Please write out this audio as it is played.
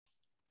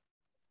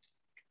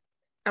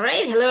All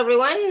right. Hello,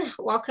 everyone.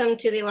 Welcome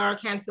to the Laura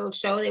Canfield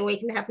Show, the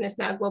Awaken to Happiness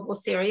Now Global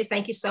Series.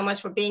 Thank you so much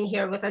for being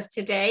here with us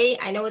today.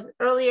 I know it's an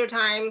earlier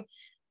time,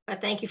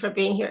 but thank you for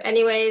being here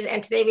anyways.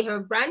 And today we have a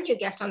brand new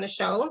guest on the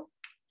show.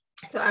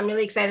 So I'm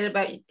really excited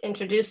about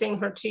introducing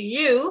her to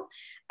you.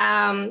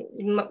 Some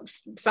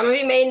of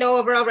you may know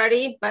of her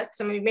already, but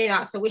some of you may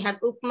not. So we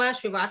have Upma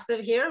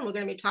Shrivastava here, and we're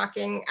going to be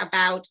talking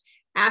about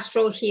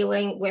Astro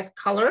Healing with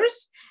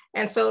colors.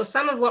 And so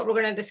some of what we're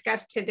going to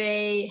discuss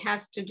today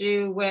has to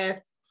do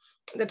with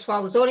the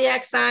 12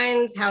 zodiac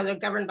signs, how they're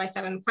governed by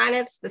 7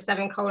 planets, the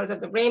 7 colors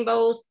of the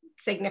rainbows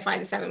signify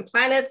the 7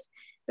 planets,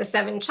 the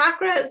 7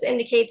 chakras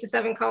indicate the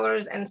 7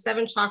 colors, and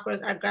 7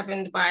 chakras are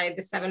governed by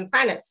the 7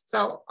 planets.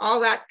 So all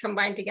that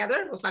combined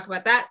together, we'll talk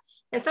about that.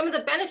 And some of the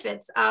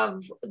benefits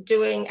of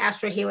doing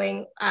astro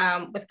healing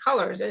with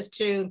colors is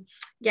to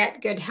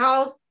get good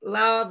health,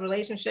 love,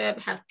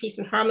 relationship, have peace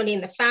and harmony in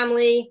the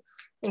family,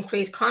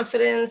 increase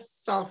confidence,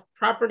 solve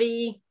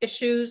property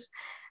issues,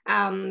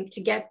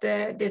 to get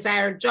the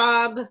desired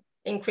job,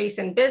 increase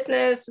in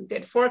business,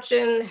 good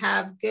fortune,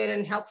 have good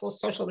and helpful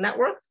social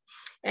network,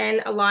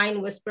 and align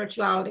with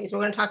spirituality. So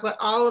we're going to talk about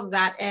all of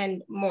that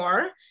and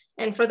more.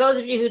 And for those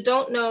of you who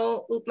don't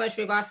know Upma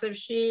Shrivastava,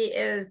 she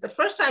is the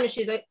first time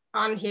she's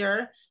on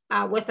here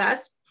with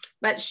us,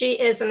 but she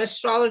is an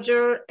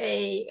astrologer,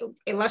 a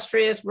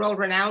illustrious,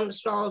 world-renowned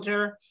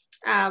astrologer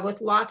with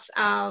lots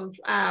of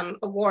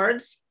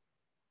awards.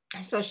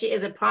 So she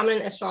is a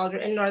prominent astrologer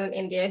in Northern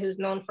India who's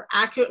known for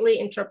accurately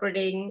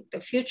interpreting the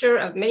future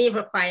of many of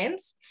her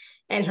clients.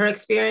 And her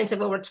experience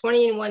of over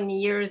 21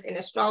 years in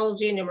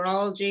astrology,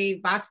 numerology,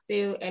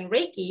 Vastu, and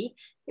Reiki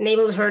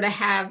enables her to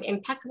have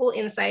impeccable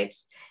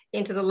insights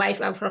into the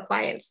life of her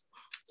clients.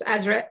 So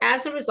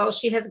as a result,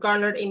 she has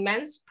garnered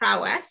immense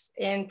prowess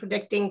in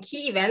predicting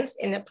key events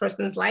in a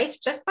person's life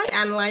just by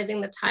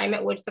analyzing the time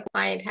at which the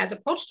client has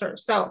approached her.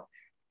 So,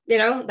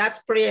 that's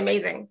pretty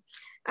amazing.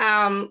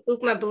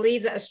 Upma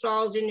believes that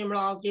astrology,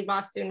 numerology,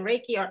 Vastu, and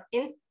Reiki are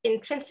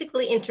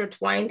intrinsically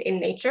intertwined in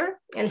nature,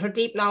 and her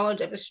deep knowledge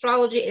of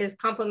astrology is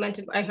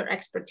complemented by her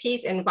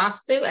expertise in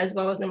Vastu as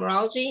well as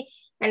numerology,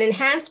 and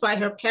enhanced by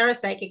her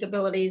parapsychic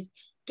abilities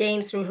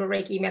gained through her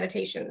Reiki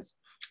meditations.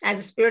 As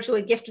a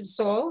spiritually gifted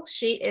soul,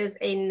 she is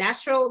a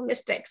natural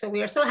mystic. So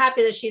we are so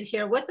happy that she's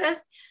here with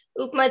us.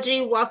 Upma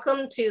ji,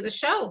 welcome to the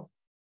show.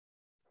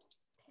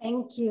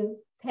 Thank you.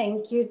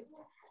 Thank you.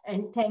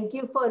 And thank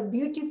you for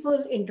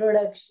beautiful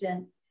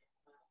introduction.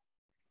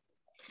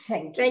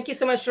 Thank you. Thank you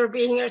so much for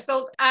being here.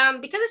 So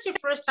because it's your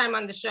first time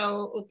on the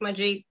show, Upma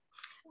ji,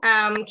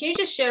 can you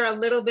just share a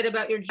little bit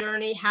about your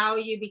journey, how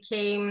you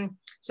became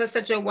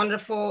such a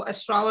wonderful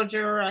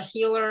astrologer, a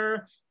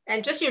healer,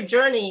 and just your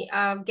journey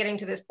of getting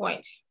to this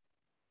point?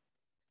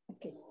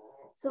 Okay.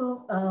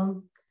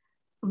 So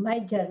my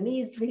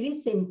journey is very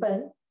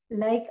simple.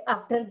 Like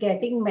after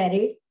getting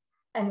married,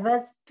 I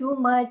was too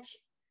much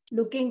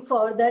looking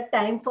for the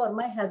time for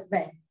my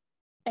husband.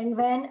 And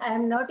when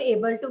I'm not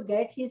able to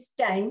get his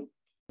time,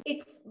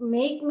 it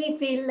make me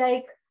feel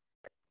like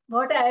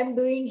what I'm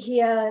doing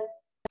here.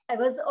 I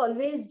was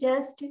always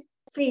just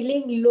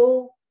feeling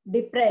low,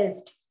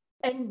 depressed.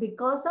 And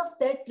because of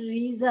that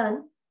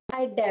reason,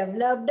 I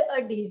developed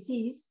a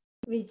disease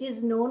which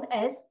is known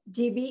as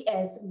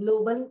GBS,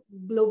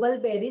 Global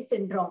Berry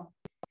Syndrome.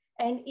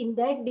 And in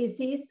that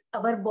disease,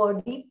 our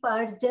body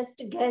parts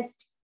just get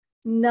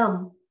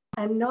numb.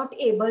 I'm not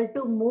able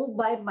to move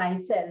by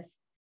myself.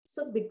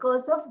 So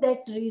because of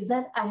that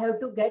reason, I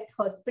have to get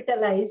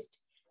hospitalized.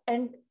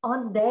 And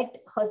on that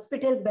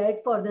hospital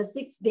bed for the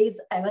 6 days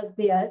I was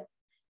there.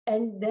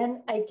 And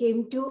then I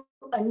came to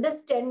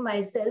understand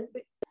myself.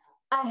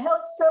 I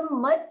have so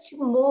much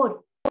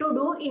more to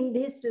do in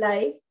this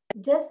life,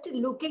 just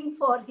looking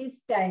for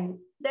his time.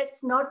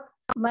 That's not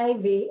my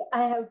way.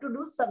 I have to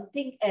do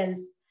something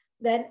else.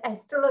 Then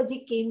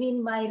astrology came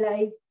in my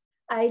life.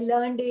 I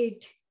learned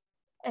it.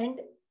 And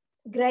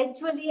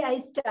gradually, I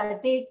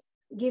started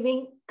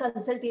giving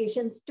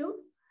consultations to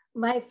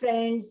my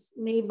friends,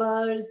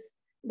 neighbors.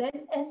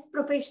 Then as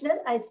professional,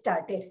 I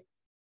started.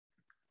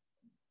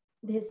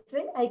 This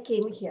way, I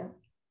came here.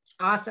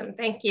 Awesome.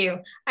 Thank you.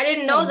 I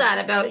didn't know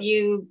that about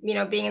you,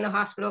 being in the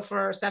hospital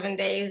for 7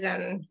 days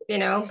and,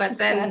 but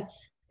then,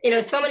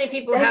 so many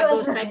people have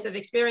those types of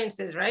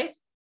experiences, right?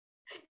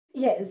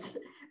 Yes,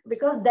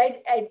 because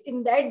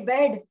in that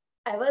bed,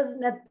 I was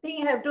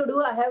nothing I have to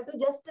do. I have to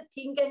just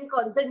think and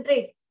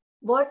concentrate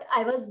what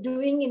I was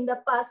doing in the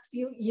past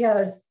few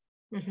years.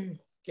 Mm-hmm.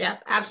 Yeah,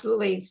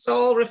 absolutely.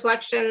 Soul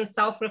reflection,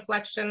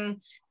 self-reflection.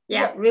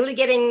 Yeah, yes. Really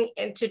getting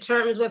into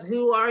terms with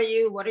who are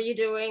you, what are you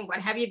doing,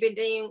 what have you been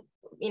doing,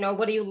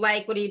 what do you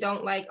like, what do you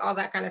don't like, all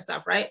that kind of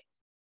stuff, right?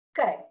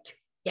 Correct.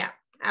 Yeah,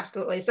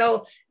 absolutely.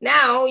 So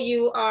now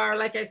you are,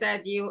 like I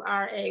said, you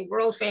are a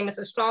world famous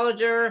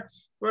astrologer,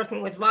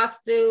 working with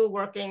Vastu,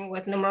 working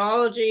with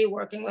numerology,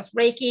 working with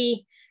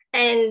Reiki,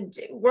 and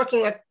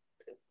working with,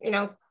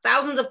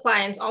 thousands of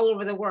clients all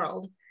over the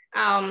world.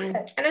 And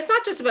it's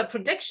not just about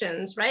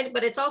predictions, right?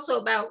 But it's also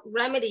about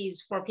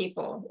remedies for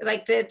people,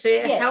 like to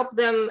yes. help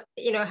them,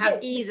 have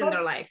ease in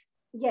their life.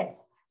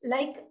 Yes.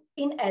 Like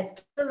in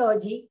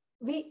astrology,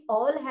 we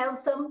all have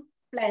some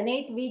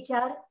planet which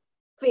are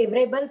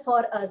favorable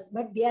for us,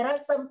 but there are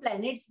some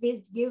planets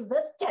which gives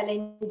us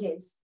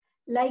challenges,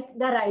 like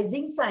the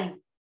rising sign.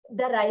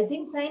 The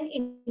rising sign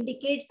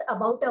indicates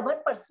about our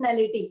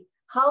personality,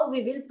 how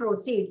we will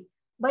proceed.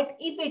 But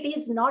if it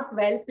is not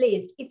well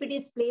placed, if it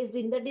is placed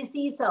in the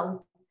disease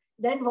house,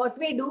 then what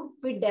we do,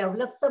 we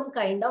develop some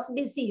kind of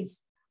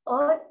disease.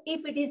 Or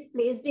if it is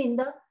placed in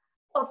the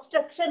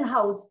obstruction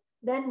house,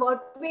 then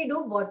what we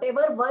do,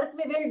 whatever work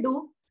we will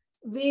do,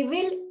 we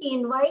will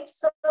invite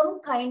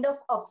some kind of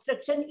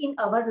obstruction in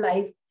our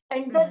life.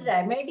 And the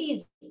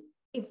remedies,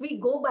 if we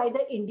go by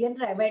the Indian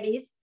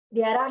remedies,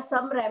 there are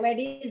some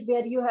remedies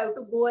where you have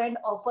to go and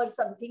offer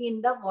something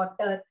in the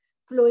water,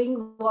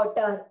 flowing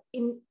water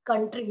in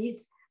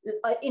countries.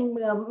 In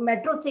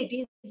metro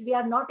cities, we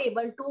are not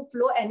able to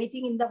flow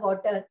anything in the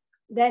water.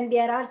 Then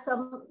there are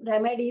some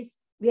remedies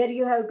where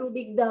you have to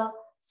dig the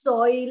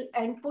soil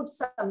and put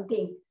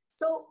something.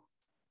 So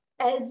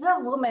as a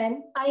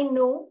woman, I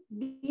know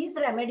these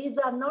remedies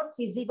are not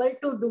feasible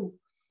to do.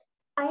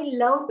 I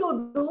love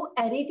to do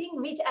anything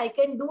which I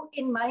can do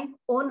in my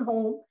own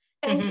home.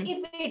 And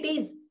if it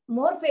is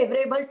more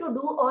favorable to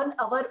do on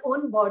our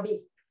own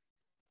body.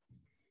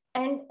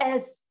 And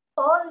as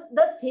all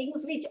the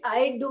things which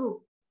I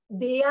do,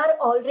 they are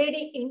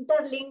already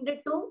interlinked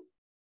to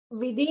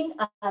within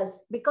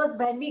us. Because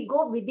when we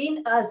go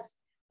within us,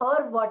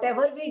 or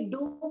whatever we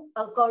do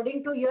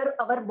according to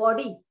our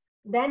body,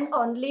 then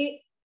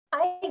only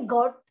I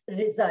got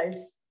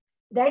results.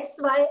 That's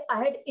why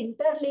I had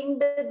interlinked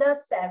the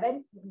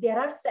 7. There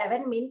are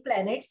 7 main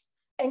planets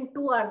and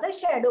 2 are the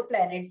shadow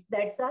planets.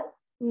 That's our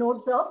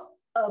nodes of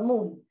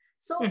moon.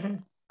 So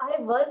I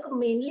work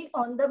mainly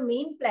on the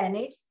main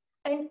planets,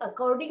 and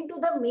according to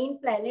the main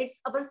planets,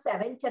 our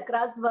 7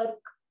 chakras work.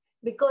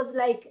 Because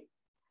like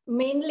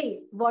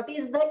mainly what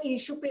is the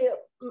issue?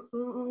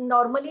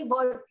 Normally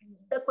what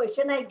the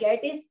question I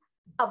get is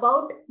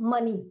about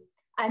money.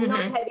 I'm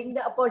not having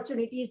the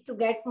opportunities to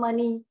get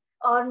money,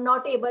 or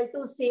not able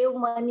to save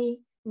money,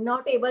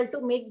 not able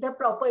to make the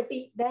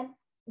property. Then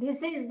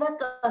this is the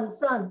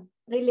concern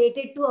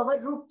related to our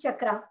root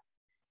chakra.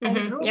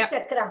 And root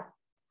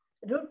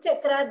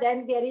chakra,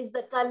 then there is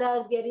the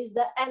color, there is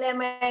the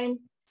element.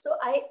 So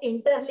I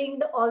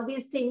interlinked all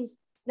these things.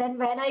 Then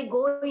when I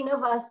go in a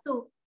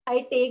Vastu,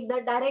 I take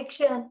the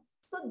direction.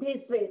 So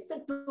this way.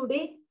 So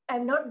today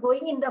I'm not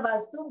going in the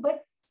Vastu,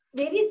 but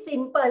very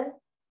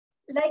simple,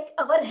 like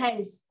our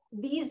hands.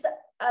 These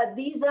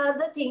are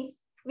the things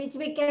which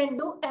we can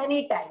do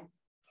anytime.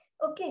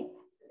 Okay.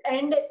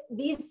 And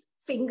these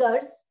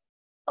fingers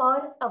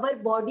or our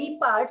body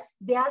parts,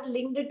 they are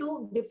linked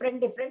to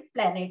different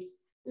planets.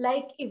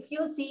 Like if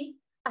you see,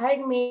 I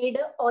had made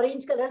an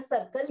orange color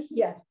circle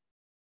here.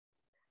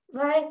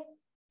 Why?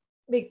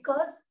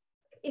 Because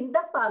in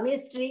the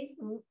palmistry,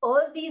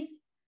 all these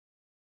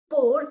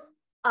pores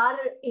are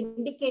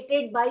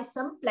indicated by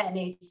some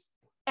planets.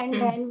 And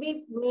when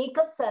we make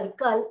a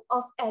circle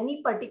of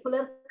any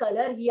particular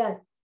color here,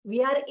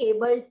 we are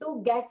able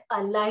to get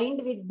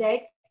aligned with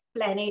that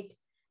planet.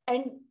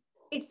 And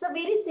it's a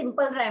very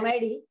simple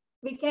remedy.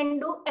 We can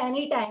do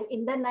anytime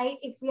in the night.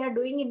 If we are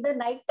doing in the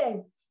night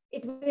time,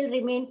 it will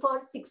remain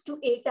for 6 to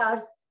 8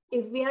 hours.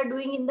 If we are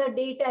doing in the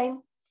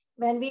daytime,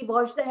 when we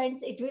wash the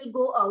hands, it will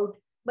go out.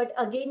 But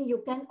again,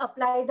 you can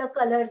apply the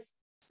colors.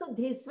 So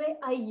this way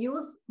I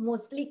use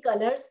mostly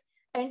colors.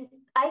 And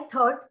I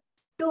thought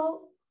to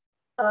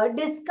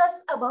discuss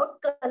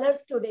about colors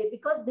today,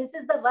 because this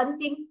is the one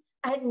thing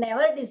I had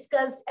never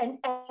discussed. And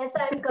as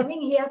I'm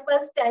coming here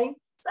first time,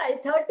 so I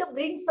thought to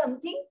bring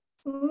something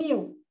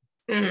new.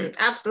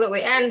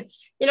 Absolutely. And,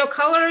 you know,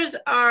 colors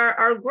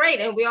are great,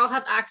 and we all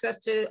have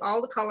access to all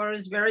the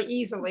colors very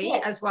easily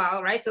as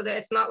well, right? So that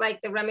it's not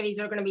like the remedies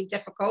are going to be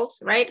difficult,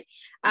 right?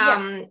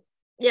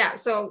 Yeah.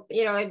 So,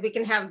 you know, we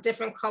can have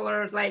different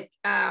colors, like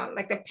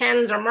the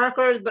pens or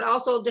markers, but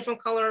also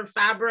different colored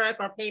fabric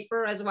or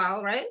paper as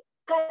well, right?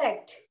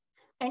 Correct.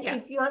 And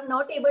if you are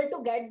not able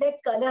to get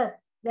that color,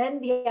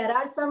 then there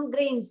are some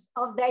grains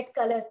of that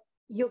color.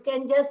 You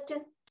can just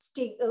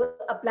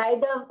apply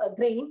the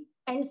grain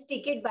and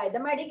stick it by the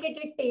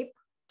medicated tape.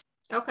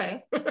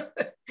 Okay.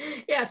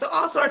 Yeah, so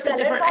all sorts of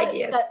different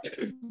ideas.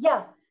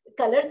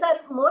 Colors are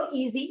more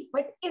easy,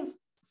 but if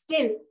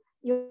still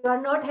you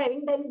are not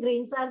having, then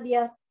grains are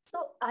there. So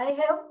I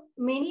have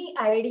many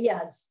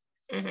ideas.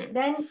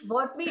 Then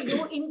what we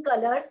do in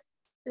colors,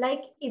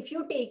 like if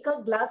you take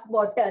a glass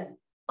bottle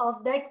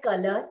of that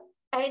color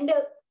and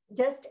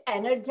just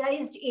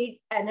energize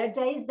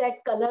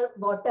that color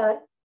water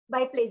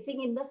by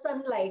placing in the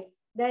sunlight,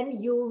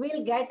 then you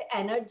will get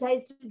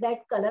energized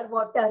that color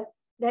water.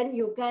 Then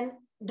you can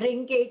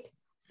drink it.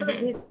 So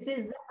this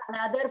is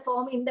another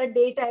form in the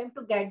daytime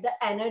to get the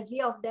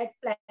energy of that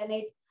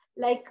planet.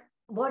 Like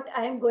what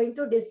I am going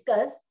to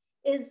discuss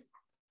is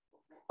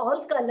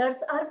all colors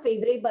are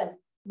favorable,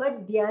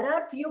 but there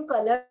are few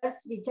colors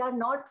which are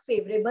not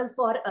favorable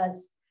for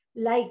us.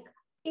 Like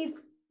if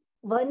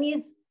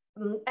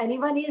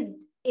anyone is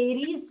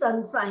Aries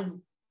sun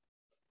sign,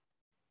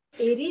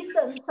 Aries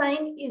sun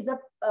sign is a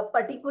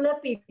particular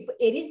people.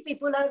 Aries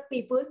people are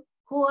people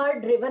who are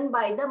driven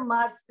by the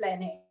Mars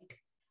planet.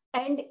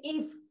 And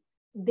if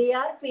they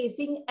are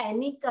facing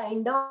any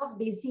kind of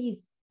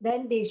disease,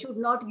 then they should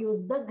not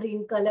use the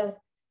green color,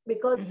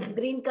 because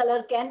green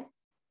color can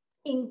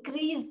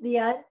increase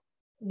their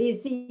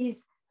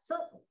disease. So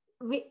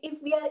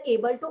if we are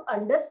able to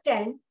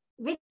understand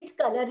which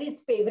color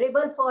is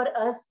favorable for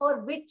us for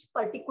which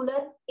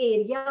particular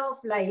area of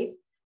life,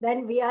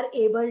 then we are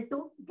able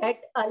to get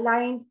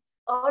aligned.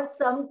 Or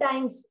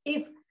sometimes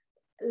if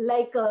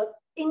like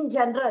in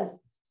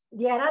general,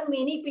 there are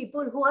many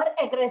people who are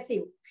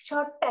aggressive,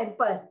 short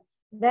temper,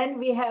 then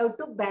we have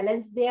to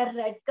balance their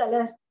red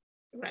color.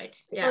 Right.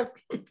 Yeah.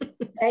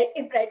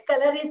 If red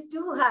color is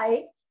too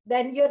high,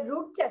 then your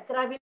root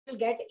chakra will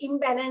get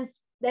imbalanced.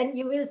 Then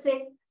you will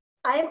say,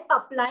 I am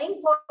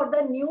applying for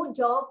the new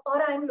job,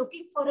 or I am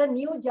looking for a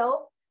new job,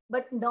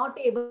 but not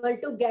able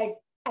to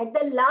get. At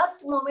the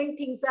last moment,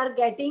 things are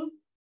getting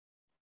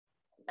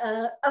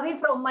away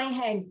from my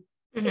hand.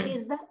 It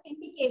is the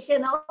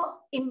indication of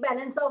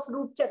imbalance of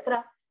root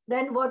chakra.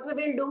 Then what we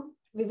will do?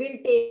 We will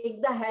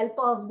take the help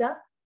of the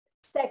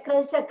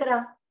sacral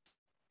chakra,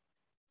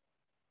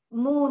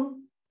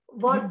 moon,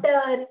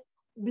 water,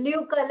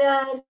 blue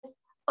color,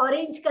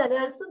 orange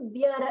color. So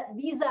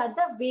these are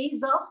the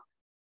ways of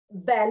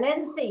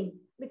balancing,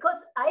 because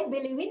I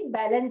believe in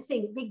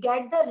balancing. We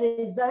get the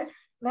results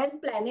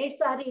when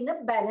planets are in a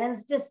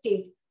balanced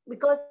state,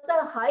 because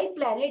a high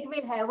planet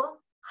will have a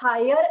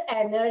higher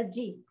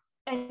energy.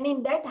 And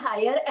in that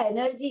higher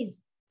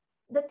energies,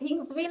 the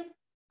things will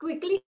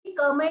quickly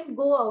come and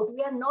go out.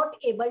 We are not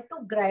able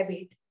to grab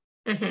it.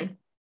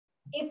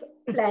 If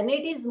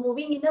planet is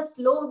moving in a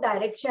slow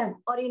direction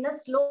or in a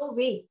slow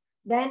way,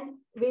 then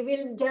we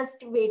will just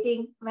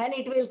waiting when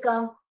it will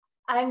come.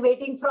 I'm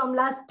waiting from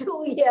last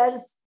 2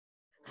 years.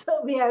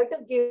 So we have to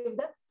give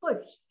the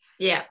push.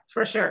 Yeah,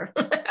 for sure.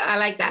 I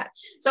like that.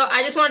 So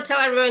I just want to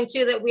tell everyone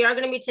too that we are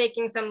going to be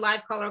taking some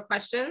live caller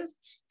questions.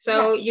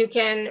 So you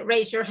can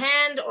raise your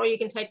hand or you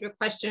can type your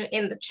question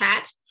in the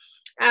chat.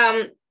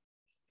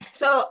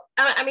 So,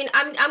 I mean,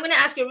 I'm going to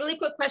ask you a really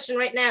quick question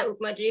right now,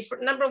 Upma Ji. For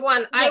number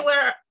one, I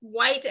wear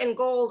white and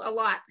gold a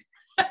lot.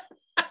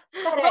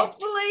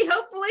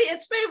 Hopefully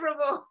it's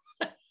favorable.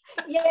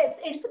 Yes,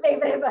 it's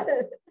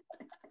favorable.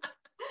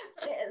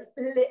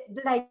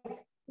 Like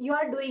you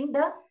are doing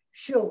the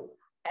show,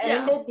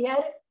 and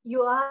there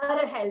you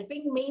are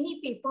helping many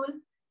people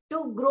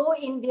to grow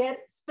in their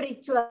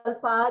spiritual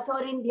path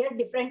or in their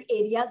different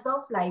areas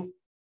of life.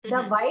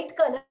 The white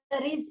color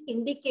is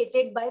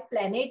indicated by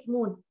planet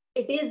moon.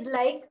 It is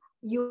like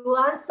you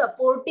are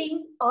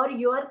supporting or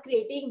you are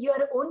creating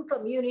your own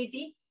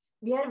community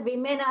where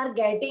women are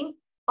getting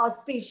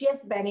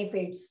auspicious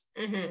benefits.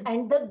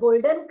 And the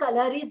golden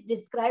color is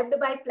described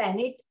by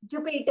planet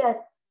Jupiter,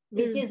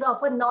 which is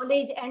of a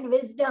knowledge and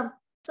wisdom.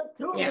 So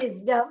through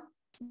wisdom,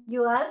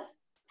 you are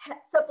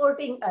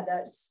supporting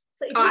others.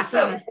 So it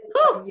awesome.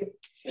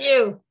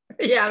 You.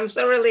 Yeah, I'm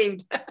so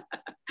relieved.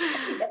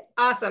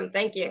 Awesome.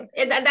 Thank you.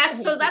 And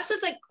that's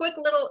just a quick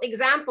little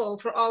example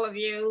for all of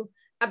you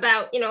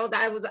about,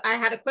 I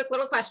had a quick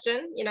little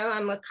question,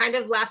 I'm kind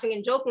of laughing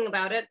and joking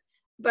about it,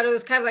 but it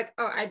was kind of like,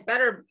 oh,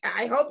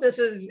 I hope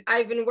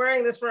I've been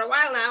wearing this for a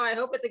while now. I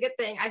hope it's a good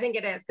thing. I think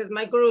it is, because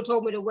my guru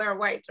told me to wear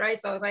white, right?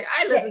 So I was like,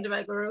 I listen to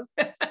my guru.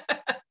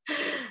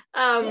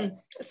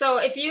 So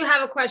if you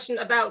have a question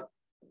about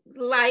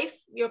life,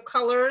 your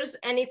colors,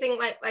 anything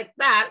like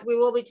that, we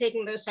will be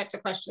taking those types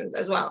of questions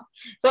as well.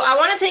 So I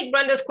want to take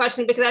Brenda's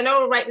question, because I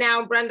know right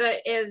now Brenda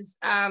is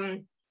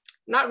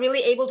not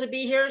really able to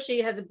be here.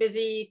 She has a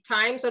busy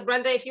time. So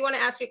Brenda, if you want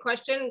to ask your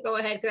question, go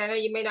ahead, because I know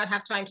you may not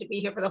have time to be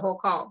here for the whole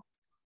call.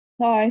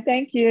 Hi,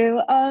 thank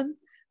you.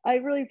 I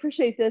really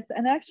appreciate this.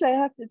 And actually, I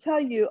have to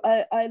tell you,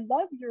 I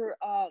love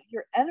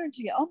your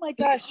energy. Oh my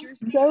gosh, you're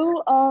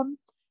so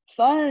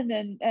fun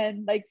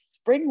and like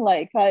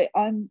spring-like.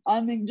 I'm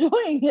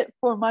enjoying it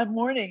for my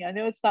morning. I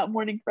know it's not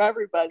morning for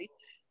everybody.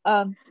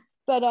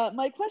 But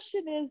my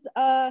question is,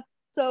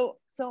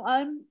 so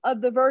I'm of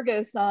the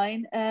Virgo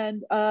sign,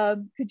 and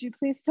could you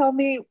please tell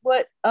me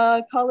what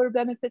color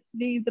benefits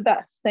me the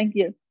best? Thank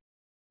you.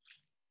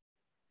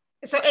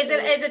 So is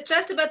it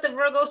just about the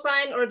Virgo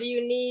sign, or do you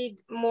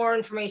need more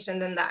information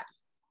than that?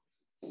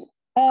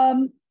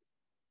 No,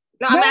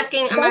 I'm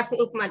asking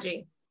Upma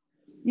Ji.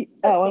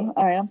 Oh,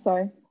 all right. I'm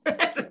sorry.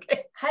 That's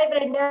okay. Hi,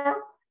 Brenda.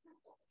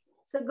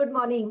 So good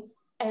morning.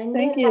 And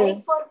thank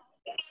you.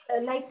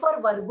 Like for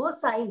Virgo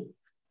sign,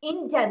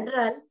 in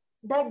general,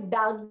 the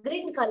dark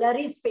green color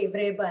is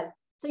favorable.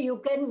 So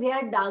you can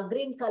wear dark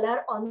green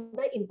color on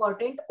the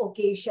important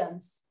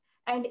occasions.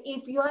 And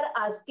if you are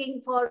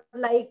asking for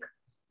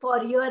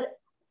your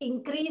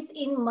increase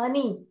in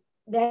money,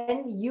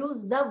 then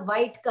use the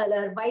white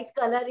color. White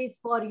color is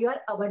for your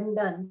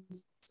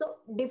abundance. So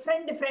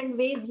different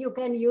ways you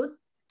can use.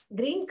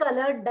 Green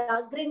color,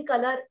 dark green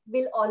color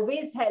will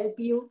always help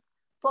you.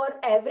 For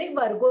every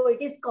Virgo,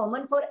 it is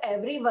common for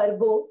every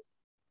Virgo.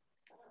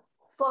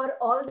 For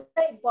all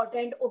the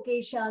important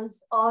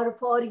occasions or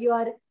for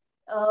your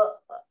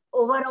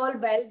overall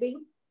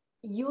well-being,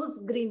 use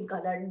green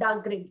color,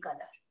 dark green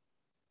color.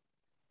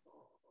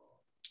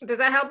 Does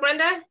that help,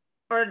 Brenda?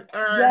 Or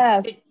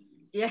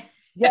Yes.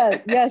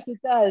 Yeah. Yes, it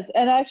does.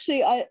 And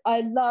actually,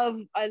 I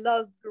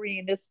love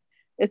green.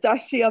 It's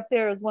actually up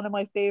there as one of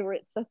my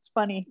favorites. That's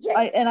funny.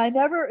 Yes. I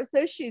never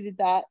associated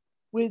that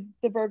with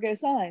the Virgo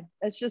sign.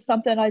 It's just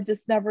something I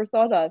just never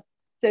thought of.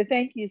 So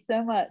thank you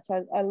so much.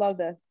 I love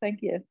this.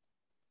 Thank you.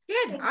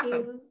 Good. Thank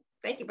Awesome. you.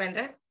 Thank you,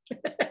 Brenda.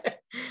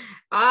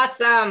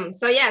 Awesome.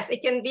 So yes,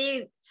 it can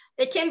be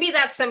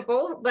that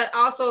simple, but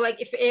also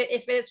like if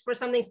it's for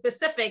something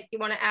specific, you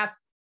want to ask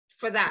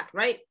for that,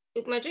 right,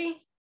 Upmaji?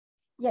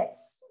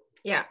 Yes.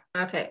 Yeah.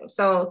 Okay.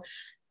 So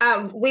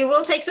we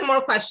will take some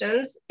more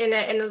questions in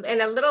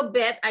a little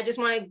bit. I just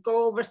want to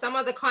go over some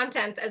of the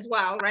content as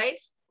well, right?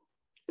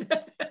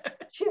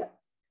 Sure.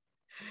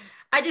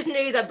 I just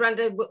knew that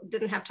Brenda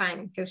didn't have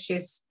time because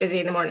she's busy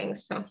in the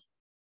mornings. So.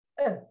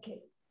 Okay.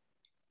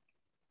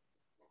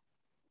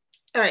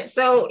 All right.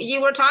 So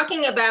you were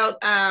talking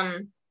about,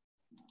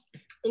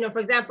 for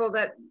example,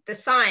 that the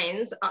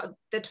signs,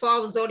 the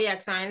 12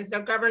 zodiac signs,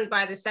 they're governed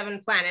by the 7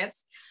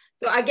 planets.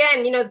 So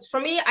again, for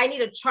me, I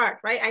need a chart,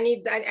 right? I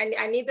need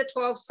the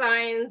 12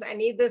 signs, I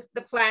need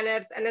the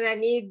planets, and then I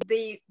need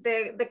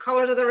the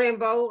colors of the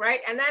rainbow, right?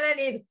 And then I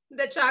need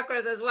the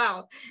chakras as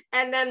well.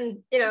 And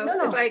then,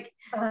 it's like,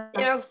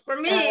 for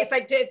me, it's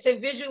like to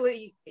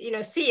visually,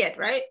 see it,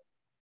 right?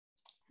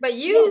 But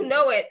you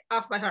know it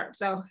off by heart,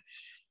 so.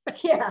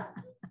 Yeah.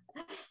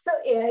 So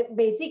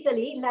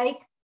basically, like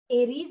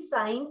Aries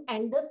sign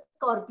and the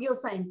Scorpio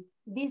sign,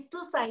 these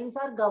 2 signs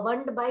are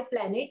governed by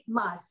planet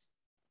Mars.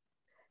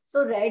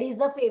 So red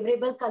is a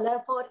favorable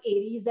color for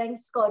Aries and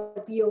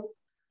Scorpio.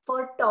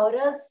 For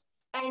Taurus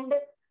and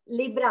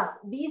Libra,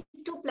 these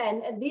two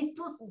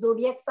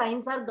zodiac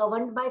signs are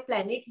governed by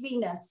planet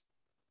Venus.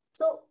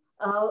 So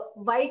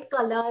white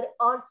color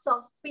or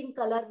soft pink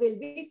color will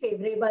be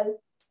favorable.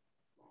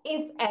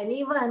 If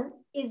anyone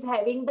is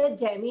having the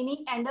Gemini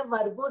and a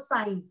Virgo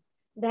sign,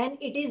 then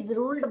it is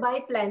ruled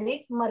by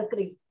planet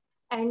Mercury.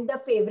 And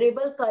the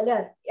favorable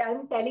color,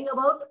 I'm telling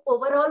about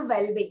overall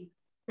well-being.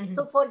 Mm-hmm.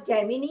 So for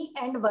Gemini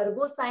and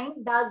Virgo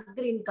sign, dark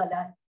green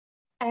color.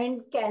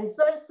 And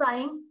Cancer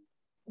sign,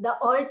 the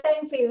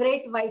all-time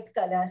favorite, white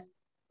color.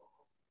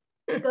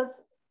 Because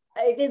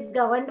it is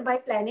governed by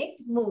planet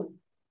Moon.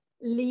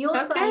 Leo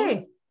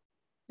sign,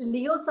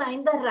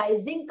 the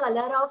rising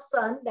color of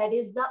sun, that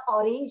is the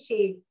orange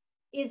shade,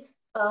 is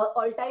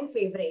all-time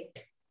favorite.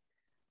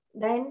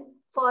 Then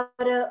for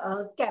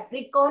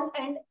Capricorn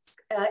and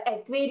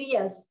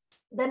Aquarius,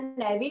 the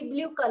navy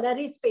blue color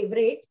is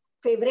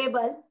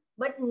favorable.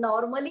 But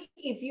normally,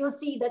 if you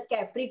see the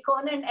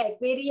Capricorn and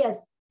Aquarius,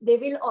 they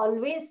will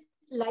always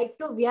like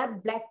to wear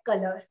black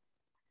color.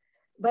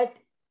 But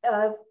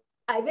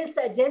I will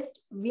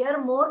suggest wear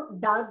more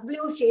dark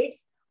blue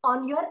shades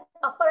on your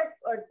upper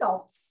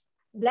tops.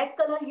 Black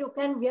color you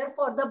can wear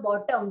for the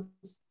bottoms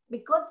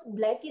because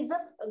black is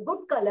a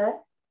good color,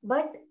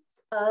 but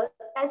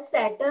as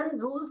Saturn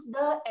rules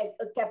the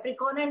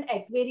Capricorn and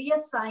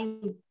Aquarius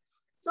sign,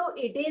 so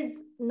it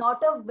is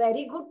not a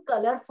very good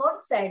color for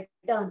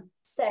Saturn.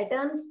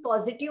 Saturn's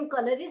positive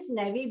color is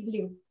navy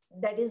blue,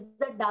 that is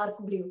the dark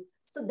blue.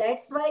 So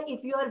that's why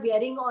if you are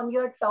wearing on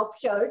your top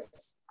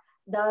shirts,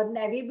 the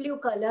navy blue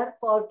color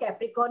for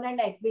Capricorn and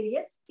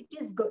Aquarius, it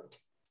is good.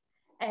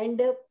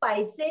 And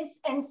Pisces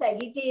and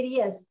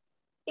Sagittarius,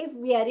 if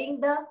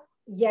wearing the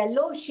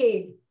yellow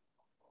shade,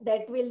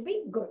 that will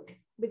be good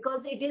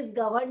because it is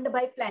governed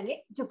by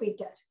planet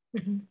Jupiter.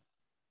 Mm-hmm.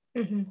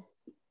 Mm-hmm.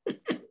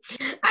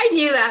 I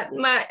knew that.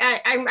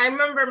 I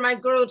remember my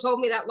guru told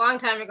me that long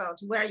time ago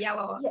to wear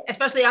yellow,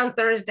 especially on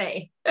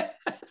Thursday.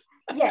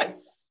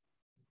 Yes,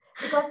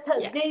 because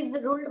Thursday is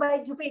ruled by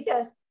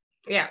Jupiter.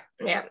 Yeah.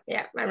 I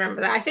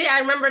remember that. I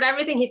remembered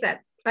everything he said.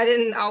 I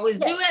didn't always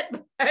do it,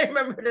 but I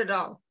remembered it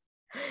all.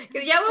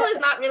 Because yellow is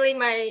not really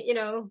my,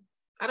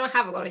 I don't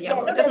have a lot of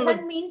yellow.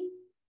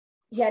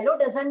 Yellow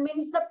doesn't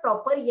mean the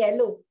proper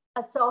yellow,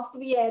 a soft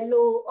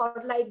yellow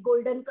or like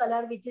golden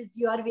color, which is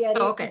you are wearing,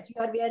 which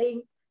you are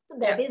wearing. So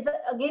that is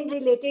again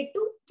related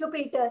to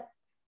Jupiter.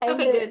 And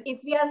if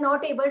we are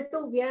not able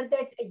to wear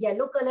that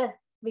yellow color,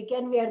 we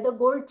can wear the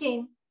gold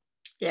chain.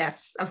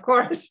 Yes, of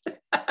course.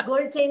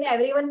 Gold chain,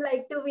 everyone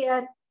like to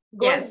wear.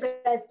 Gold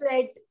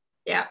bracelet.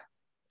 Yeah.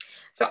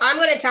 So I'm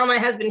going to tell my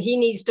husband he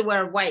needs to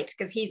wear white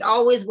because he's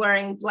always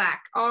wearing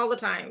black all the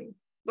time.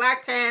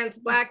 Black pants,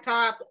 black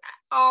top,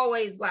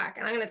 always black.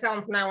 And I'm going to tell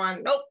him from now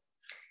on, nope,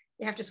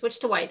 you have to switch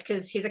to white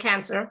because he's a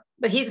Cancer.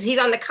 But he's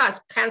on the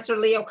cusp, Cancer,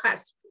 Leo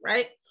cusp,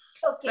 right?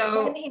 Okay,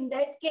 so then in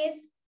that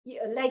case,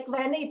 like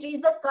when it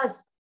is a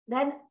cusp,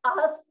 then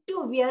ask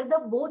to wear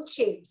the both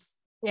shades.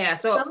 Yeah,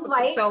 so some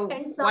white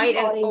and some white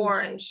orange. And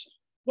orange.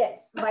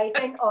 Yes, white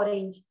and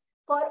orange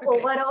for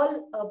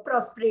overall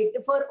prosperity,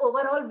 for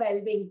overall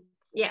well-being.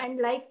 Yeah. And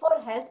like for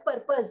health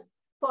purpose,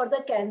 for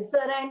the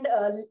Cancer and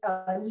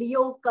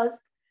Leo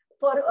cusp,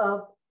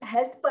 for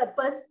health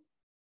purpose,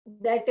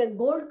 that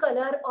gold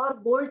color or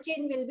gold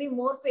chain will be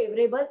more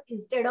favorable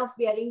instead of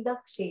wearing the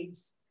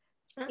shades.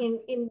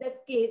 in the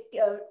case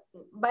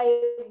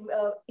by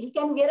he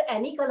can wear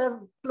any color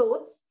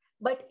clothes,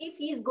 but if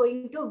he is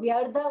going to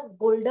wear the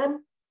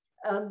golden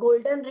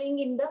ring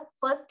in the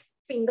first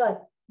finger,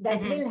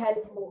 that will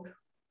help more.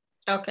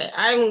 Okay,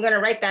 I'm gonna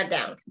write that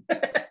down.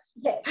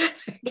 Yes,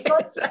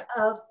 because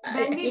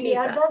when we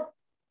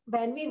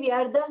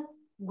wear the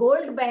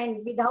gold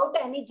band without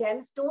any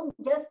gemstone,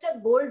 just a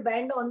gold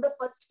band on the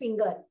first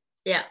finger,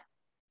 yeah,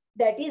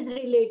 that is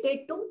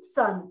related to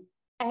sun.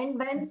 And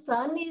when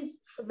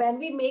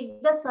we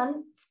make the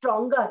sun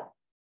stronger,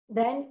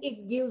 then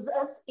it gives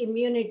us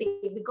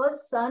immunity,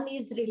 because sun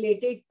is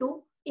related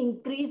to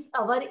increase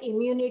our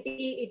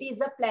immunity. It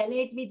is a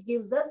planet which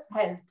gives us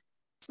health.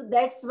 So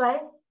that's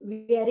why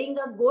wearing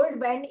a gold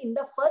band in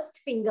the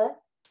first finger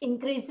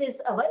increases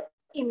our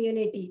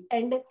immunity.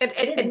 And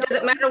it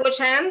doesn't matter which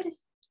hand?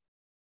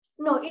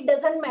 No, it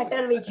doesn't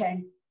matter which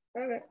hand.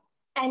 Okay.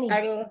 Any.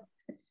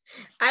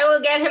 I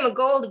will get him a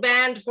gold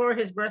band for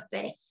his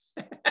birthday.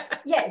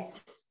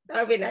 Yes. That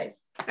would be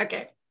nice.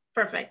 Okay,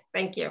 perfect.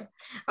 Thank you.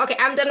 Okay,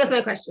 I'm done with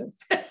my questions.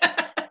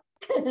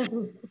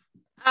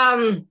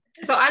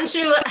 So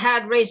Anshu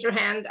had raised her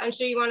hand.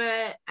 Anshu, you want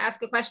to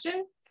ask a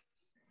question?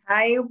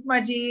 Hi,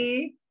 Upma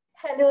ji.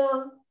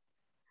 Hello.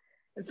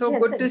 So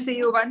good to see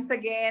you once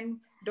again.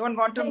 Don't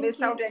want to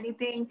miss out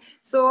anything.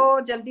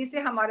 So jaldi se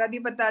hamara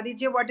bhi bata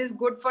dijiye what is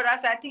good for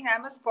us. I think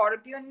I'm a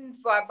Scorpion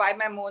by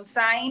my moon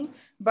sign,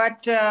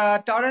 but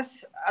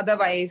Taurus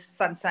otherwise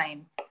sun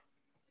sign.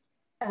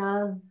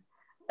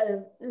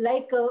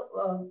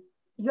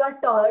 Your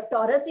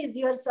Taurus is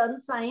your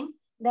sun sign,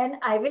 then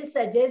I will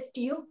suggest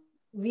you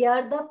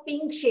wear the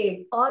pink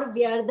shade or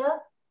wear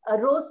the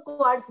rose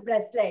quartz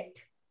bracelet.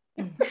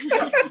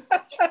 Yes.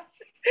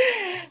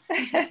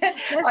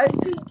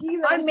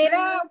 और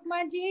मेरा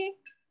उपमा जी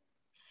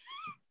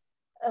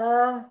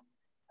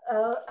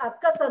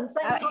आपका sun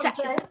sign कौन सा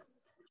है?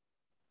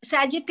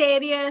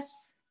 Sagittarius.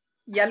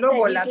 Yellow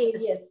बोला,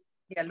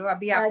 yellow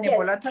अभी आपने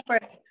बोला था पर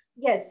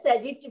yes,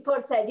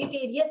 for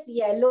Sagittarius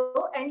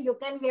yellow, and you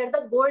can wear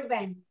the gold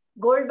band.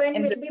 Gold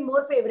band will be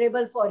more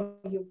favorable for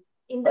you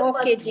in the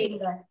first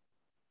finger.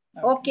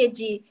 Okay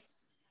ji.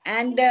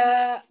 And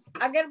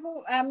अगर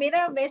वो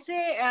मेरा वैसे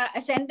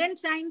ascendant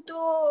sign तो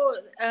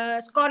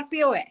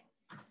Scorpio है.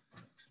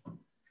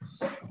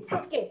 It's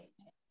okay.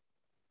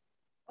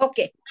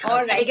 Okay.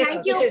 All right.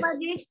 Thank you, Upma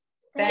ji.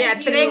 Yeah,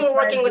 today we're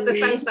working with the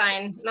sun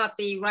sign, not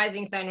the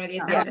rising sign or the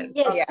ascendant.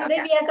 Yes,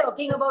 today we are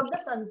talking about the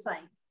sun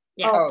sign.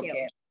 Yeah.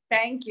 Okay.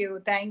 Thank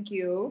you. Thank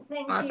you.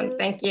 Awesome.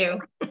 Thank you.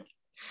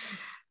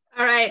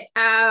 All right.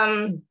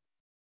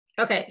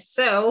 Okay.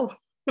 So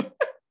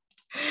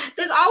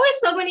there's always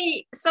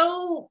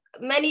so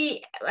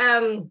many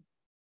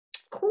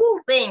cool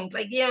things,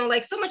 like,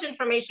 like so much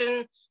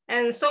information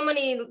and so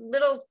many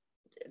little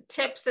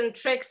tips and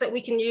tricks that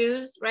we can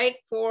use, right,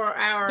 for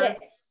our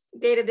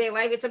day-to-day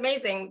life. It's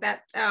amazing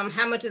that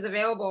how much is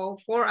available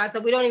for us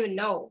that we don't even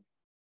know.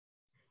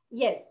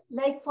 Yes,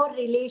 like for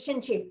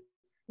relationship.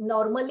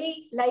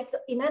 Normally, like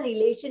in a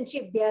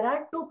relationship, there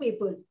are two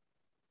people.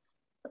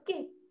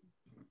 Okay.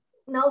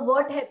 Now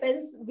what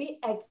happens? We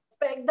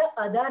expect the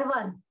other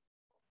one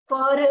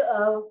for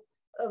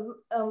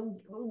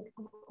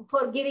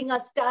giving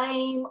us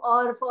time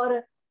or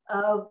for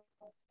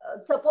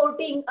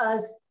supporting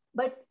us.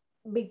 But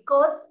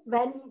because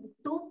when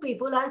two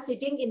people are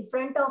sitting in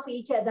front of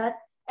each other,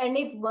 and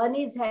if one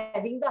is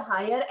having the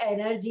higher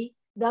energy,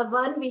 the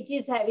one which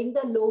is having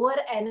the lower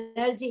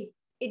energy,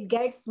 it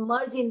gets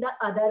merged in the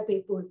other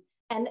people.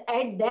 And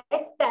at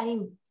that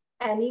time,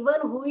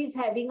 anyone who is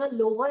having a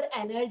lower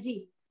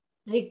energy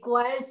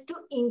requires to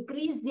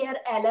increase their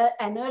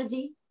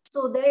energy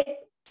so that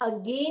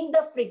again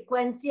the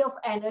frequency of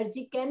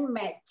energy can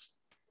match.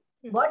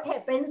 What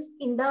happens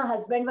in the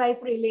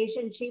husband-wife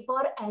relationship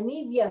or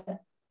anywhere?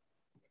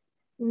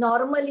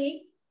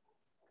 Normally,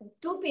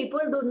 two people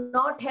do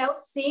not have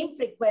same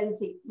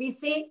frequency. We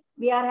say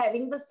we are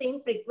having the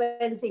same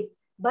frequency,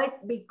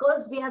 but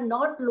because we are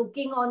not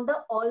looking on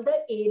all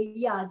the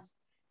areas,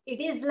 it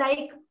is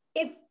like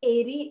if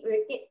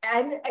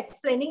I'm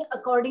explaining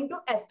according to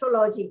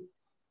astrology,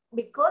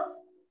 because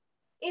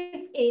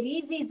if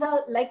Aries is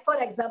like for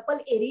example,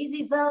 Aries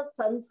is a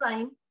sun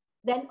sign,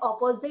 then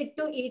opposite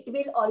to it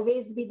will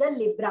always be the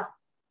Libra.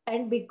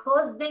 And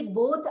because they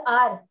both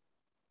are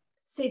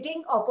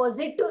sitting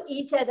opposite to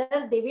each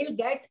other, they will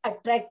get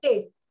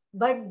attracted,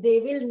 but they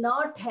will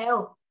not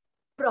have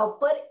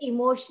proper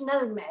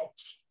emotional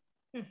match.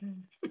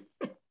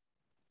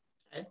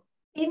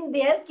 In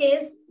their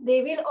case,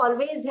 they will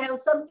always have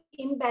some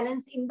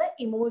imbalance in the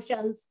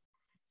emotions.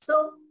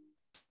 So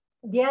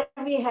there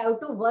we have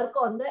to work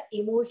on the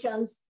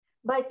emotions.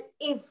 But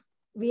if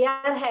we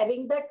are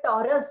having the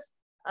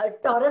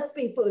Taurus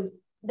people,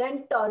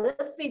 then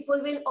Taurus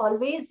people will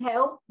always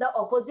have the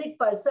opposite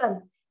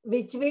person,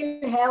 which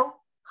will have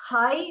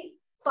high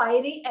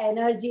fiery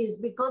energies,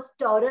 because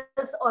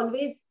Taurus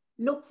always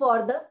look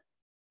for the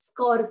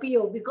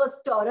Scorpio, because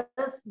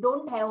Taurus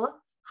don't have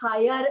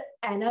higher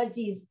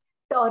energies.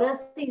 Taurus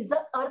is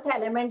the earth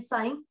element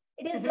sign.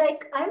 It is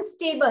like I'm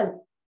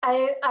stable.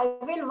 I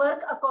will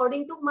work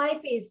according to my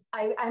pace.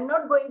 I'm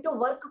not going to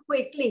work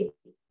quickly.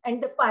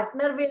 And the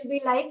partner will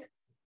be like,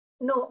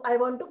 no, I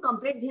want to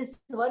complete this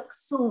work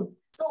soon.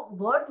 So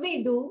what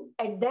we do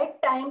at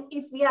that time,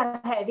 if we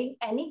are having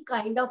any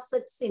kind of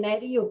such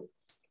scenario,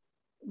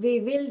 we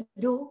will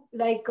do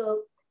like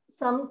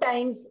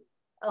sometimes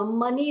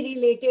money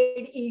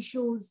related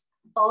issues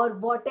or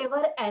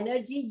whatever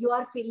energy you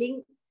are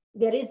feeling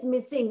there is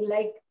missing,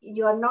 like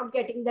you are not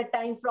getting the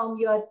time from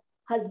your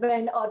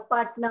husband or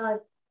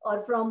partner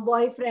or from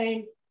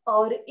boyfriend,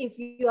 or if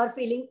you are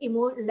feeling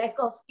lack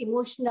of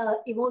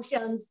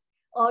emotions,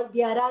 or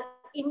there are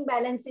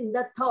imbalance in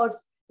the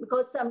thoughts,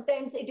 because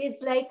sometimes it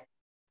is like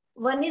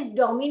one is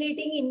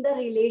dominating in the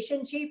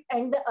relationship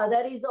and the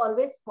other is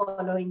always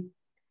following.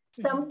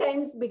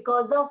 Sometimes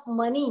because of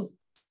money,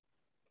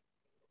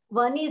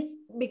 one will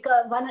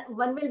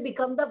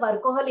become the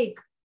workaholic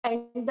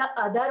and the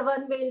other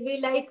one will be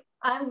like,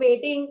 I'm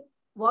waiting,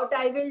 what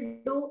I will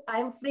do,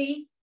 I'm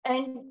free,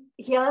 and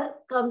here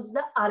comes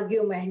the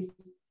arguments.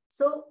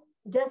 So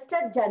just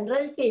a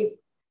general tip,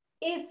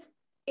 if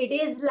it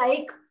is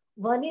like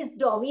one is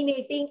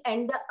dominating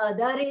and the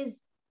other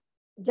is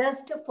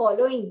just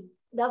following,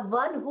 the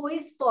one who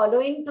is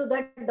following to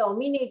the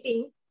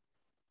dominating,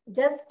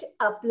 just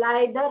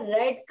apply the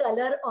red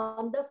color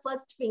on the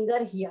first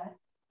finger here.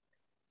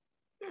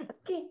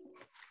 Okay.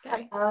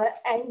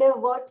 And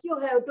what you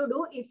have to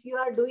do, if you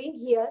are doing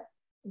here,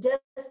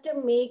 just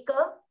make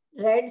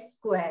a red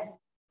square.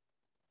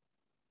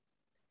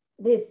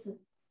 This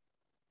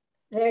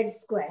red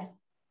square.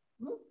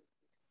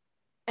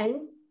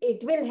 And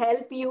it will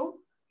help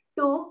you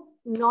to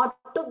not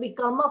to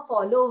become a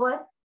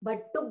follower,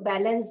 but to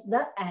balance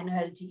the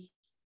energy.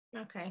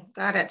 Okay,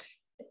 got it.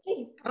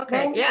 Okay,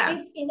 then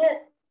yeah.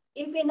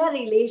 If in a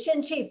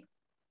relationship,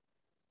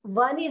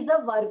 one is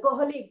a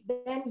workaholic,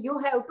 then you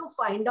have to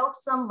find out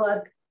some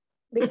work,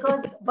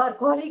 because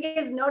workaholic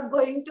is not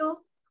going to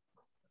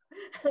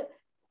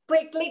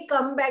quickly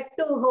come back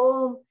to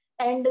home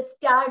and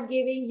start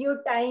giving you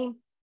time.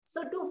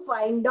 So to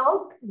find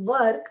out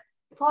work,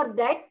 for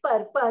that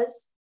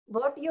purpose,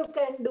 what you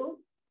can do,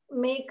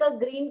 make a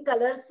green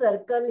color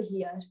circle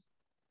here.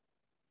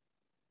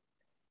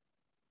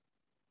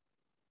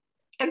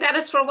 And that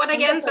is for what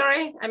again?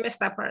 Sorry, I missed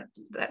that part.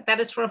 That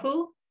is for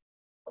who?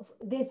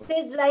 This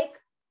is like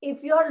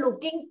if you are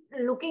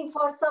looking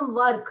for some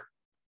work,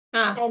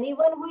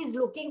 anyone who is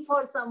looking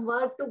for some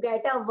work to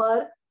get a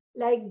work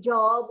like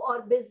job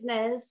or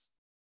business.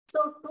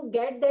 So to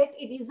get that,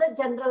 it is a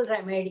general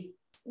remedy.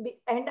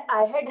 And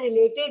I had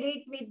related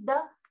it with the,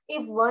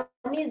 if one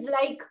is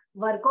like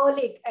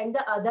workaholic and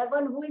the other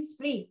one who is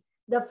free,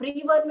 the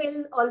free one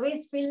will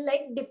always feel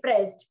like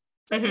depressed.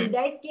 So in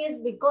that case,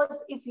 because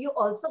if you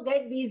also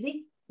get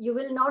busy, you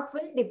will not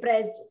feel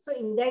depressed. So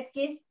in that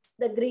case,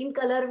 the green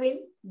color will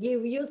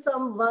give you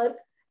some work.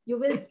 You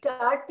will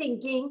start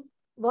thinking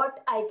what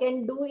I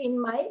can do in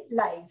my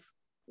life.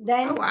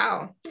 Then,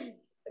 wow.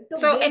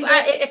 So if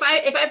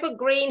I put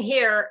green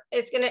here,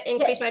 it's going to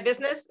increase my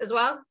business as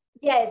well?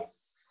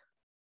 Yes.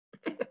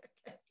 It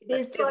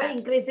is for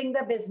increasing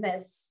the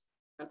business.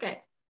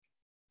 Okay.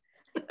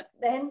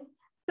 Then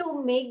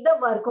to make the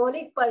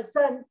workaholic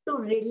person to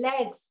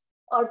relax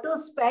or to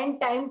spend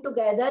time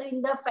together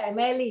in the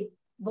family,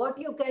 what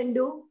you can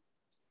do,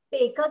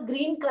 take a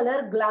green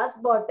color glass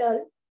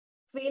bottle,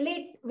 fill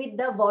it with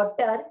the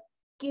water,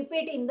 keep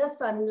it in the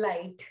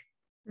sunlight.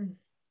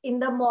 In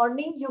the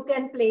morning, you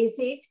can place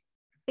it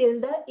till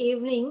the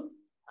evening,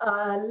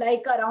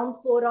 like around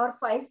 4 or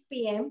 5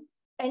 p.m.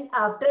 And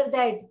after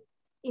that,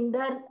 in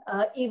the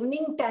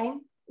evening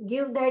time,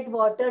 give that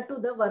water to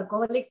the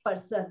workaholic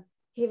person.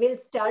 He will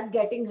start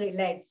getting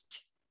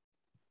relaxed.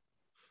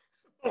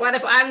 What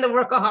if I'm the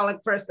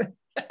workaholic person?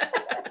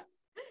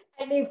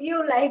 And if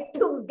you like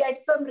to get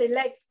some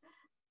relax,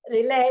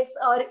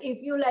 or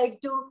if you like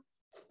to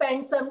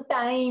spend some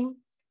time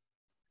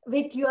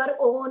with your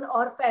own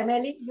or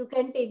family, you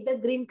can take the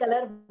green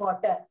color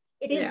water.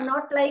 It is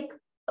not like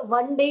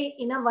one day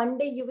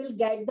you will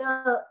get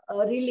the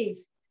relief,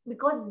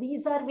 because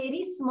these are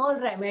very small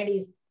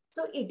remedies.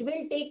 So it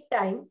will take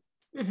time.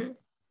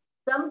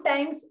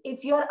 Sometimes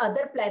if your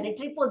other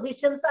planetary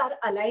positions are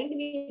aligned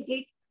with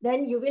it,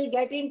 then you will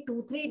get in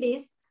 2-3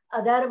 days.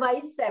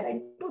 Otherwise,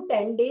 7 to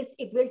 10 days,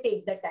 it will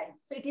take the time.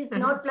 So it is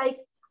not like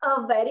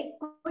a very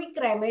quick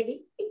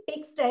remedy. It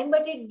takes time,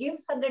 but it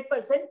gives 100%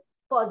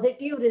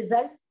 positive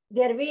result.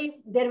 There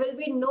will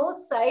be no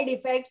side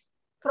effects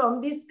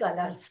from these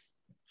colors.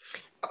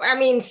 I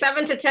mean,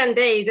 7 to 10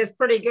 days is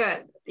pretty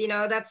good. You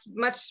know, that's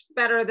much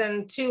better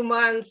than 2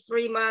 months,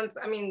 3 months.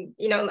 I mean,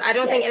 you know, I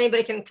don't think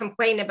anybody can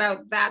complain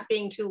about that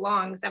being too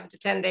long, 7 to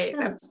 10 days.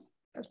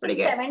 That's pretty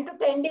good. 7 to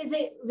 10 days,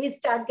 we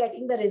start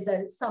getting the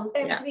results.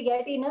 Sometimes we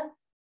get in a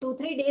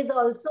 2-3 days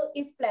also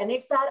if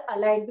planets are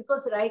aligned,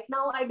 because right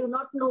now I do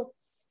not know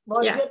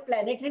what your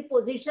planetary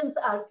positions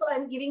are. So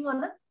I'm giving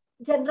on a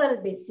general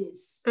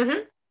basis.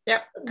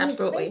 Yeah,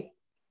 absolutely.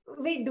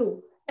 We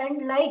do.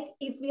 And like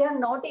if we are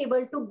not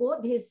able to go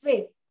this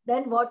way,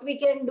 then what we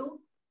can do,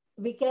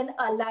 we can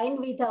align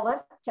with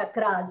our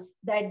chakras,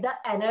 that the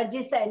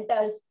energy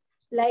centers,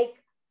 like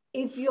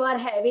if you are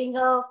having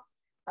a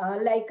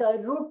like a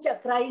root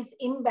chakra is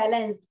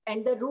imbalanced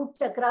and the root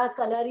chakra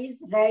color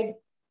is red,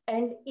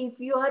 and if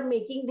you are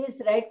making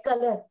this red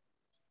color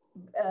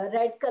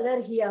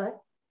here,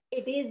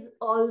 it is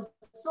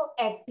also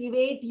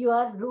activate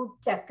your root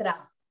chakra.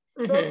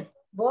 So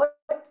what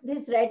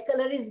this red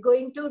color is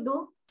going to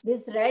do,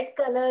 this red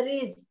color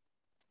is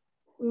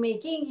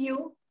making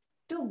you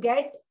to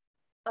get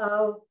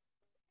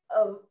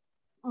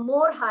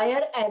more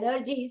higher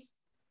energies,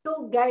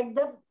 to get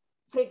the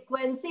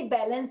frequency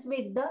balance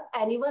with the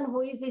anyone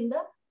who is in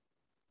the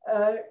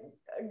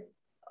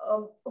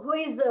who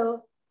is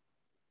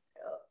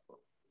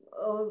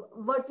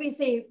what we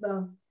say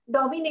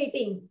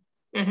dominating.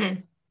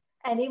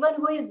 Anyone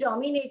who is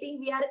dominating,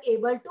 we are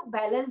able to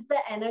balance the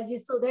energy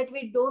so that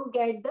we don't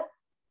get the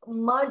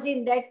merge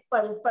in that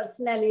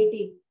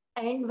personality.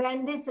 And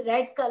when this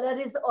red color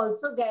is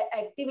also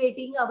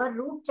activating our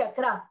root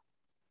chakra,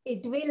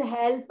 it will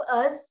help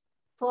us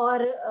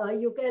for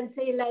you can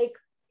say, like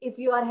if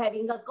you are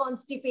having a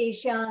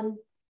constipation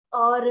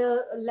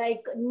or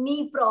like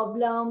knee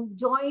problem,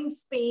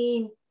 joints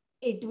pain,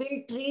 it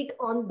will treat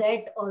on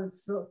that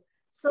also.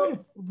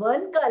 So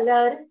one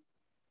color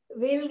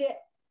will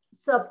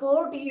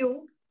support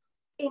you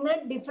in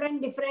a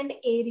different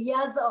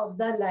areas of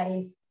the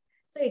life.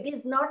 So it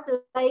is not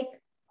like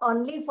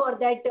only for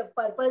that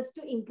purpose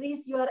to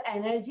increase your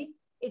energy.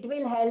 It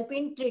will help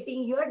in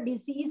treating your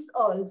disease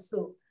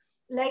also.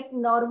 Like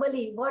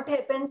normally what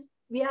happens,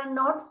 we are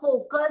not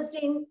focused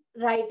in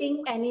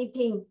writing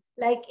anything.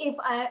 Like if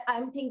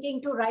I'm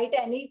thinking to write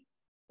any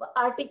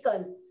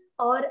article,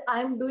 or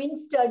I'm doing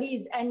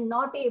studies and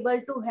not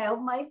able to have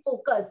my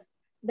focus,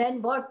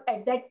 then what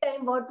at that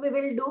time, what we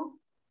will do?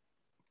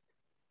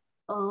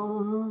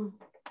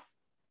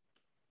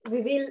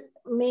 We will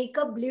make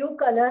a blue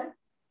color.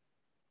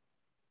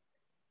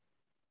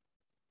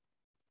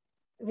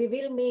 We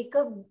will make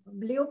a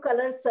blue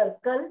color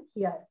circle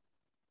here.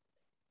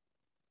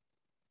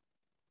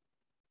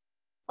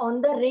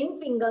 On the ring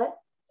finger,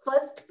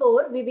 first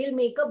pore, we will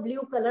make a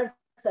blue color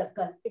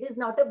circle. It is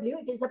not a blue,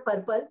 it is a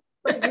purple.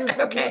 But use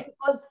the blue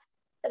because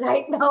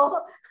right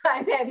now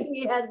I'm having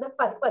here the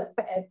purple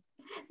pen.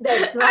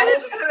 That's why I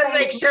just wanted to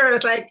make sure.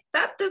 It's like,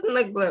 that doesn't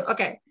look blue.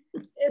 Okay.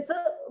 So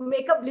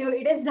make a blue.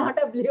 It is not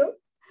a blue.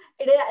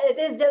 It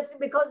is just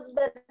because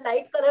the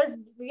light colors,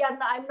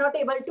 I'm not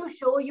able to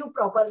show you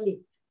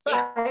properly. So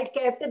I had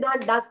kept the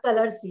dark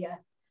colors here.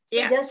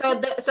 So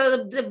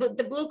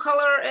the blue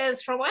color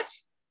is for what?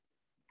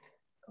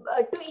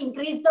 To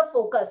increase the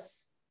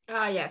focus.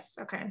 Ah, yes.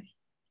 Okay.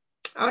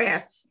 Oh,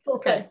 yes.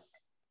 Focus. Okay.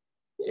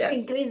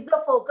 Yes. Increase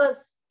the focus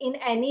in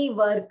any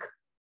work.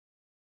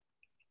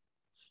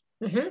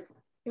 Okay.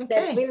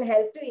 That will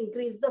help to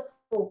increase the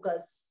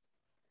focus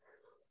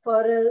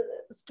for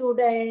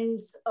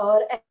students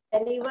or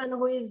anyone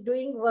who is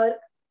doing work.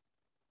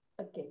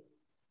 Okay.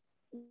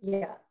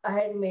 Yeah, I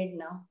had made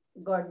now.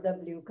 Got the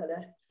blue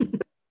color.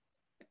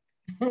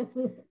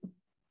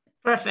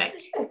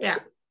 Perfect. Yeah.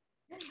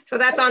 So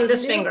that's on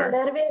this blue finger.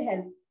 Color will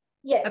help.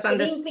 Yes. That's on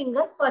this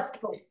finger,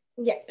 first pore.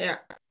 Yes. Yeah.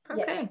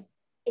 Okay. Yes.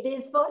 It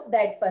is for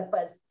that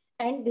purpose.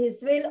 And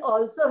this will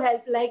also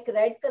help, like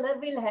red color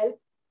will help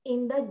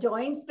in the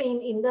joints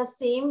pain in the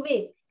same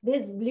way.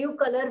 This blue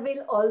color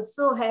will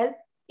also help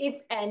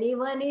if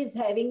anyone is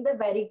having the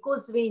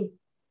varicose vein.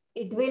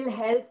 It will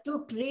help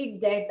to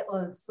treat that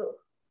also.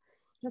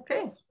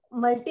 Okay.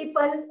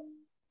 Multiple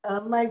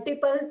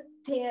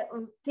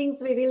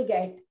things we will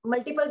get.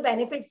 Multiple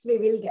benefits we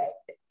will get.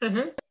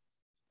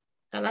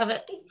 I love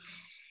it.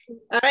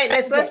 All right,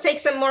 let's take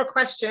some more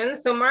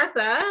questions. So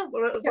Martha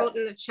wrote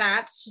in the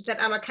chat, she said,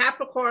 I'm a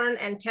Capricorn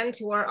and tend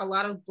to wear a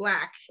lot of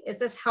black. Is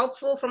this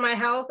helpful for my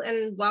health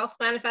and wealth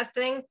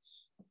manifesting?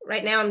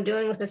 Right now I'm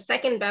dealing with a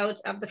second bout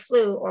of the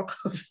flu or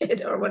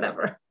COVID or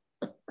whatever.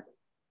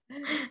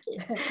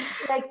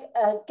 Like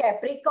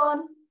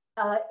Capricorn,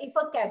 if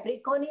a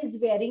Capricorn is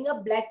wearing a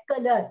black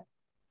color,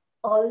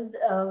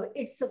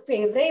 it's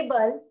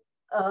favorable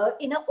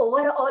in an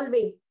overall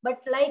way.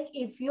 But like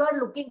if you are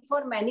looking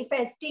for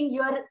manifesting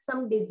your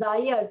some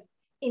desires,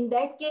 in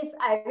that case,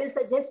 I will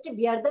suggest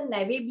wear the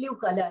navy blue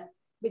color,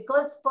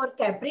 because for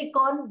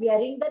Capricorn,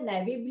 wearing the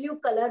navy blue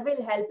color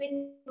will help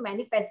in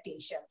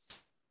manifestations.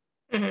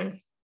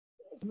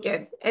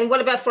 Good. And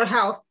what about for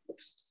health?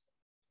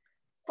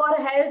 For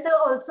health,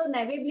 also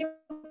navy blue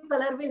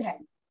color will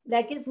help.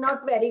 Like it's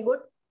not very good.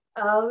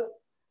 On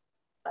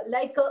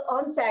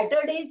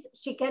Saturdays,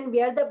 she can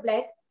wear the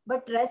black,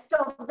 but rest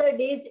of the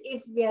days,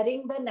 if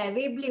wearing the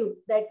navy blue,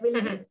 that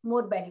will be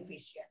more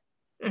beneficial.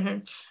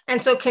 And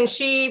so can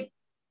she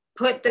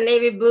put the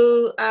navy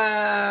blue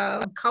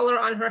color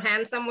on her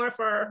hand somewhere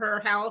for her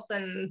health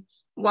and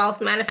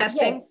wealth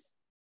manifesting?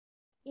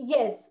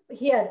 Yes,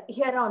 here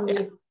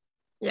only.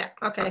 Yeah.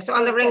 Okay. So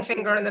on the ring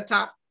finger in the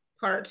top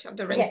part of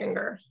the ring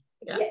finger.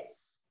 Yeah.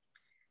 Yes.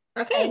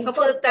 Okay. And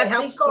hopefully that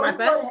helps,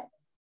 Martha.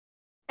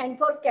 And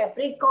for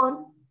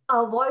Capricorn,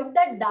 avoid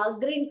the dark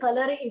green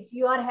color if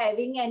you are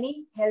having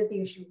any health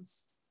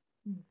issues.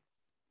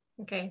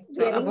 Okay.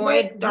 So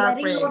avoid dark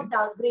green. Wearing of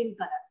dark green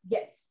color.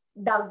 Yes,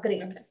 dark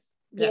green. Okay.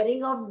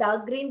 Wearing of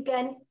dark green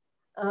can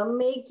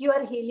make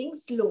your healing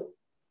slow.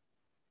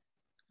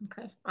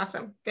 Okay,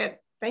 awesome. Good.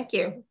 Thank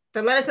you.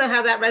 So let us know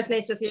how that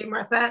resonates with you,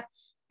 Martha.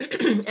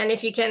 And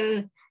if you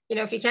can,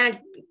 if you can't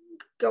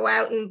go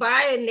out and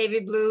buy a navy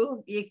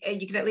blue, you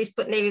can at least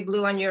put navy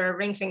blue on your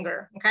ring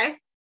finger. Okay.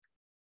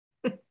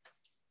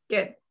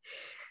 Good.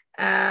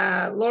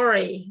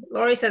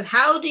 Lori says,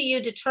 how do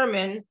you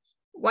determine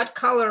what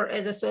color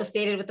is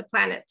associated with the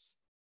planets?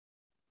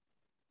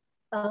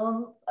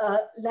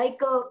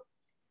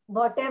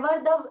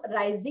 Whatever the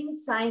rising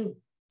sign.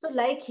 So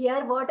like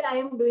here, what I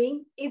am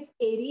doing, if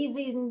Aries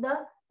is in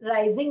the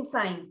rising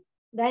sign,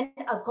 then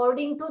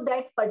according to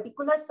that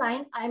particular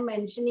sign, I'm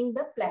mentioning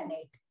the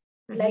planet.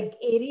 Like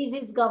Aries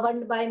is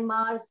governed by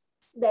Mars.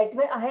 That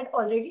way I had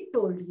already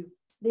told you.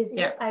 This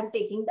year I'm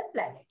taking the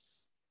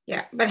planets.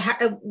 Yeah, but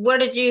where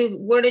did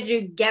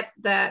you get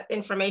that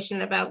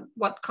information about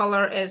what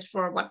color is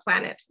for what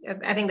planet?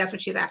 I think that's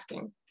what she's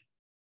asking.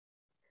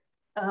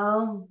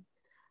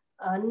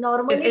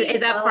 Normally, is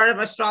that part of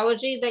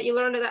astrology that you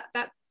learned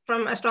that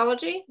from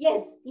astrology?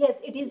 Yes,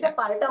 it is a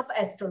part of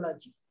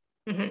astrology.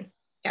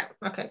 Yeah.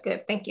 Okay.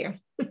 Good. Thank you.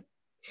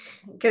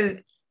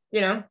 Because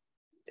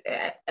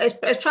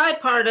it's probably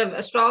part of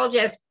astrology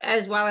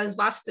as well as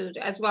Vastu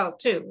as well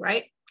too,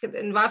 right? Because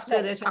in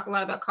Vastu they talk a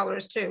lot about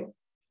colors too.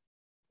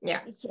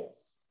 Yeah.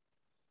 Yes.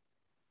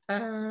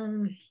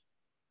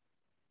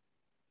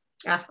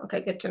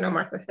 Okay. Good to know,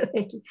 Martha.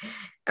 Thank you.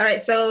 All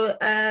right. So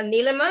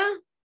Neelima.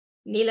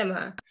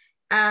 Yes.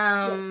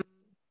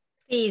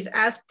 Please,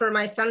 as per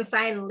my sun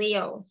sign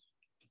Leo.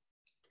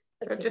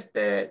 So just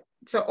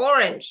so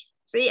orange.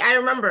 See, I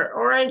remember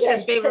orange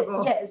is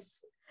favorable. Yes.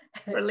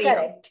 For Leo.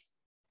 Correct.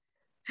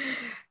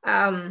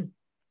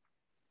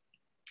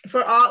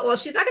 For all, well,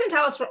 she's not going to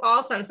tell us for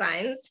all sun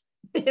signs.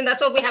 And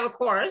that's why we have a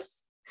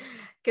course.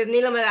 Because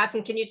Neelima is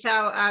asking, can you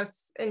tell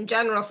us in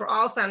general for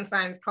all sun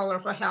signs, color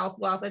for health,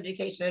 wealth,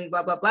 education,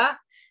 blah, blah, blah,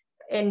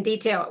 in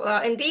detail?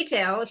 Well, in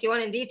detail, if you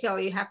want in detail,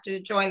 you have to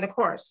join the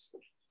course.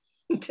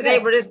 Today,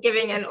 we're just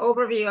giving an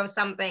overview of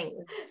some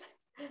things.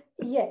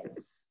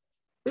 Yes.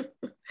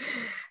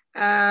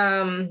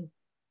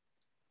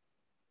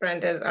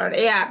 Brenda's art.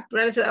 Yeah,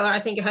 Brenda said, I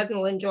think your husband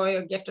will enjoy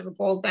your gift of a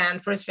gold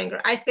band for his finger.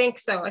 I think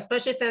so,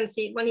 especially since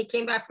when he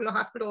came back from the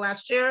hospital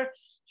last year,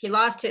 he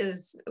lost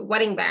his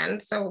wedding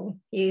band. So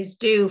he's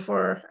due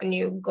for a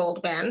new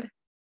gold band.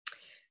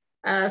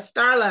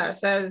 Starla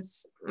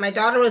says, my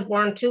daughter was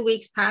born 2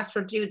 weeks past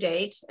her due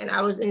date, and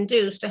I was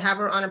induced to have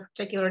her on a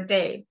particular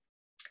day.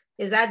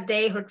 Is that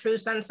day her true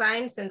sun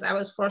sign, since I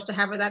was forced to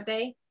have her that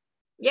day?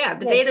 Yeah,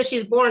 the day that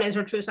she's born is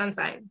her true sun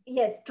sign.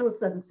 Yes, true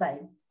sun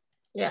sign.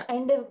 Yeah.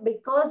 And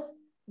because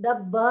the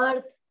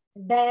birth,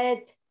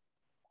 death,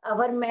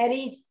 our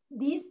marriage,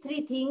 these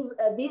three things,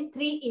 these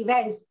three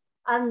events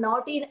are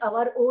not in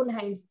our own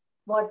hands.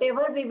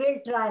 Whatever we will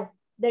try,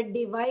 the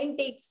divine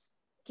takes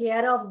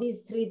care of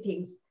these three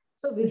things.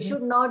 So we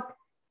should not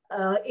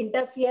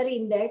interfere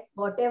in that.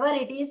 Whatever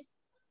it is,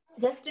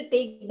 just to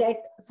take that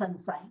sun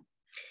sign.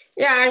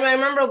 Yeah, I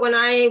remember when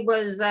I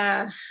was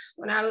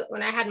when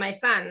I had my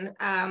son,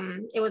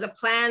 it was a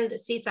planned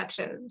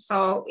C-section.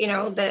 So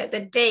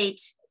the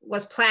date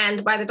was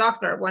planned by the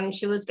doctor when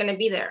she was going to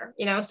be there.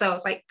 So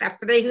it's like that's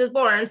the day he was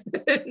born.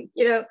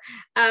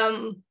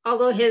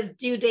 Although his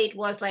due date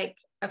was like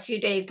a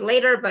few days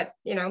later, but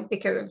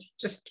because of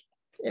just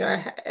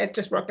it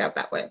just worked out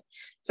that way.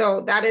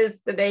 So that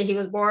is the day he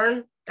was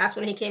born. That's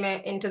when he came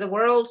out into the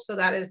world. So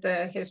that is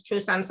his true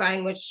sun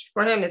sign, which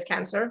for him is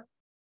Cancer.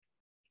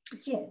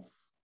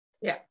 Yes.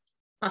 Yeah.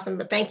 Awesome.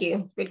 But thank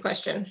you. Good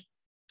question.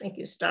 Thank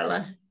you,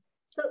 Starla.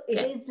 So it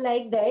is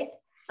like that.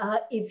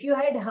 If you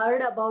had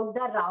heard about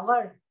the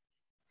Ravan.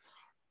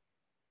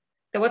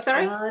 The what,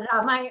 sorry?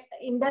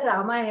 In the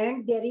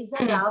Ramayana, there is a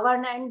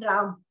Ravan and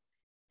Ram.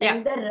 Yeah.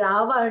 And the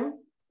Ravan,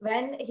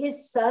 when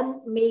his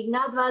son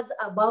Meghnad was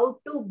about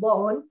to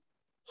born,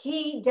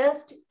 he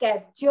just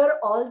captured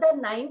all the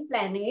 9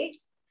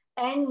 planets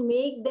and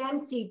make them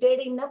seated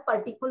in a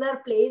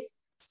particular place,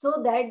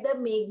 so that the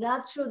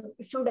Meghnad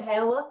should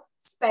have a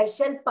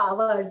special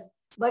powers.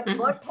 But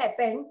what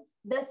happened?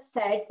 The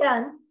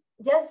Saturn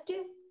just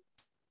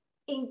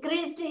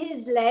increased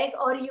his leg,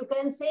 or you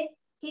can say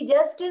he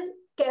just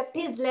kept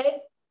his leg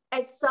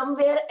at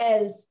somewhere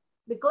else,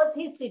 because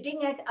he's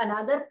sitting at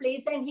another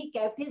place and he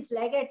kept his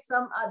leg at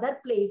some other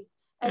place.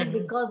 And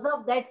because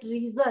of that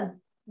reason,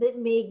 the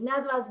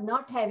Meghnad was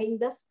not having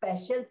the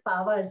special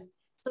powers.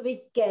 So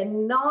we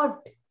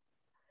cannot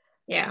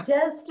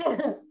just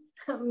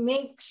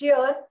make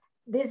sure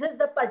this is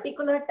the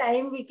particular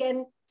time we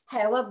can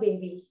have a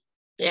baby.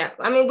 Yeah,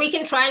 I mean, we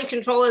can try and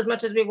control as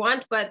much as we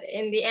want, but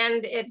in the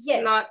end, it's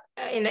not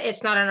in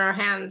our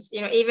hands.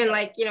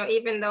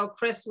 Even though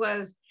Chris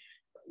was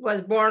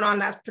born on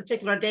that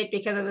particular date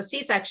because of a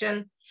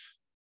C-section,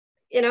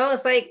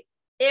 it's like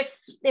if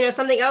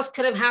something else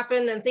could have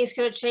happened and things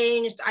could have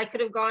changed. I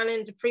could have gone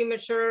into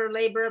premature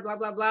labor, blah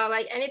blah blah.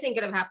 Like anything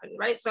could have happened,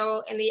 right?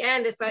 So in the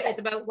end, it's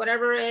about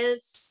whatever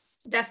is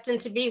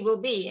destined to be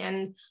will be.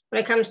 And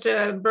when it comes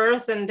to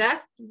birth and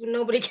death,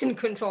 nobody can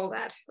control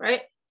that,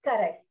 right?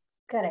 Correct.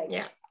 Correct.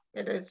 Yeah,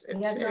 it is.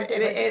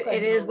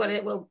 It is what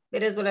it will.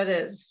 It is what it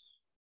is.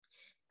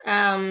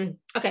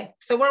 Okay,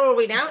 so where were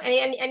we now?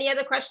 Any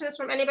other questions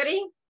from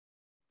anybody?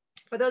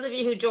 For those of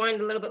you who joined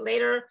a little bit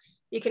later,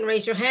 you can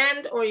raise your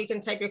hand or you can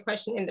type your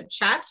question in the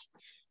chat.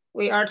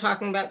 We are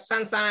talking about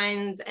sun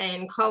signs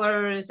and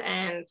colors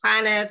and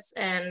planets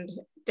and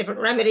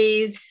different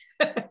remedies.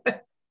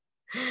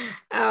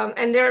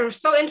 And they're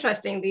so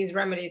interesting, these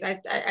remedies.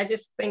 I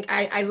just think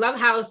I love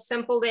how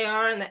simple they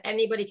are and that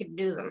anybody could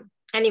do them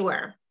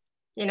anywhere.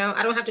 You know,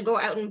 I don't have to go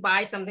out and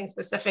buy something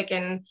specific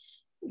and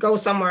go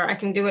somewhere. I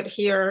can do it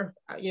here,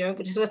 you know,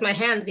 just with my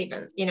hands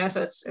even, you know,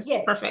 so it's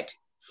yes. perfect.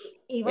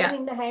 Even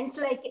in the hands,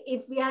 like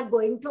if we are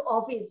going to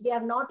office, we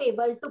are not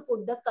able to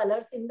put the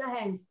colors in the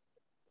hands.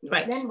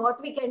 Right. Then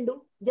what we can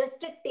do, just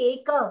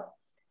take a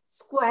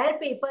square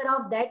paper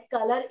of that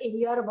color in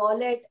your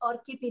wallet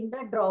or keep in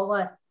the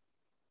drawer.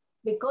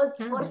 Because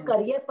for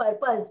career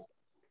purpose,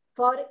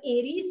 for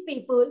Aries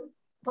people,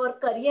 for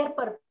career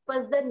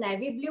purpose, the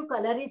navy blue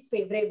color is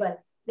favorable.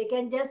 They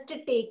can just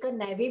take a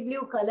navy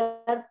blue color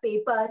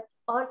paper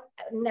or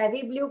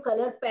navy blue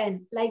color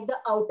pen, like the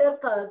outer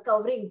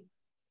covering.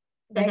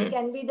 That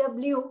can be the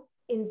blue,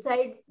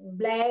 inside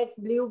black,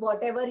 blue,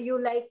 whatever you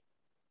like.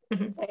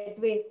 That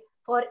way.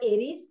 For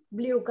Aries,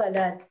 blue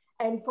color.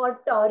 And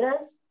for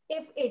Taurus,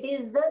 if it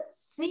is the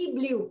sea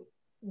blue,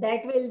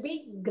 that will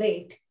be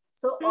great.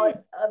 So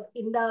or,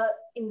 in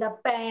the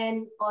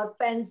pen or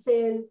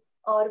pencil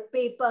or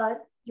paper,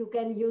 you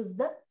can use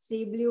the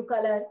sea blue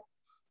color.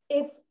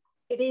 If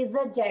it is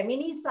a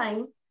Gemini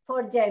sign,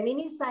 for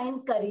Gemini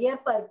sign career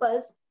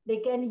purpose, they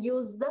can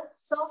use the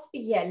soft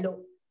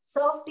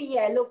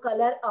yellow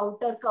color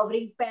outer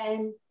covering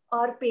pen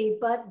or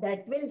paper.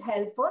 That will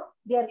help for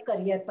their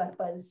career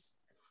purpose.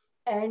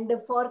 And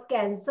for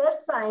Cancer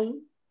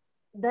sign,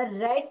 the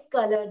red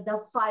color,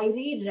 the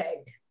fiery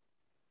red,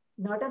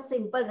 not a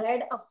simple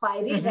red, a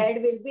fiery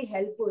red will be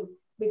helpful,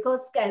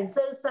 because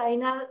Cancer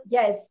sign are,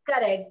 yes,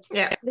 correct.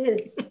 Yeah.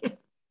 This.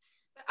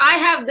 I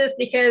have this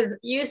because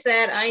you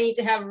said I need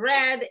to have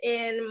red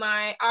in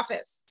my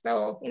office.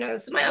 So, you know,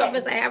 this is my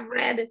office, I have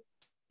red.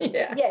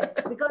 Yeah. Yes,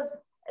 because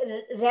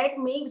red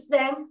makes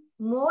them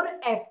more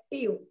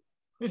active.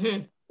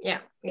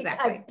 Yeah,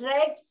 exactly. It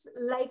attracts,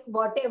 like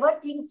whatever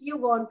things you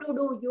want to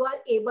do, you are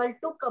able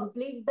to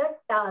complete the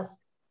task.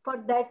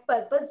 For that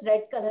purpose,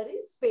 red color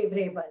is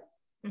favorable.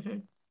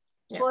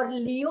 Yeah. For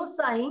Leo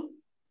sign,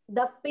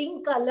 the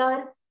pink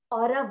color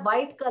or a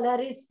white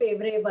color is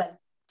favorable.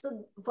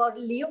 So for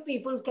Leo,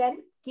 people can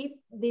keep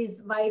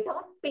this white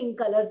or pink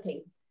color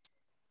thing,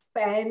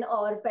 pen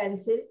or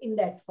pencil in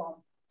that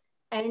form.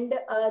 And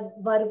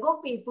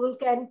Virgo people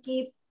can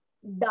keep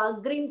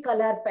dark green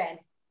color pen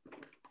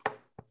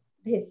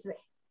this way,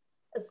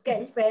 a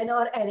sketch pen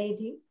or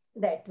anything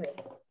that way.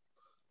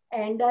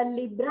 And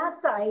Libra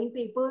sign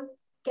people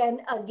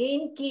can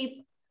again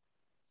keep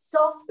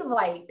soft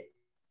white.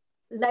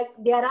 Like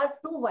there are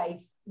two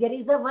whites. There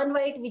is a one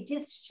white which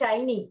is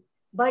shiny.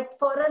 But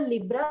for a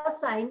Libra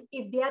sign,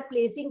 if they are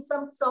placing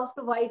some soft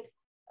white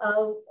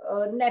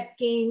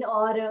napkin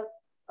or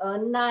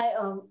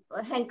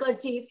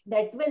handkerchief,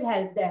 that will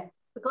help them.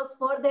 Because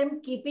for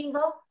them, keeping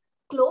a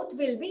cloth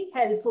will be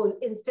helpful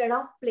instead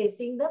of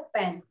placing the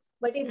pen.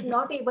 But if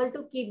not able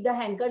to keep the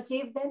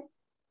handkerchief, then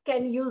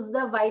can use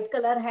the white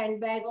color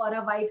handbag or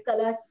a white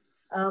color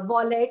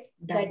wallet.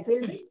 That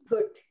will be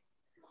good.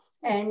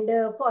 And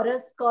for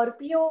a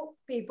Scorpio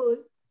people,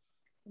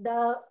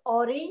 the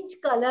orange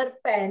color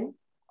pen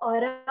or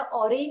a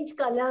orange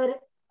color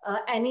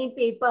any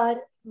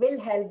paper will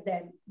help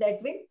them.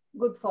 That will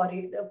good for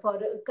it, for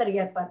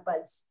career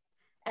purpose.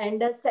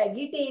 And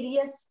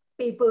Sagittarius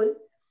people,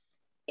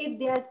 if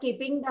they are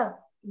keeping the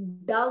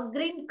dark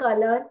green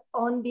color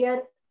on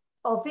their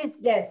office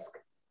desk,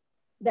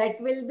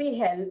 that will be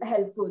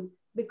helpful,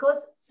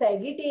 because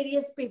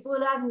Sagittarius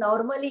people are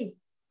normally,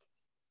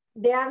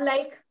 they are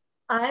like,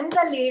 I am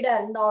the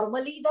leader.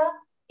 Normally the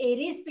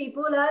Aries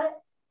people are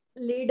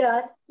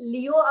leader,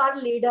 Leo are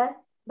leader,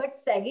 but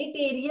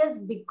Sagittarius,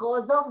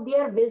 because of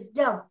their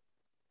wisdom,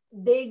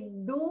 they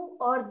do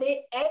or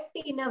they act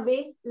in a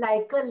way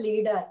like a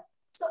leader.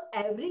 So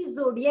every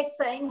zodiac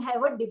sign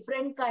have a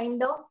different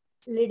kind of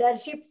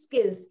leadership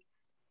skills.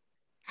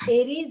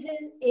 Aries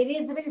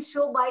will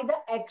show by the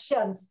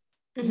actions.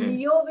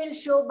 Leo will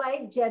show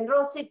by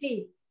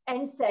generosity,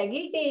 and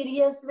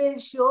Sagittarius will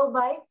show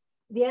by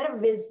their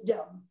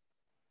wisdom.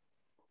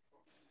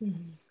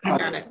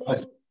 Got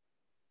it.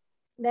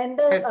 Then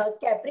the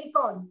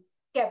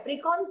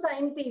Capricorn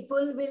sign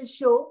people will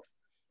show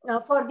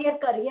for their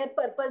career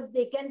purpose,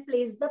 they can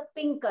place the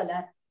pink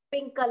color.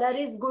 Pink color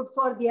is good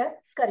for their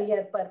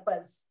career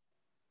purpose.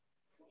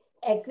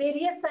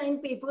 Aquarius sign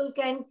people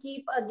can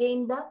keep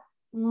again the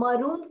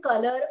maroon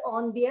color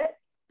on their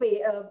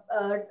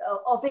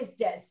office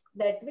desk.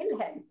 That will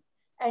help.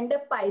 And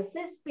the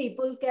Pisces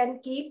people can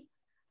keep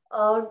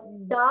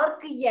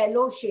dark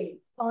yellow shade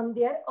on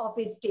their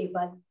office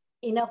table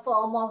in a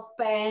form of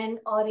pen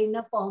or in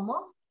a form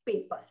of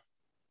paper.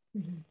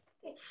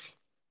 Okay.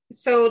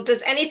 So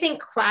does anything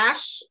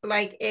clash?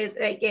 Like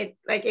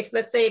if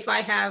let's say if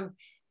I have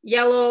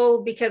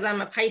yellow because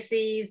I'm a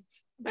Pisces,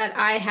 but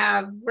I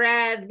have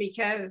red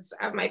because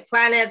of my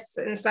planets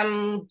in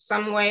some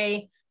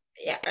way,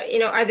 yeah,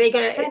 are they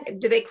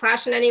do they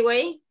clash in any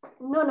way?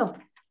 No,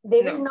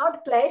 they will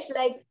not clash.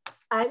 Like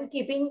I'm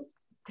keeping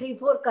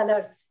 3-4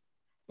 colors.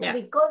 So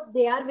because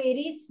they are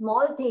very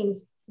small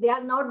things, they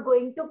are not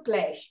going to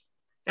clash.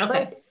 Okay.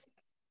 But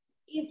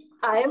if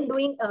I am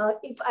doing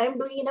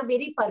in a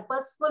very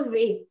purposeful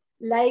way,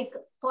 like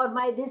for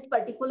this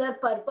particular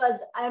purpose,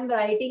 I am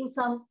writing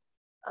some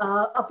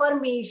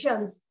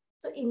affirmations.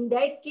 So in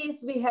that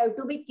case, we have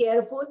to be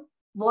careful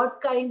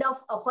what kind of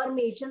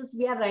affirmations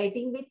we are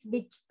writing with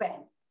which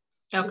pen.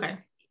 Okay.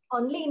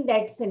 Only in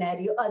that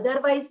scenario.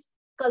 Otherwise,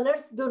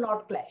 colors do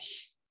not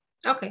clash.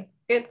 Okay,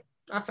 good.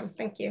 Awesome.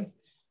 Thank you.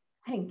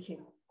 Thank you.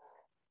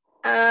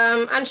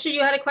 Anshu,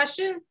 you had a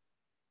question?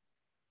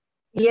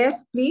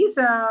 Yes, please.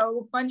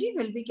 Upma ji,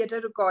 will we get a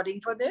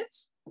recording for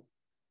this?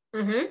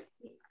 Mm-hmm.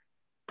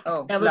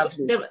 Oh,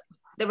 lovely.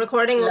 The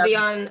recording will be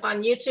on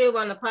YouTube,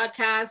 on the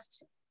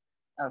podcast.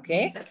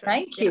 Okay,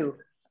 thank you.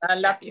 I'd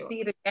love to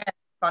see it again,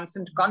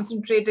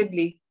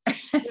 concentratedly.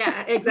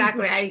 Yeah,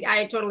 exactly.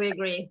 I totally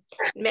agree.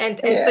 And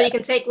so you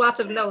can take lots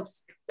of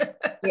notes.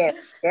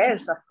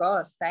 Yes, of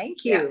course.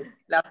 Thank you.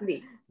 Yeah.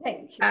 Lovely.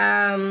 Thank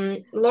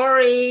you.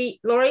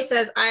 Lori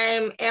says, I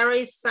am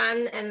Aries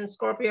Sun and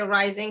Scorpio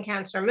rising,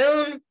 Cancer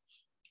Moon.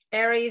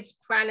 Aries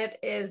planet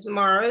is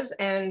Mars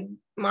and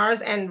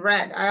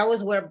red. I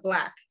always wear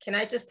black. Can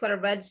I just put a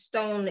red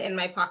stone in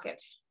my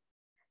pocket?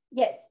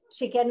 Yes,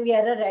 she can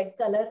wear a red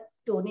color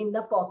stone in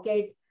the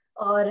pocket,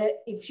 or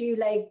if she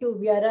like to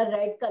wear a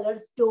red color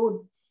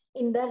stone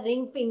in the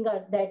ring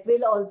finger, that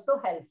will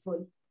also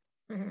helpful.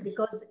 Mm-hmm.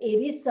 Because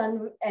Aries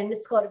Sun and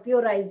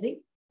Scorpio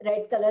rising,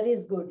 red color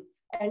is good.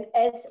 And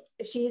as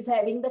she is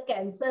having the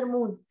Cancer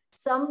Moon,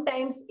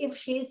 sometimes if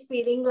she is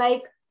feeling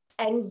like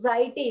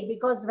anxiety,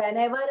 because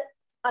whenever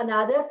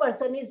another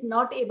person is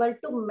not able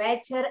to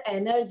match her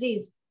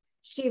energies,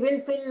 she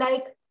will feel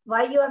like,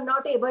 why you are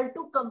not able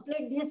to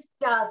complete this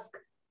task?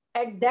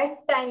 At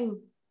that time,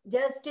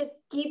 just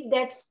keep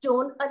that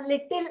stone a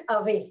little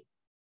away.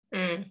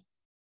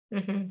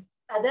 Mm-hmm.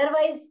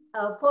 Otherwise,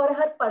 for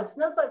her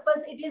personal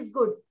purpose, it is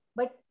good.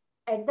 But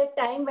at the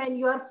time when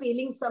you are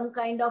feeling some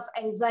kind of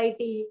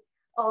anxiety,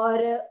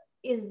 or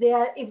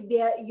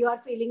you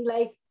are feeling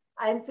like,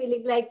 I'm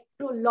feeling like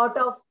a lot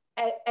of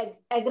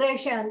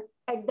aggression,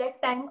 at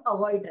that time,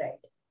 avoid red.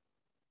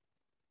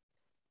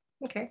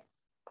 Okay,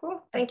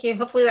 cool. Thank you.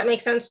 Hopefully that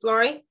makes sense,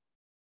 Lori.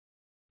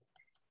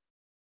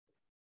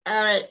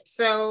 All right,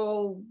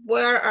 so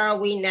where are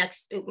we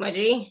next, Upma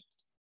ji?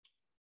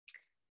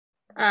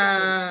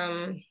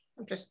 I'm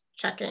just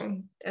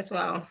checking as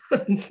well.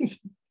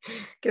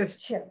 Because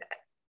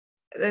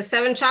the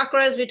 7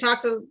 chakras,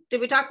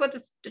 did we talk about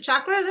the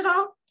chakras at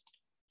all?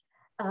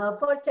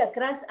 For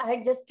chakras, I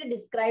had just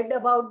described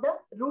about the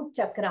root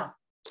chakra.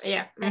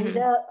 Yeah. And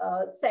the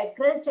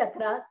sacral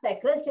chakra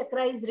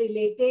is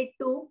related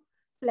to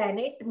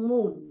planet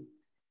Moon.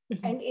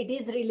 And it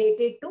is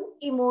related to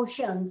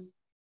emotions.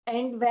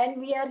 And when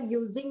we are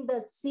using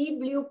the sea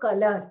blue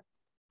color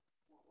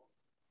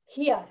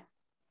here,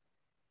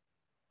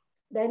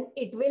 then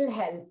it will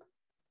help.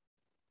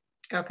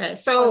 Okay,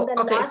 so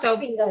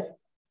finger.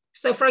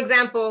 So for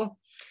example,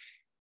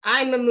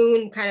 I'm a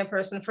moon kind of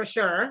person for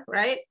sure,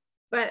 right?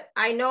 But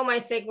I know my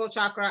sacral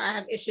chakra I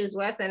have issues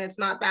with, and it's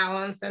not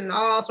balanced, and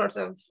all sorts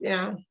of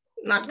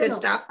not good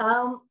stuff.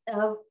 I'm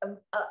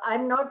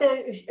not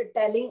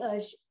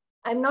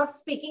I'm not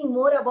speaking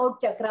more about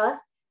chakras,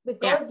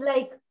 because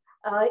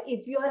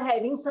if you are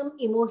having some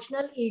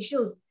emotional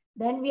issues,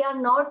 then we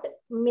are not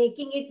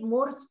making it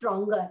more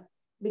stronger,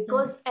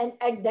 because and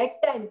at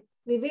that time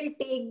we will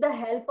take the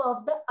help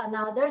of the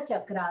another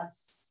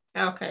chakras.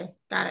 Okay,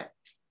 got it.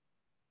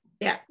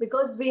 Yeah.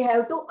 Because we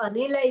have to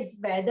analyze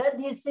whether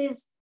this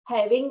is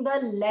having the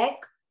lack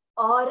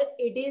or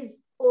it is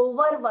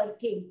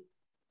overworking.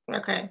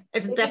 Okay,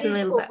 it's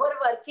definitely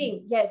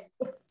overworking. Yes.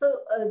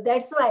 So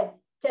that's why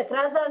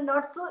chakras are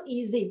not so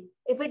easy.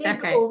 If it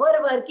is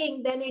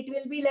overworking, then it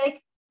will be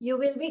like you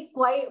will be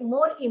quite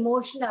more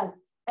emotional.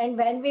 And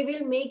when we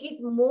will make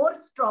it more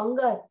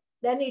stronger,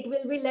 then it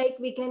will be like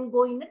we can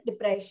go in a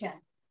depression.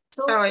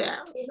 So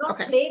do not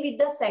play with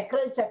the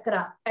sacral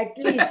chakra, at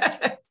least.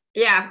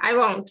 Yeah, I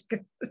won't.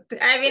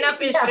 I have enough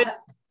issues.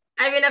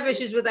 I have enough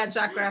issues with that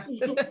chakra.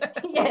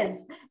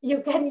 Yes,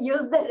 you can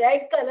use the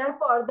red color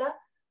for the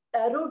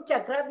root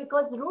chakra,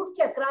 because root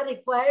chakra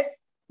requires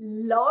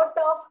lot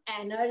of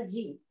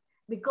energy,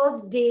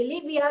 because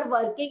daily we are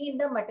working in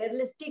the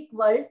materialistic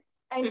world,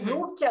 and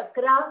root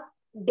chakra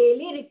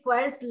daily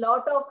requires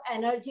lot of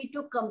energy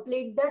to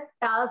complete the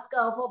task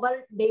of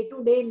our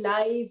day-to-day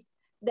life.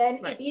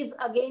 Then it is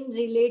again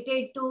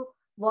related to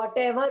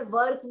whatever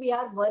work we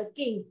are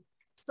working.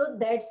 So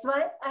that's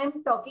why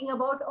I'm talking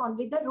about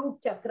only the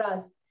root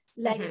chakras,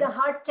 like the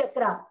heart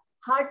chakra.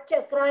 Heart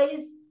chakra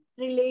is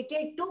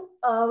related to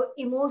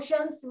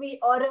emotions,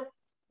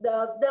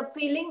 the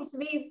feelings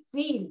we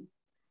feel.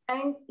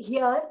 And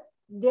here,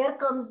 there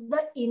comes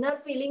the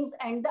inner feelings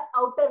and the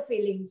outer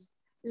feelings.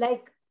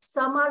 Like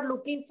some are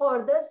looking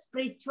for the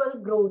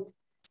spiritual growth,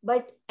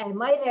 but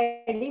am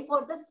I ready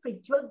for the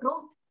spiritual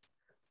growth?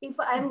 If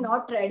I am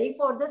not ready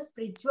for the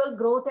spiritual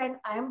growth and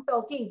I am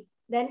talking,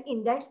 then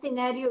in that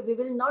scenario, we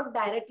will not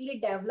directly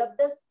develop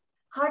this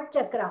heart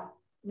chakra.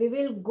 We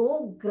will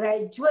go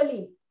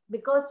gradually,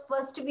 because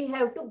first we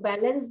have to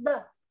balance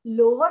the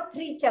lower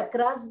 3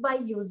 chakras by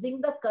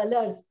using the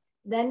colors.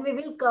 Then we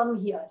will come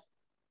here.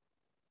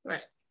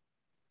 Right.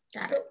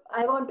 Got so it.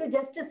 I want to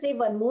just say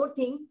one more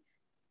thing.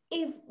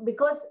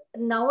 Because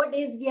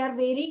nowadays we are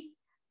very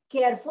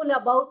careful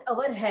about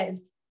our health.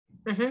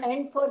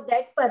 And for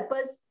that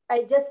purpose,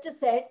 I just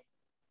said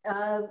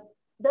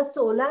the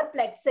solar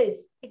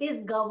plexus, it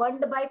is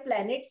governed by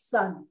planet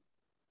Sun.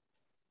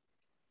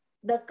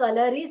 The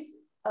color is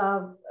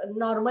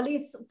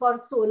normally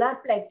for solar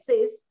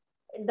plexus,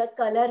 the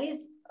color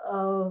is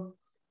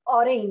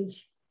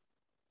orange.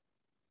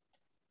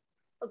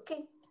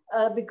 Okay,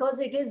 because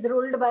it is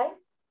ruled by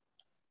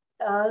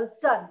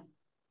Sun.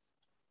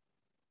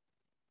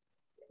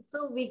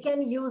 So we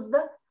can use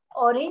the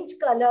orange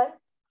color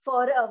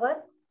for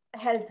our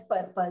health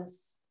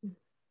purpose.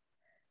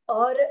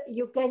 Or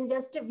you can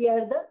just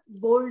wear the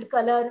gold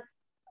color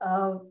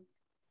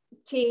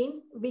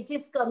chain, which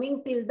is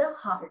coming till the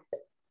heart.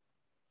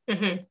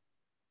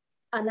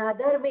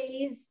 Another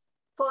way is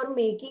for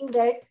making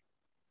that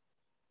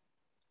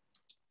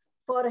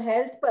for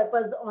health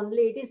purpose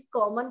only. It is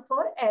common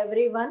for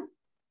everyone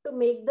to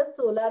make the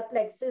solar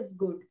plexus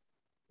good.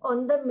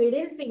 On the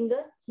middle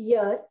finger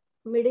here,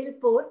 middle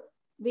pore,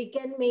 we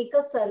can make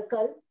a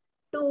circle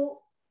to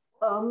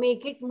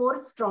make it more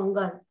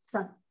stronger,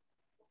 Sun.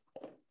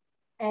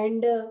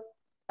 And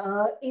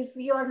if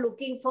you are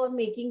looking for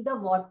making the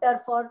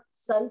water for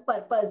sun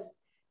purpose,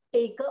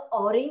 take a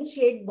orange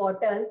shade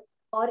bottle,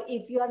 or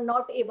if you are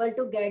not able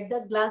to get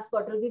the glass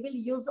bottle, we will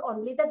use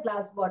only the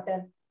glass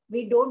bottle.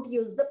 We don't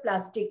use the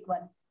plastic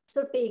one.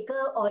 So take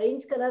a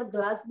orange color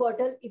glass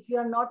bottle. If you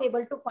are not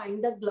able to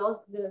find the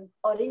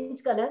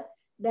orange color,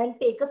 then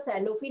take a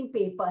cellophane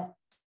paper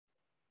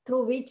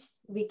through which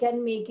we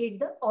can make it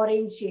the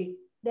orange shade.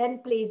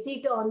 Then place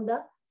it on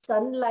the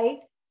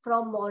sunlight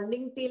from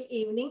morning till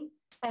evening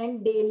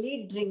and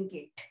daily drink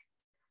it.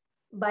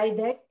 By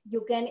that,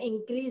 you can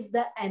increase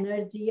the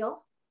energy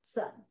of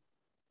sun.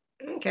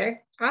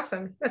 Okay,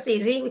 awesome. That's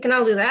easy. We can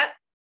all do that.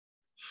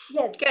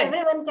 Yes, good.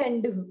 Everyone can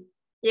do.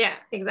 Yeah,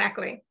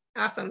 exactly.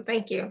 Awesome.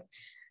 Thank you.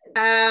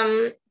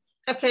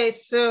 Okay,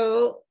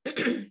 so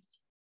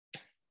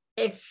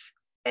if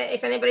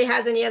anybody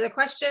has any other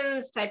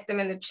questions, type them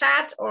in the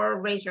chat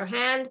or raise your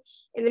hand.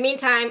 In the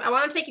meantime, I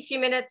want to take a few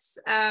minutes,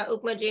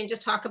 Upma ji, and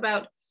just talk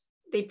about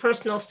the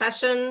personal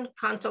session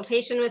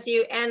consultation with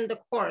you and the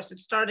course.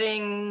 It's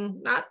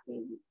starting not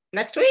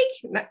next week,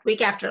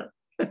 week after.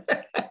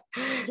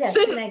 Yes,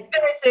 soon,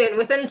 very soon,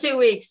 within 2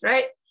 weeks,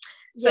 right?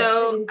 Yes,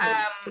 so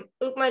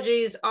Upma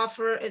ji's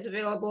offer is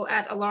available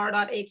at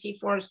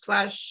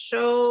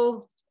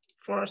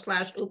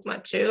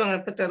alara.at/show/Upma2. I'm going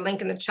to put the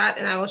link in the chat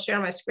and I will share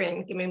my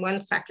screen. Give me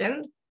 1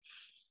 second.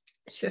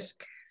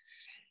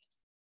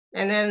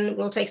 And then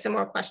we'll take some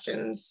more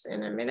questions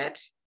in a minute.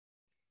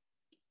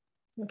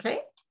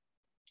 Okay.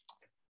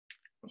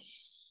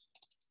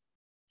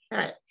 All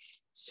right.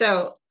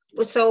 So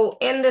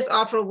in this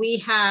offer, we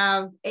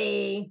have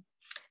the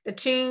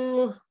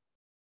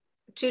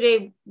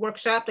two-day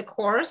workshop, the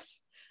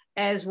course,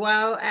 as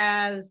well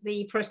as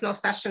the personal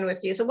session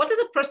with you. So what does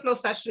a personal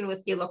session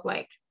with you look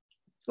like?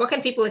 What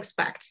can people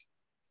expect?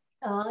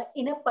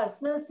 In a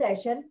personal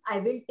session, I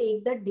will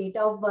take the date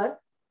of birth,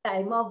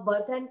 time of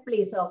birth, and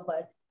place of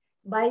birth.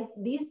 By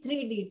these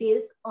 3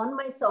 details on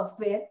my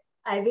software,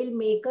 I will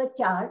make a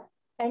chart,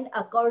 and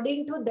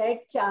according to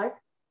that chart,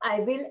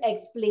 I will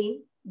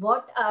explain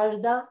what are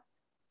the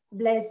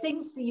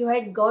blessings you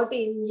had got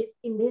in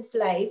this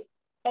life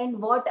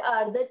and what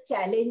are the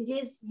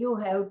challenges you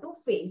have to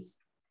face.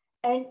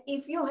 And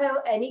if you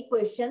have any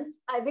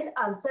questions, I will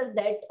answer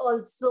that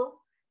also.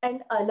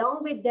 And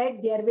along with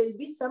that, there will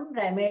be some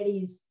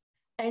remedies.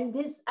 And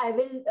these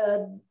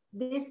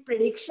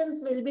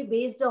predictions will be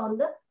based on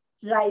the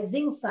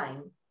rising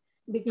sign,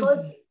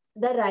 because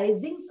the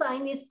rising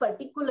sign is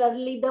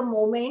particularly the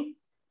moment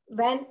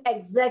when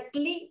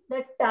exactly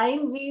the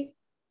time we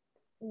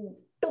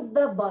took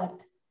the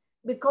birth.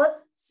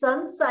 Because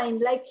sun sign,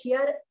 like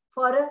here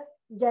for a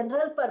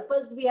general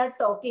purpose we are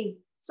talking.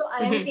 So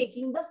I am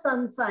taking the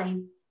sun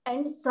sign,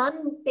 and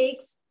sun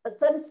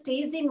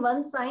stays in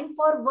one sign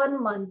for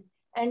 1 month.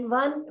 And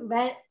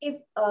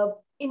in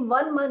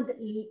 1 month,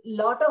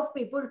 lot of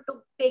people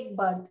take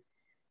birth.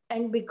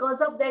 And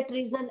because of that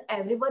reason,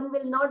 everyone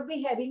will not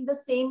be having the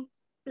same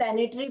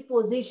planetary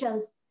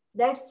positions.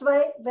 That's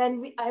why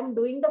when I'm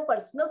doing the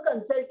personal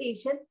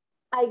consultation,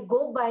 I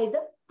go by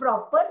the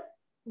proper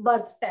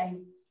birth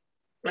time.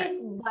 Right.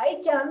 If by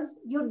chance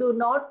you do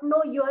not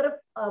know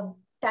your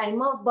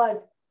time of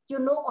birth, you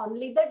know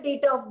only the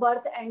date of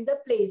birth and the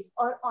place,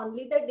 or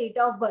only the date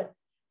of birth,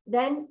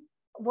 then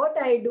what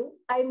I do,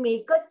 I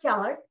make a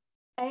chart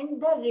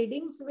and the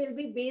readings will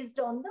be based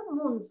on the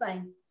moon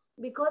sign,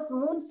 because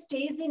moon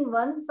stays in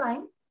one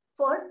sign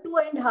for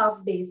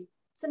 2.5 days.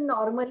 So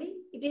normally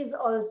it is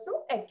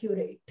also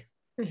accurate.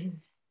 Okay,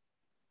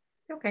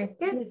 so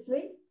good. This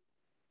way,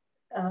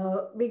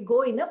 we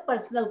go in a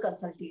personal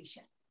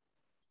consultation.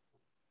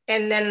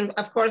 And then,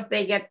 of course,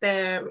 they get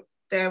the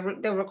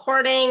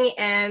recording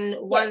and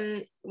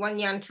one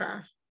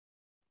yantra.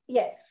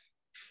 Yes.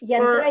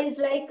 Yantra is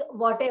like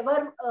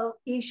whatever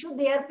issue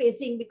they are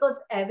facing, because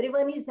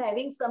everyone is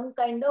having some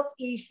kind of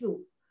issue.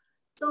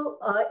 So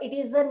it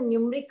is a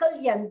numerical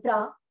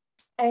yantra,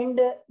 and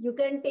you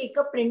can take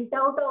a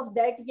printout of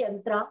that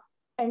yantra,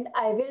 and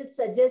I will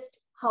suggest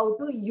how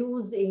to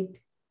use it.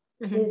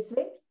 This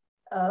way,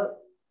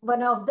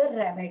 one of the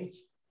remedy.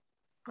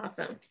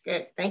 Awesome,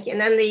 good, thank you.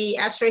 And then the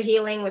Astro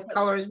Healing with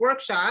Colors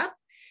workshop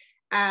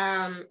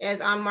is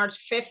on March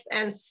 5th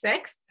and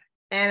 6th.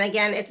 And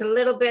again, it's a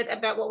little bit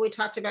about what we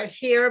talked about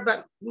here,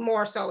 but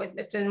more so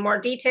it's in more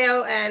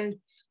detail. And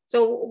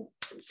so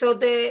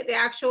the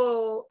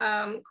actual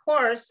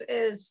course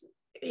is,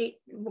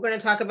 we're going to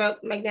talk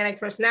about magnetic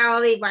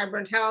personality,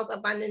 vibrant health,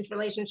 abundance,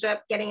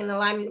 relationship, getting in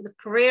alignment with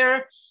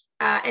career.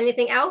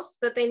 Anything else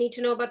that they need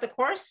to know about the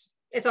course?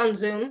 It's on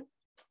Zoom.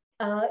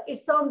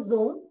 It's on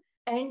Zoom.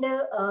 And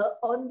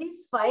on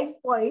these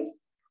 5 points,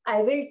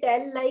 I will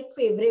tell like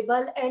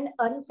favorable and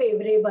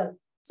unfavorable.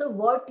 So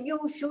what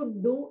you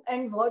should do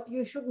and what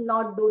you should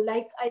not do,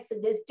 like I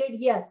suggested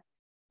here,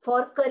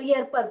 for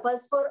career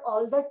purpose for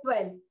all the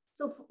 12.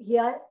 So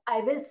here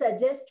I will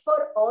suggest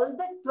for all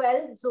the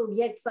 12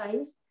 zodiac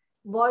signs,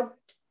 what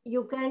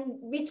you can,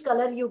 which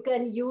color you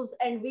can use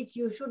and which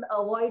you should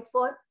avoid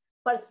for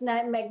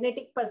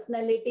magnetic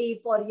personality,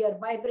 for your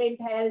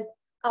vibrant health,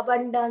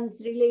 abundance,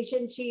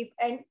 relationship,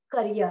 and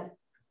career.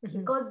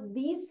 Because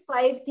these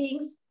 5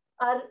 things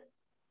are,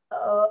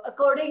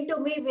 according to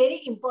me,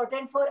 very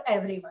important for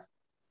everyone.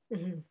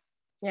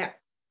 Yeah,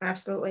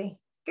 absolutely.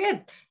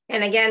 Good.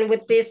 And again,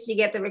 with this, you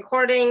get the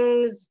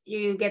recordings,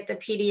 you get the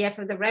PDF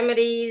of the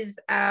remedies,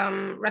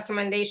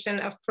 recommendation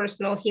of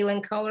personal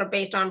healing color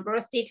based on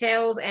birth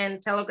details,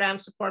 and Telegram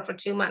support for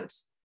 2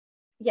 months.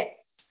 Yes.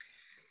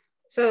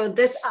 So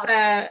this,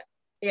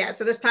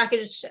 so this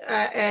package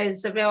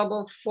is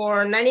available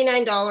for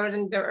 $99,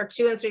 and there are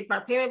 2 and 3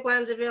 part payment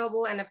plans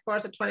available. And of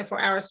course, a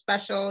 24-hour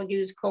special.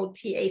 Use code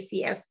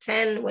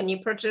TACS10 when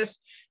you purchase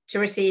to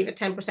receive a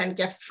 10%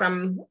 gift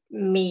from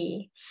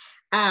me.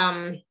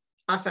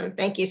 Awesome,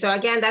 thank you. So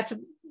again, that's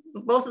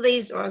both of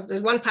these, or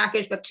there's one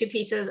package, but 2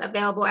 pieces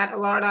available at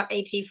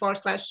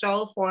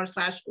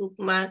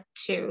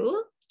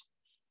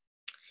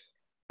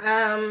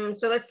alara.at/show/Upma2.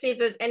 So let's see if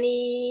there's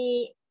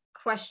any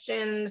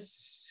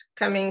questions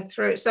coming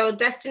through. So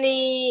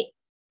Destiny,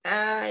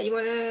 you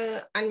want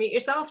to unmute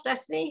yourself,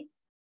 Destiny?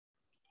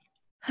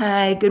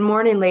 Hi, good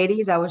morning,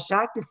 ladies. I was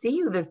shocked to see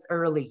you this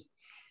early.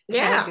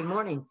 Yeah. Good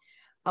morning.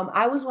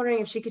 I was wondering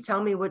if she could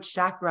tell me which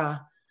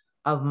chakra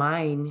of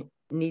mine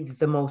needs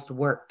the most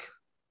work.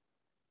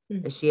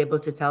 Is she able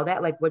to tell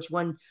that? Like which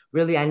one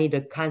really I need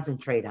to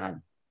concentrate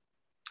on?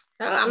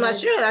 I'm not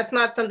sure. That's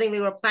not something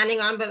we were planning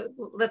on, but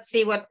let's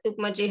see what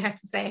Upmaji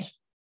has to say.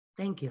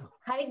 Thank you.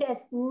 Hi,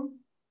 Destiny.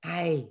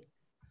 Hi.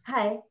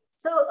 Hi.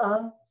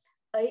 So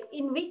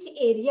in which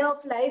area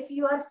of life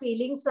you are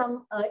feeling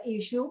some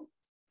issue?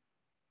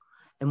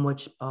 In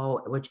which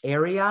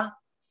area?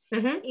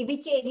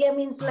 Which area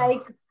means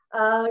like,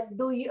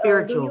 do you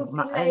feel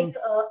like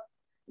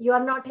you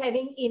are not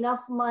having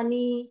enough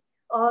money,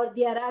 or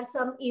there are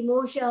some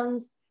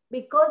emotions?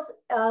 Because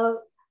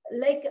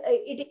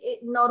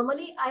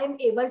normally I am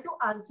able to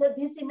answer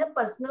this in a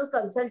personal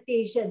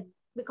consultation,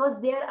 because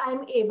there I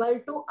am able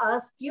to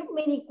ask you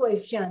many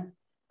questions.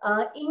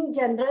 In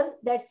general,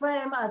 that's why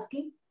I'm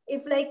asking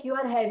if like you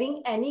are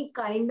having any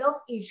kind of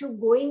issue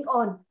going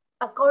on.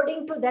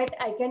 According to that,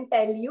 I can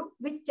tell you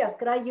which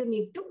chakra you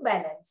need to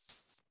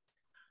balance.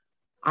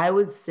 I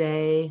would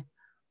say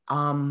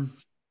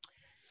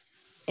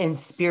in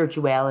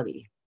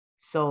spirituality.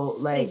 So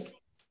like,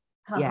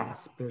 yeah,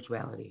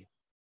 spirituality.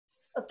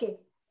 Okay.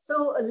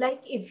 So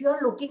like if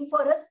you're looking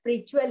for a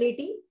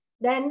spirituality,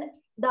 then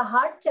the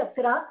heart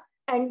chakra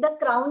and the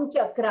crown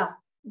chakra,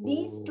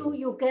 these 2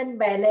 you can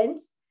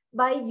balance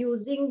by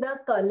using the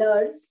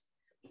colors.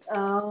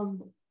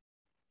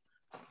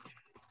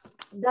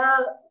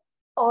 The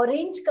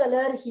orange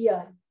color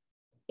here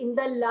in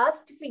the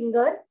last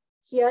finger,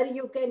 here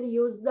you can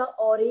use the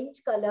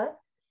orange color,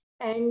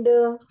 and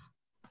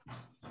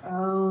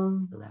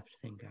left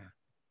finger.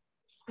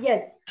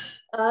 Yes,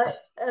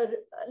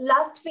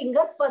 last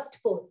finger, first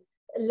pore.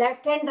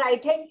 Left hand,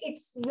 right hand,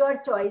 it's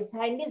your choice.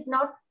 Hand is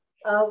not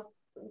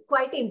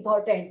quite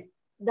important.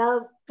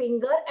 The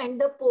finger and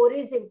the pore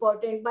is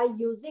important. By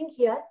using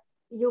here,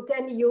 you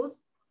can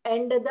use.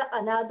 And the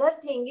another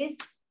thing is,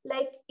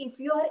 like if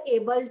you are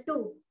able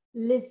to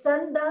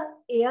listen the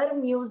air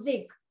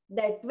music,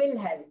 that will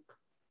help.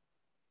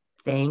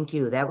 Thank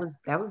you. That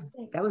was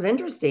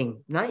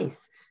interesting.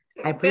 Nice.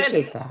 I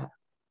appreciate that.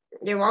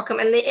 You're welcome.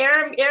 And the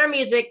air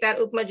music that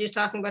Upma is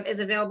talking about is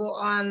available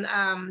on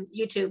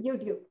YouTube.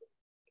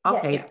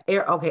 Okay, yes.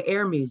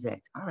 Air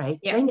music. All right,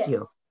 yeah. Thank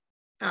you.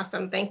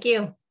 Awesome, thank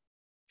you.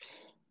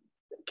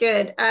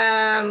 Good.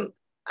 Alka,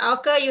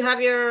 you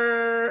have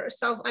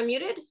yourself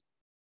unmuted?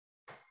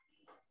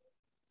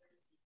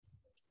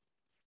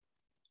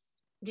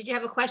 Did you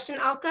have a question,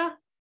 Alka?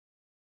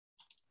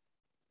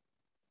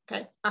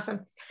 Okay,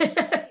 awesome.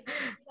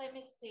 It's my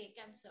mistake,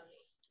 I'm sorry.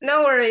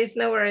 No worries,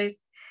 no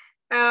worries.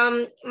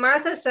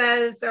 Martha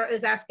says, or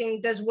is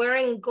asking, does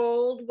wearing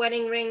gold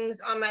wedding rings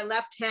on my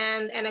left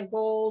hand and a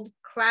gold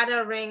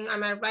claddagh ring on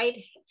my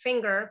right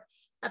finger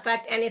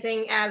affect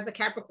anything as a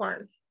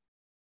Capricorn?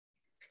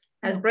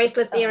 As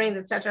bracelets, earrings,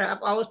 etc.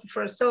 I've always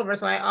preferred silver,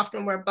 so I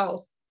often wear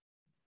both.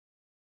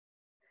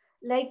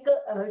 Like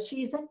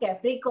she's a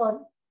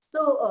Capricorn,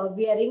 so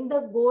wearing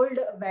the gold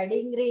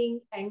wedding ring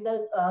and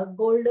the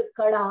gold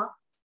kada,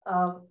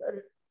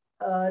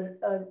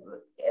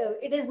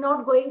 it is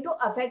not going to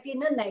affect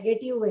in a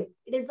negative way.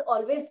 It is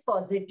always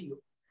positive.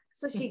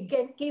 So she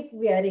can keep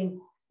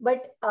wearing.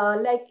 But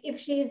like if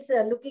she is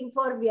looking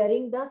for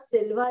wearing the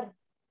silver,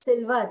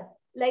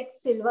 like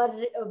silver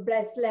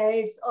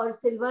bracelets or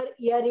silver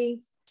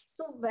earrings.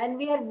 So when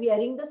we are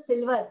wearing the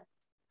silver,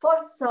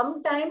 for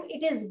some time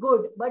it is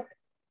good, but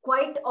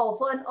quite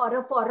often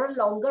or for a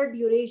longer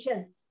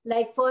duration,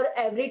 like for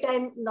every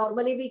time,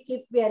 normally we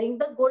keep wearing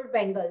the gold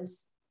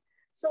bangles.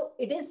 So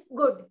it is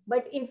good,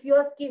 but if you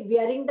are keep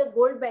wearing the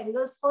gold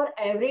bangles for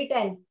every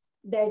time,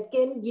 that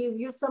can give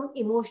you some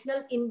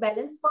emotional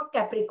imbalance for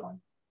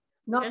Capricorn.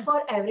 Not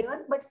for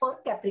everyone, but for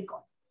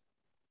Capricorn.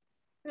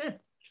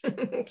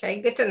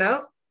 Okay, good to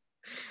know.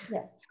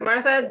 Yeah. So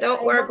Martha,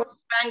 don't wear gold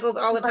bangles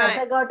all the time.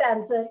 Martha got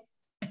answer.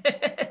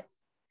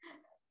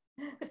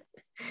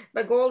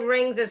 But gold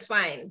rings is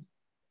fine.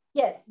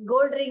 Yes,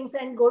 gold rings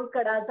and gold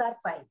kadas are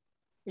fine.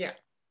 Yeah.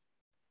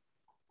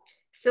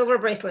 Silver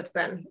bracelets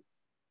then.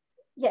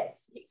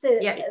 Yes, so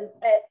yeah.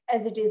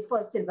 As it is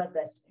for silver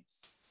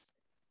bracelets.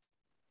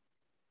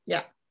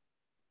 Yeah.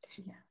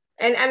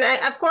 And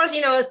of course,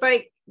 you know, it's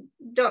like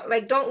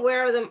don't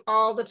wear them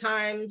all the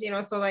time, you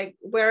know, so like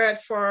wear it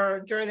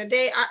for during the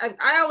day.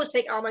 I always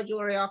take all my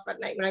jewelry off at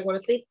night when I go to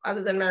sleep,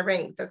 other than my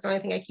rings. That's the only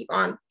thing I keep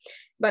on.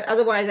 But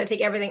otherwise I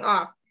take everything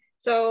off.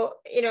 So,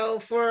 you know,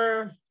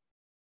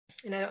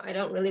 and I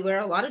don't really wear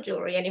a lot of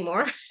jewelry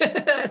anymore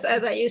as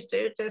I used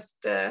to.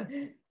 Just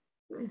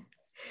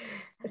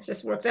it's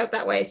just worked out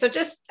that way. So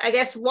just, I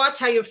guess, watch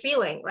how you're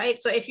feeling, right?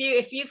 So if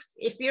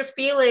you're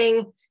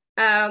feeling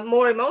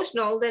more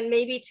emotional, then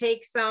maybe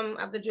take some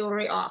of the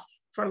jewelry off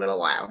for a little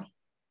while,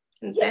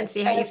 and then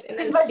see how you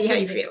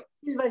feel.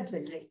 Silver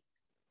jewelry.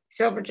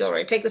 Silver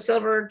jewelry. Take the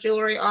silver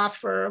jewelry off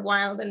for a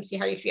while, then see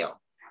how you feel.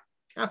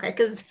 Okay,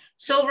 because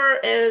silver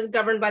is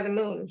governed by the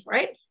moon,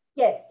 right?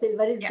 Yes,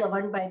 silver is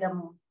governed by the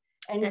moon,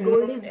 and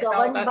gold is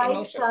governed by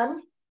emotions.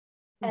 Sun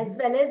as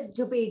well as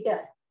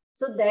Jupiter.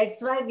 So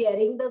that's why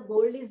wearing the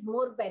gold is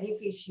more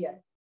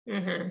beneficial.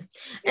 And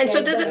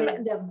so does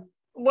it?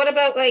 What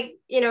about, like,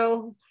 you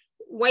know,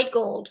 white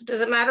gold?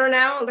 Does it matter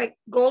now? Like,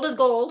 gold is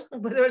gold,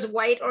 whether it's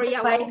white or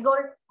yellow.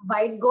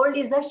 White gold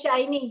is a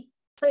shiny,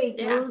 so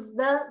it rules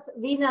the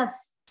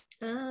Venus.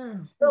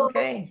 So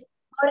okay.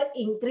 for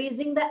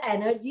increasing the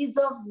energies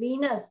of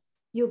Venus,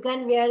 you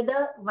can wear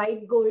the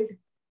white gold.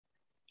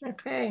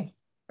 Okay.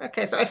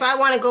 Okay. So if I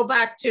want to go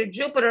back to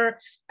Jupiter,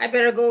 I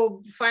better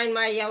go find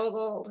my yellow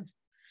gold.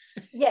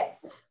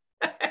 Yes.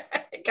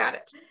 Got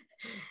it.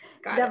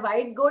 The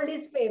white gold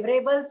is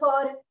favorable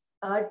for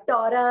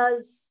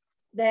Taurus,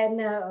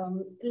 then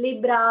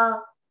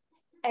Libra,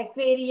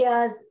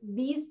 Aquarius.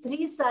 These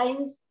three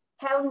signs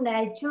have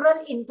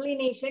natural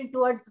inclination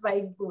towards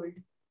white gold.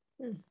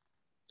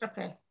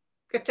 Okay,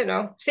 good to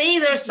know. See,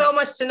 there's so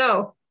much to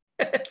know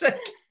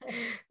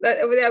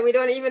that we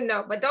don't even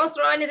know. But don't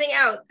throw anything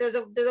out. There's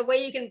a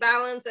way you can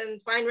balance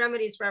and find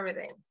remedies for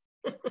everything.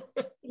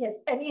 Yes,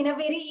 and in a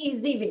very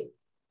easy way.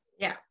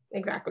 Yeah,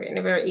 exactly. In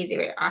a very easy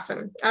way.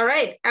 Awesome. All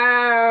right.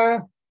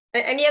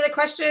 Any other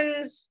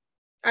questions?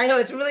 I know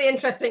it's really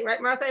interesting, right,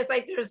 Martha? It's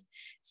like there's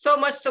so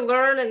much to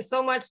learn and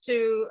so much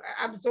to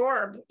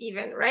absorb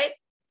even, right?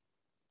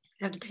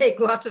 You have to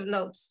take lots of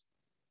notes.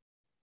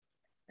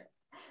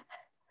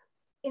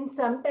 In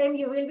some time,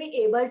 you will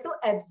be able to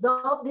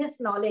absorb this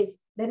knowledge.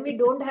 Then we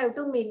don't have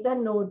to make the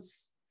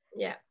notes.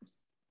 Yeah.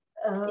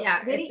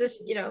 It's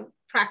just, you know,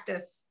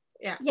 practice.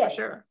 Yeah, yes.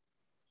 For sure.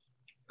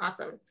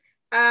 Awesome.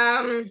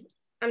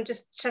 I'm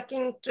just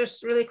checking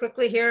just really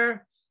quickly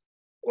here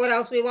what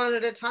else we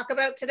wanted to talk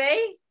about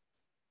today.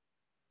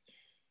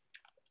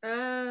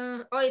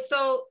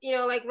 So, you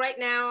know, like right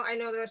now, I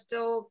know there are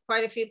still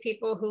quite a few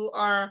people who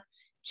are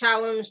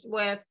challenged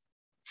with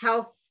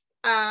health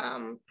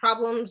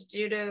problems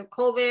due to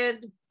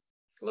COVID,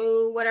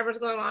 flu, whatever's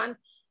going on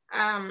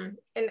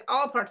in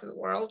all parts of the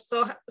world.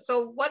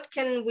 So what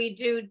can we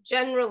do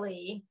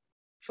generally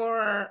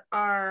for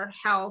our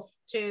health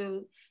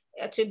to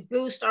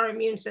boost our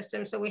immune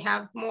system so we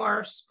have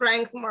more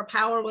strength, more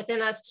power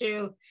within us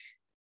to,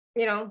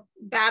 you know,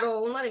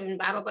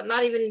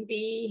 not even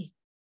be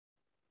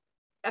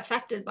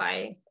affected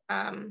by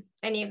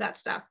any of that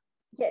stuff.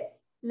 Yes,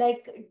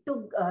 like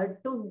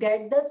to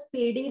get the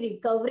speedy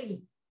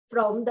recovery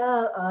from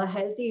the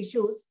health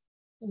issues,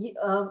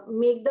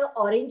 make the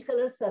orange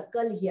color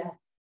circle here.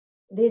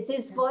 This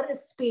is for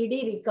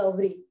speedy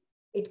recovery.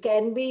 It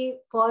can be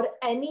for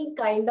any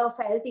kind of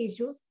health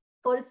issues.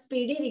 For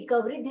speedy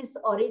recovery, this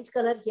orange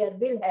color here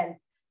will help.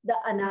 The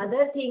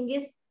another thing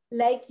is,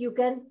 like you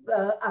can,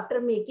 after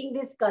making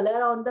this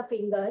color on the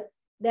finger,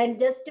 then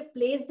just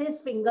place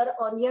this finger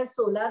on your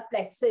solar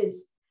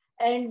plexus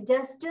and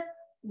just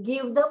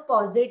give the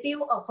positive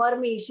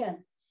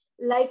affirmation.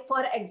 Like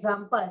for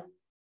example,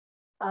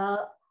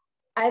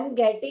 I'm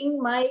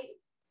getting my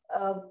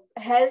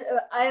health,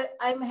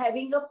 I'm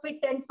having a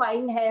fit and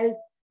fine health,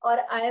 or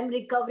I am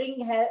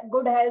recovering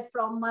good health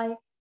from my,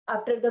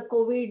 after the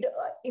COVID,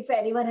 if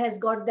anyone has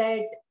got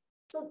that.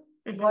 So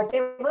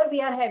whatever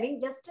we are having,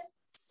 just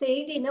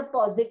say it in a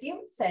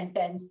positive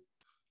sentence.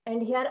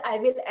 And here I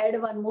will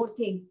add one more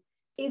thing.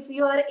 If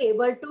you are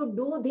able to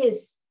do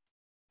this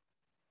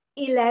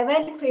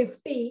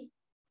 11:50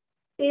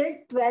 till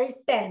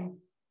 12:10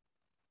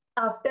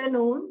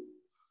 afternoon,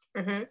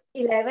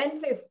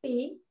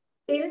 11:50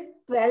 till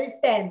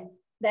 12:10,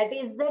 that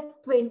is the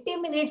 20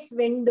 minutes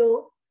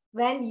window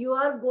when you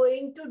are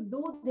going to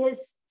do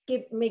this,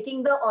 keep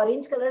making the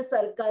orange color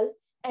circle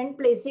and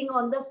placing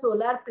on the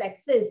solar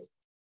plexus.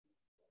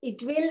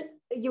 It will,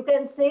 you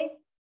can say,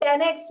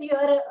 10x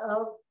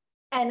your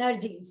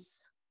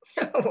energies.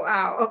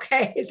 Wow.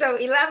 Okay. So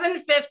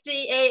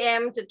 11:50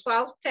 a.m. to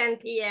 12:10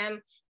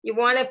 p.m. You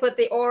want to put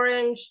the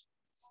orange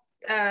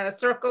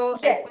circle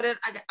and put it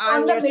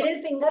on the your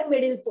middle finger,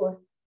 middle pore.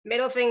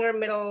 Middle finger,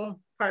 middle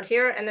part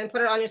here, and then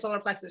put it on your solar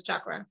plexus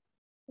chakra.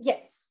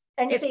 Yes.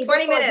 And it's say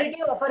 20 the minutes.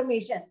 Positive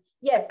affirmation.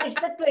 Yes,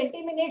 it's a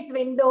 20 minutes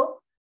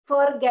window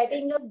for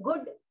getting a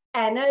good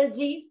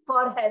energy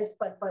for health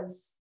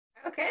purpose.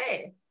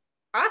 Okay.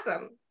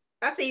 Awesome.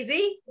 That's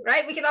easy,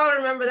 right? We can all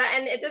remember that.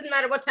 And it doesn't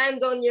matter what time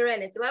zone you're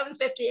in. It's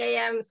 11:50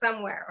 a.m.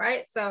 somewhere,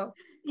 right? So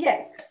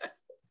yes.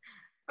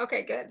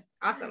 Okay, good.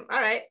 Awesome. All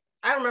right.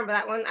 I remember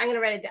that one. I'm going to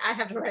write it down. I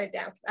have to write it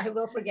down because I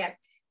will forget.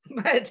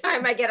 By the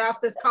time I get off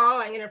this call,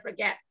 I'm going to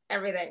forget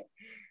everything.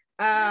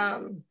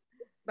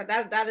 But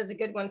that is a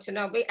good one to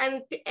know. But,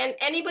 and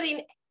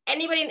anybody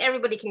and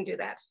everybody can do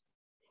that.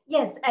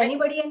 Yes,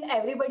 anybody and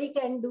everybody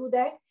can do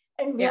that.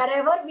 And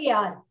wherever we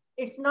are,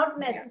 it's not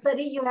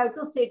necessary you have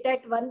to sit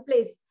at one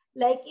place.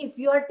 Like if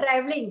you are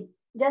traveling,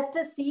 just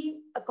to see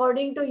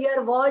according to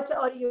your watch,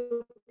 or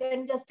you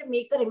can just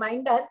make a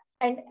reminder.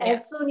 And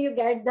as soon you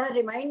get the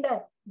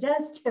reminder,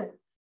 just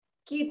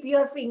keep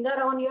your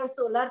finger on your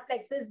solar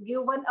plexus,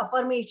 give one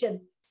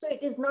affirmation. So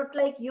it is not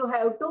like you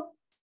have to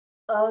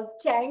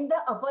chant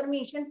the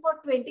affirmation for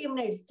 20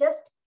 minutes.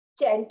 Just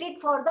chant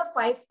it for the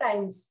 5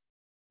 times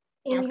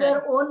in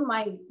your own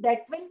mind.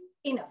 That will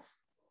enough.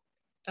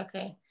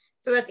 Okay.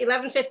 So that's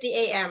 11:50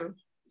 a.m.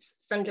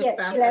 Yes,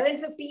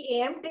 11:50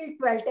 a.m. till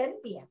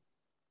 12:10 p.m.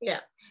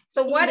 Yeah.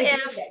 So what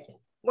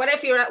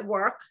if you're at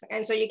work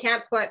and so you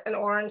can't put an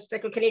orange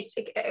sticker? Can you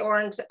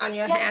orange on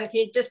your hand?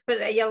 Can you just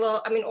put a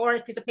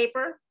orange piece of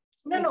paper?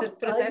 No.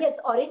 Yes,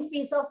 orange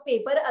piece of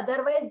paper.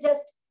 Otherwise,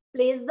 just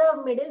place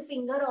the middle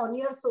finger on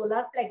your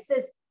solar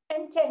plexus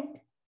and chant.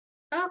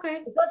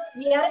 Okay. Because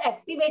we are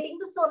activating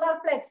the solar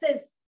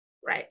plexus.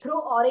 Right.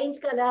 Through orange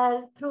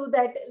color, through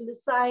that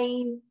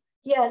sign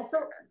here.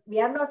 So we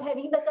are not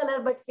having the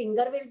color, but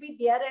finger will be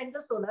there and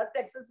the solar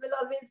plexus will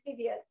always be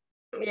there.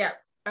 Yeah.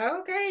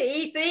 Okay.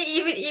 Easy,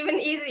 even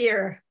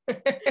easier.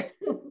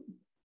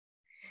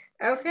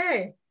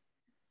 Okay.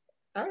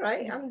 All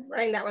right. I'm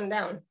writing that one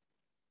down.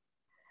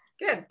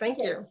 Good.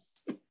 Thank you.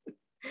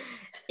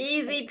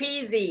 Easy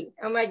peasy.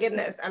 Oh my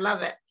goodness. I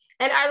love it.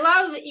 And I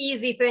love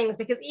easy things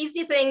because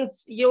easy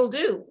things you'll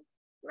do,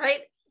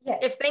 right? Yes.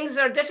 If things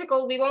are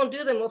difficult, we won't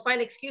do them. We'll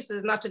find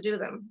excuses not to do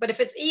them. But if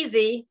it's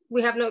easy,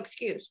 we have no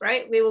excuse,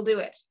 right? We will do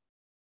it.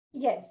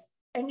 Yes.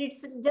 And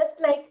it's just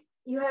like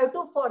you have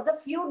to, for the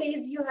few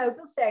days, you have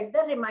to set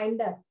the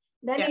reminder.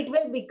 Then it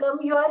will become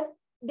your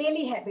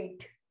daily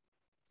habit.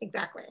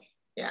 Exactly.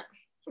 Yeah.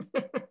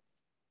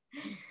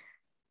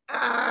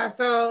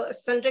 So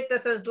Sanjukta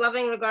says,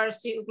 loving regards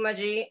to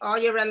Upmaji. All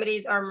your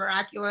remedies are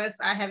miraculous.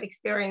 I have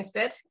experienced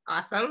it.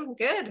 Awesome.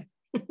 Good.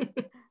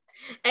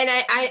 And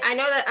I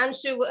know that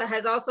Anshu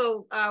has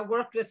also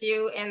worked with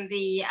you in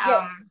the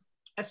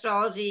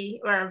astrology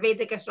or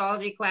Vedic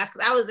astrology class,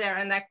 because I was there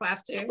in that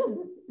class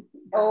too.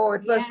 Oh,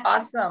 it was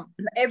awesome.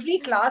 Every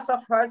class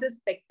of hers is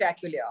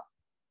spectacular.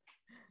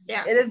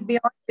 Yeah. It is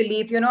beyond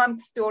belief. I'm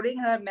storing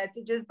her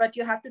messages, but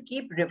you have to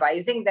keep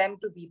revising them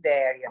to be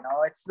there.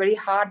 It's very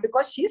hard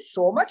because she's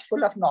so much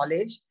full of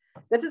knowledge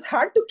that it's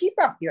hard to keep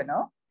up,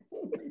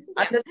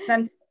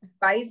 Understand,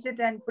 revise it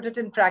and put it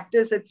in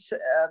practice. It's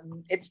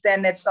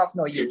of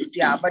no use.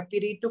 Yeah. But we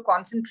need to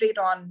concentrate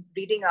on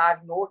reading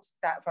our notes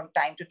from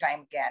time to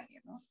time again,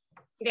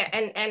 Yeah.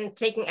 And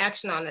taking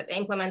action on it,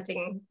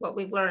 implementing what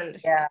we've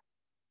learned. Yeah.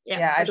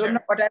 Yeah. I don't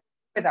know what I'd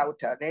do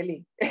without her,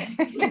 really.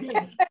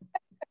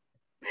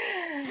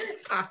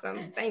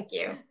 Awesome. Thank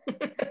you.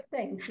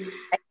 Thank you.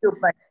 Thank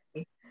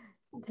you.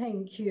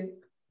 Thank you.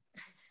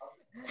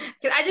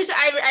 Because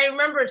I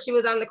remember she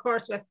was on the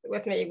course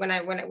with me when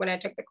I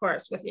took the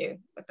course with you.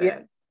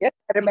 Yes,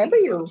 I remember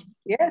you.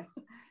 Yes.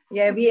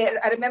 Yeah,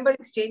 I remember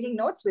exchanging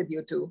notes with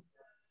you too.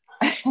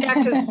 Yeah,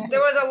 because there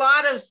was a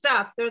lot of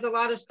stuff. There was a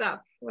lot of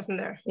stuff, wasn't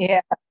there?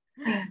 Yeah.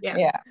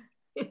 Yeah.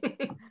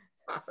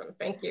 Awesome.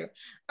 Thank you.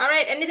 All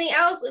right. Anything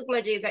else,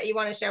 Upmaji, that you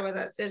want to share with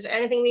us? Is there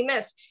anything we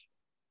missed?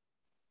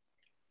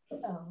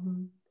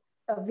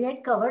 We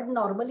had covered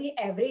normally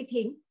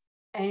everything,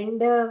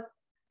 and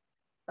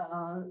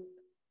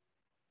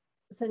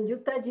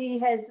Sanjukta ji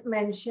has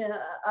mentioned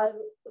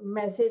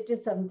messaged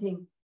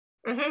something.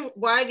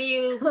 Why do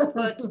you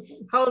put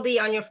haldi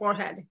on your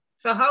forehead?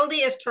 So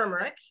haldi is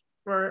turmeric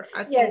for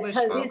us English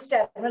folks. Haldi is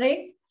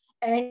turmeric,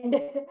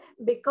 and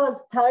because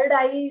third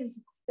eye is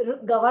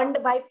governed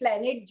by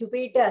planet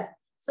Jupiter,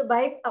 so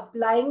by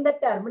applying the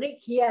turmeric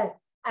here,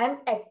 I'm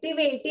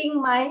activating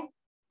my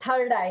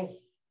third eye.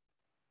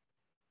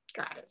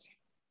 Got it.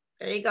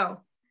 There you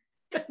go.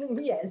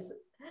 Yes.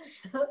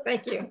 So,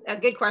 thank you. A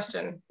good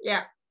question.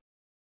 Yeah.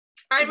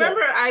 I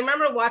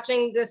remember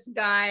watching this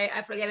guy,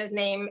 I forget his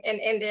name, in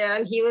India,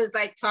 and he was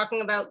like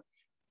talking about,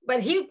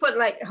 but he put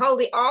like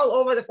haldi all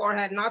over the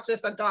forehead, not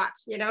just a dot,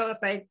 you know.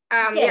 It's like,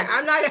 yeah,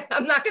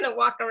 I'm not gonna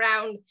walk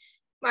around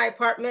my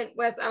apartment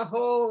with a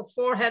whole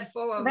forehead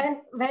full of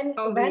when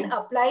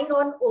applying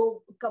on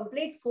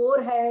complete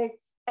forehead,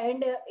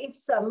 and if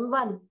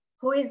someone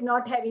who is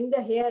not having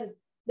the hair,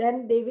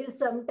 then they will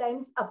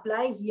sometimes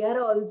apply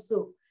here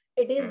also.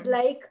 It is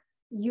like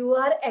you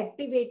are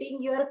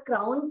activating your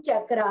crown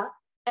chakra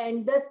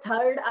and the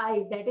third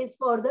eye, that is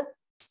for the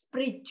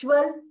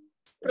spiritual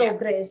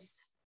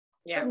progress.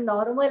 So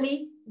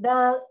normally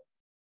the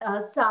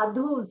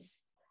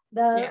sadhus,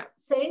 the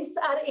saints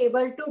are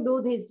able to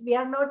do this. We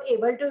are not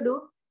able to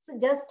do. So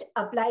just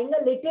applying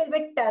a little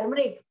bit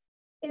turmeric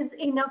is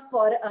enough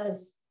for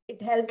us.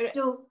 It helps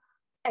to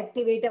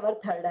activate our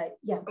third eye.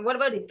 Yeah. What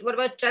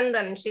about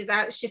chandan?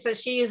 She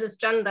says she uses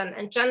chandan,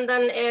 and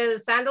chandan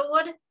is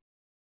sandalwood.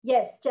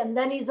 Yes,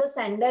 chandan is a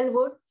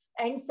sandalwood,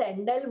 and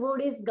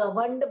sandalwood is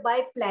governed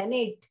by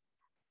planet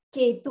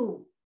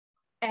Ketu.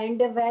 And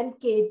when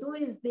Ketu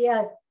is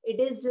there,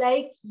 it is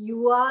like you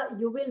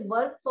will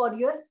work for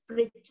your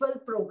spiritual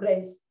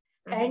progress.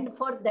 And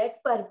for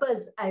that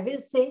purpose, I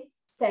will say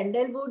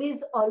sandalwood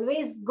is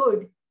always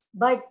good,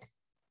 but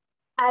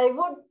I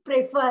would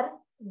prefer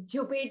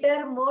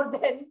Jupiter more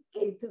than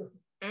Ketu.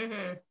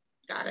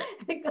 Got it.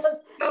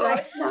 Because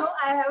right now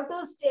I have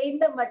to stay in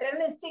the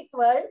materialistic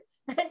world,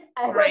 and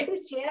I want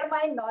to share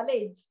my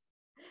knowledge.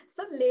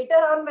 So later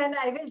on, when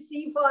I will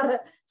see for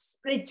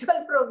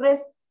spiritual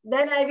progress,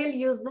 then I will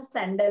use the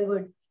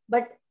sandalwood.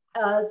 But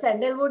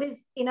sandalwood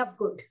is enough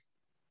good.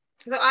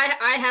 So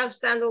I have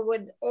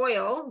sandalwood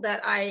oil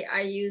that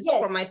I use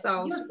for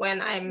myself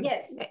when I'm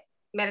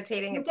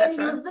meditating, etc. You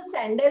can use the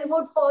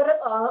sandalwood for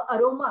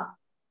aroma,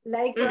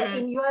 like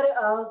in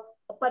your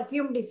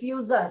perfume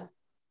diffuser.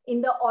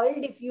 In the oil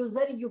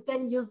diffuser, you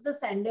can use the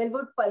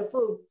sandalwood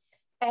perfume.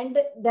 And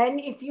then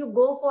if you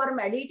go for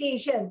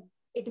meditation,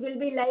 it will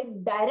be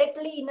like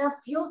directly in a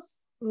few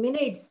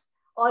minutes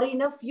or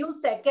in a few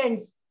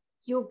seconds,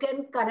 you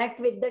can connect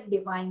with the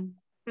divine.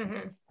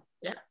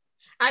 Yeah.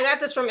 I got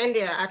this from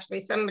India, actually.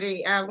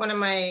 Somebody, one of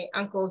my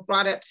uncles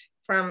brought it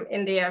from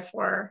India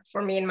for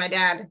me and my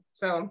dad.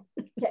 So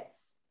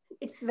yes,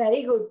 it's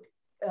very good.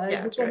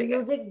 You can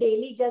use it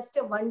daily. Just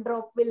one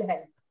drop will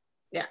help.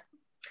 Yeah.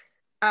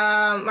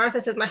 Martha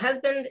says, my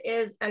husband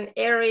is an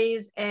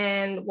Aries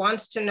and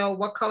wants to know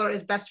what color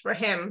is best for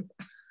him.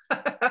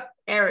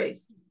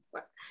 Aries.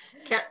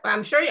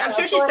 I'm sure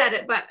she said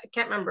it, but I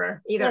can't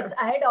remember either. Yes,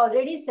 I had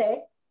already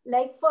said,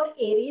 like for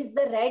Aries,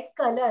 the red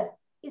color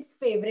is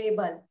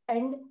favorable,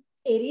 and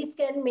Aries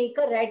can make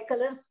a red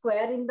color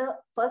square in the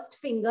first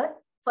finger,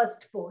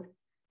 first pore.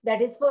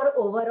 That is for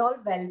overall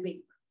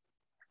well-being.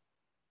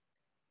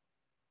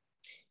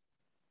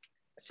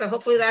 So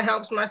hopefully that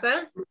helps,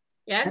 Martha.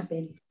 Yes.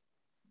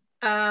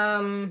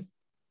 Yeah,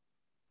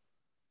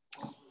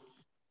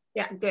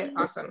 good,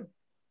 awesome.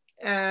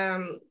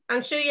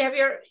 Anshu, you have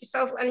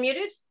yourself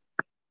unmuted?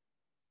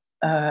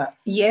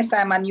 Yes,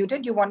 I'm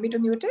unmuted. You want me to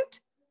mute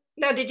it?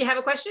 No, did you have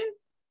a question?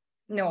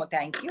 No,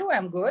 thank you.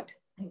 I'm good.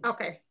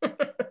 Okay.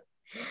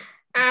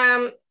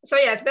 So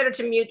yeah, it's better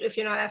to mute if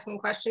you're not asking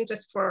questions,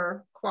 just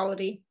for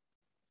quality.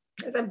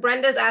 So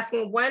Brenda's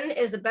asking, when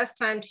is the best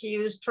time to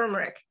use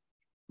turmeric?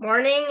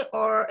 Morning,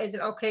 or is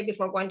it okay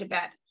before going to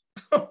bed?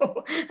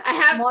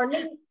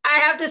 I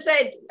have to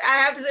say,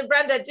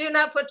 Brenda, do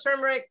not put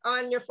turmeric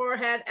on your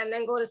forehead and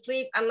then go to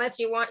sleep unless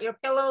you want your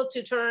pillow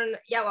to turn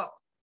yellow.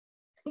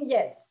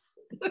 Yes.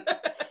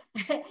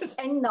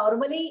 And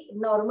normally,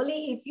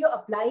 if you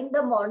apply in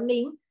the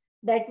morning,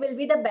 that will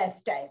be the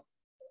best time.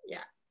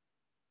 Yeah.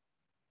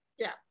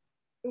 Yeah.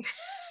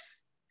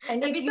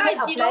 And if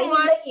besides, you don't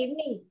want in the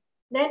evening,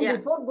 then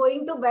before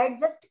going to bed,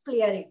 just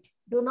clear it.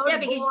 Do not go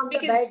on the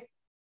bed.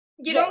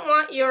 You don't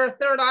want your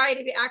third eye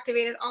to be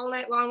activated all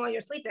night long while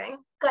you're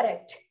sleeping.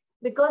 Correct.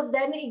 Because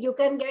then you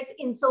can get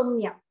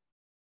insomnia.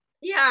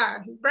 Yeah,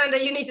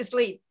 Brenda, you need to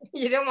sleep.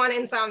 You don't want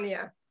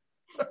insomnia.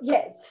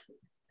 Yes.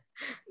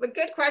 But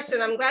good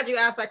question. I'm glad you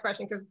asked that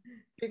question because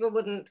people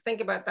wouldn't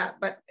think about that.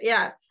 But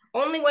yeah,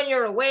 only when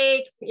you're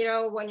awake,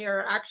 when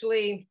you're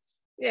actually,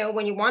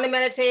 when you want to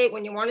meditate,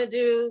 when you want to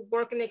do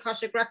work in the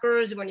Akashic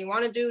records, when you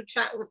want to do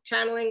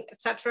channeling,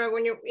 etc.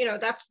 When you're,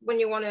 that's when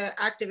you want to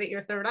activate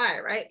your third eye,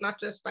 right? Not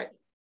just like.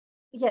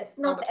 Yes,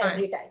 not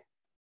every time.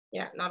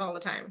 Yeah, not all the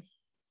time.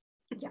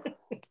 Yeah.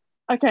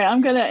 Okay,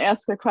 I'm going to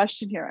ask a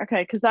question here.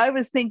 Okay, because I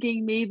was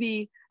thinking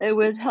maybe it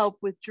would help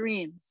with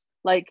dreams,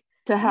 like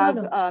to have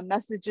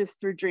messages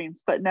through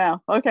dreams, but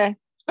no. Okay.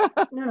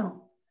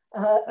 No.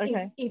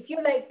 Okay. If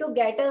you like to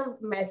get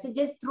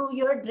messages through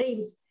your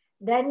dreams,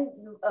 then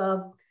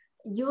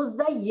use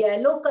the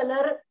yellow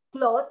color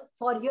cloth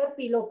for your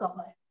pillow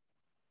cover.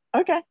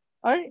 Okay.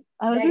 All right.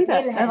 I will do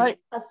that. Will help.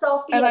 A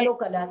soft yellow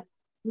color,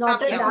 not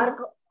soft a yellow.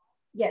 dark.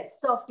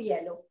 Yes, soft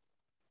yellow.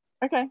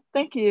 Okay.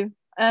 Thank you.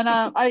 And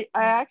I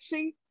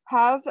actually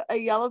have a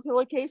yellow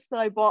pillowcase that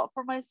I bought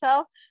for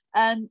myself,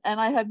 and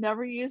I have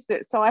never used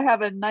it. So I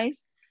have a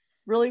nice,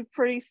 really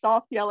pretty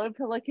soft yellow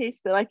pillowcase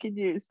that I can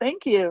use.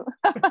 Thank you.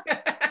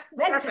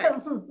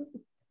 Perfect.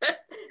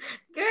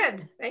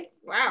 Good.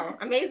 Wow.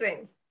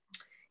 Amazing.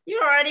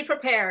 You're already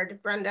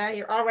prepared, Brenda.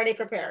 You're already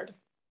prepared.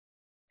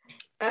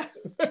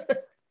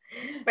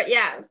 But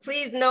yeah,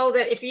 please know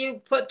that if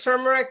you put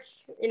turmeric,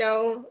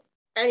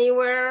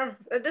 anywhere,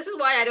 this is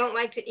why I don't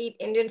like to eat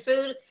Indian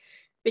food,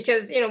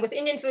 because, with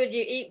Indian food,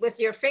 you eat with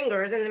your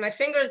fingers and then my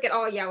fingers get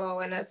all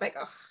yellow and it's like,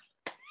 oh,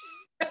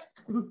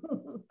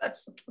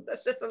 that's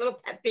just a little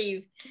pet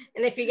peeve.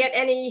 And if you get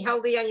any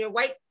healthy on your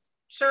white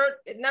shirt,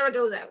 it never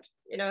goes out,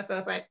 so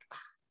it's like,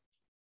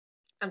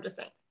 I'm just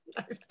saying,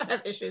 I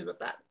have issues with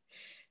that.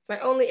 It's my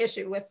only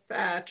issue with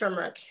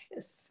turmeric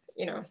is,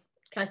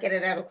 can't get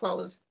it out of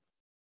clothes.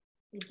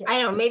 Yes.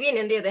 I don't know, maybe in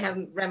India they have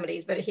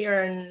remedies, but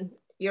here in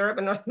Europe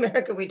and North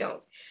America, we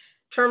don't.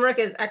 Turmeric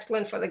is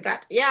excellent for the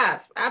gut.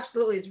 Yeah,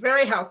 absolutely. It's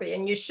very healthy.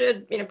 And you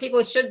should,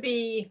 people should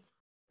be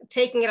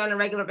taking it on a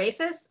regular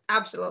basis.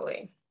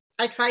 Absolutely.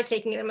 I tried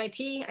taking it in my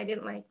tea. I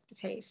didn't like the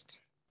taste.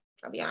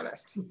 I'll be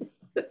honest.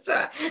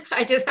 So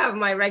I just have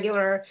my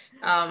regular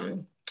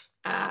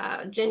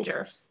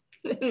ginger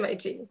in my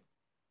tea.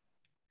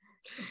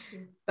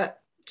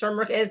 But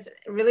turmeric is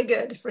really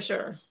good for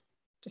sure.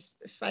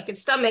 Just if I could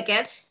stomach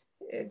it,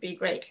 it'd be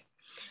great.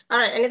 All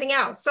right, anything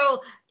else?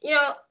 So,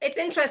 it's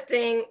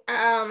interesting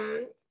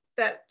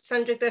that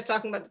Sanjukta is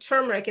talking about the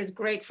turmeric is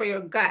great for your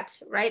gut,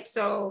 right?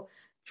 So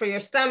for your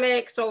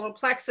stomach, solar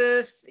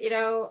plexus,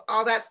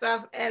 all that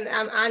stuff. And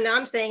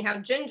I'm saying how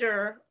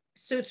ginger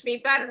suits me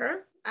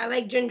better. I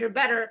like ginger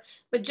better,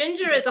 but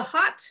ginger is a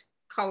hot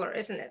color,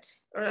 isn't it?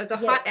 Or it's a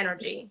hot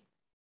energy.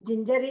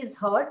 Ginger is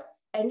hot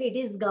and it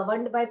is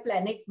governed by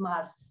planet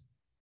Mars.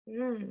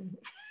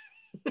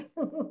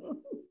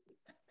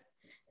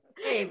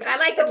 Okay, but I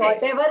like the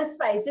taste. Whatever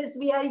spices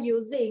we are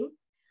using,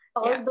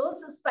 all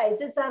those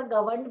spices are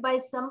governed by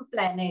some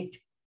planet.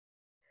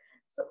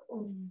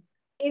 So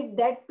if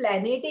that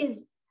planet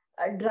is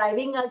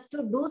driving us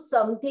to do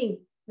something,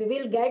 we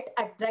will get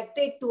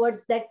attracted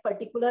towards that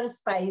particular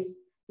spice,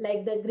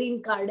 like the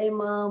green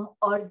cardamom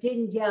or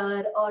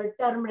ginger or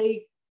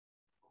turmeric,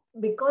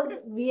 because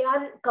we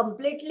are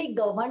completely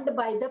governed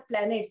by the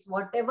planets,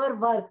 whatever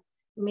work,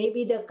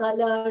 maybe the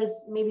colors,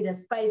 maybe the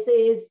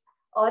spices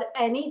or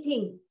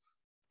anything.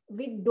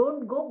 We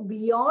don't go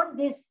beyond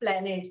these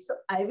planets. So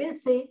I will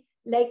say,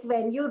 like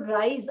when you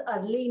rise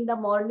early in the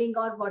morning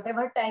or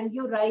whatever time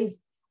you rise,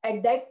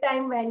 at that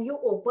time when you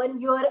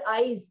open your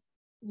eyes,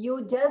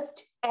 you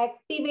just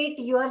activate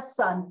your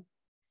sun.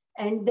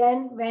 And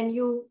then when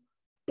you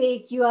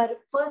take your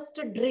first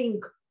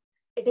drink,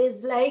 it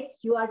is like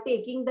you are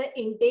taking the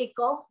intake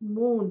of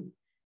moon.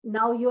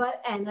 Now you are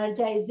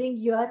energizing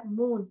your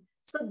moon.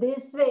 So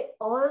this way,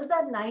 all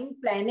the 9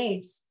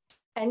 planets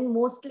and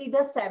mostly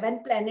the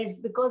 7 planets,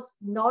 because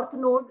north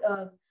node,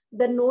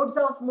 the nodes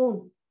of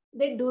moon,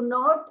 they do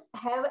not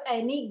have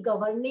any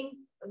governing,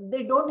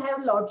 they don't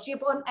have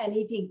lordship on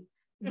anything.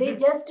 They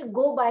just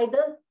go by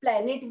the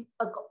planet,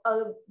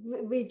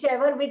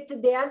 whichever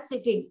with they are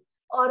sitting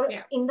or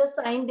in the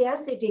sign they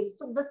are sitting.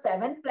 So the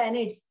 7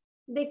 planets,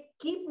 they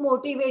keep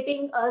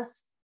motivating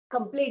us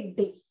complete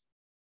day.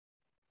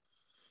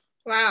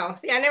 Wow.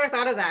 See, I never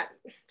thought of that.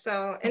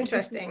 So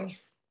interesting.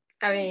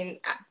 I mean,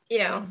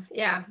 yeah.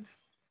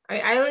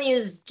 I only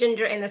use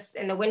ginger in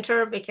the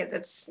winter because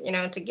it's,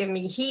 to give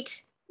me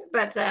heat.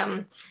 But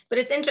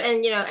it's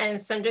interesting, and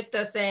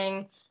Sanjukta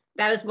saying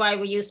that is why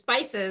we use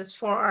spices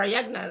for our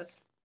yagnas.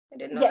 I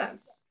didn't know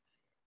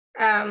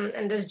that.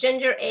 And does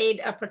ginger aid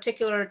a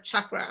particular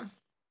chakra?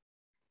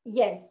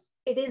 Yes,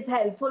 it is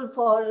helpful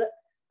for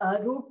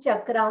root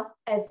chakra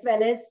as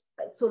well as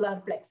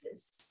solar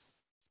plexus.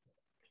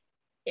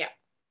 Yeah.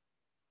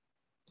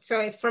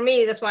 So for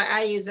me, that's why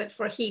I use it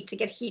for heat, to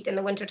get heat in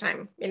the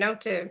wintertime,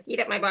 to heat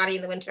up my body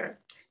in the winter.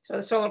 So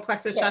the solar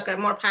plexus chakra,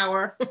 more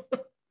power.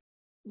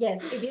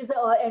 Yes, it is,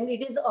 and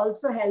it is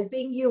also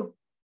helping you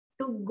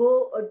to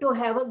go to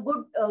have a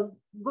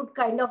good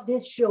kind of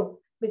this show.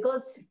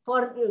 because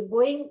for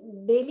going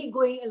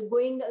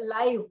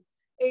live,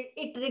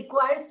 it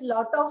requires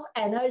lot of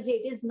energy.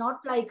 It is not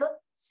like a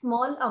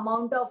small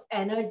amount of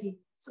energy.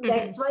 So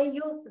that's why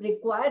you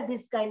require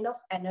this kind of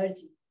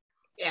energy.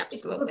 Yeah,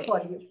 absolutely. It's good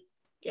for you.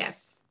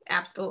 Yes,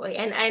 absolutely.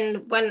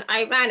 And when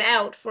I ran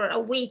out for a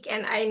week,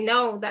 and I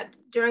know that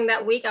during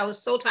that week I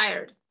was so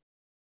tired,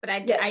 but I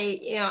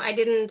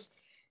didn't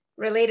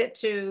relate it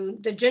to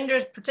the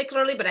gingers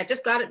particularly, but I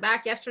just got it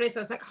back yesterday. So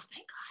I was like, oh,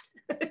 thank God.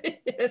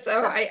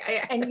 So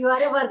and you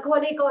are a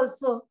workaholic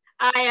also.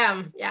 I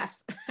am,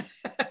 yes.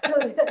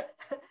 So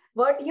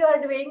what you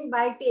are doing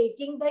by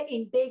taking the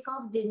intake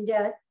of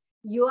ginger,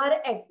 you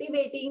are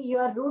activating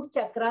your root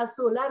chakra,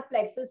 solar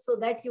plexus, so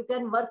that you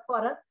can work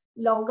for a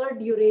longer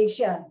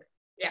duration.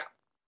 Yeah,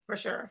 for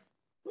sure.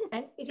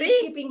 And it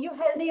is keeping you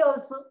healthy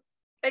also.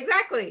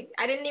 Exactly.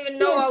 I didn't even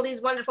know all these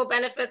wonderful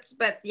benefits,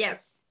 but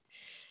yes,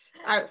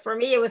 for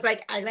me, it was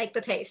like, I like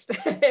the taste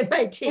in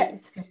my tea.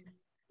 Yes.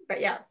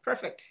 But yeah,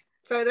 perfect.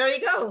 So there you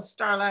go,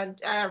 Starla,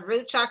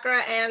 root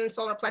chakra and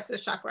solar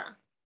plexus chakra.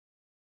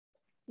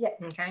 Yes.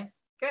 Okay,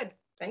 good.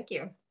 Thank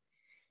you.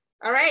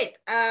 All right.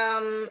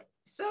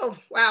 So,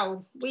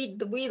 wow, we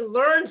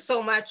learned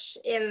so much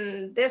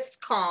in this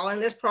call, in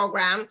this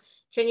program.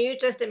 Can you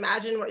just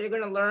imagine what you're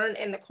going to learn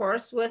in the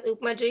course with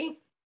Upma Ji?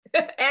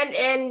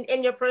 And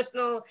in your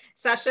personal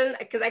session?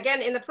 Because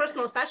again, in the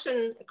personal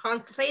session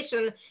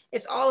consultation,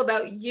 it's all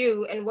about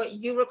you and what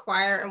you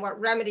require and what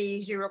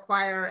remedies you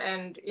require,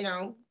 and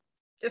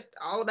just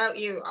all about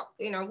you,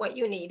 what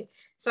you need.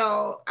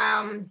 So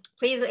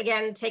please,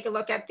 again, take a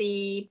look at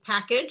the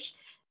package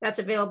that's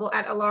available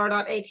at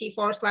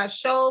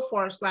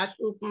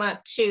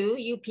alara.at/show/Upma2,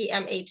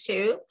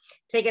 UPMA2.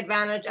 Take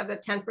advantage of the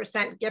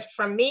 10% gift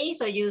from me.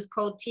 So use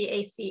code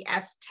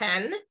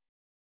TACS10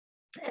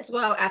 as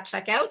well at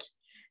checkout.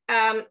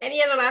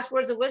 Any other last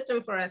words of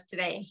wisdom for us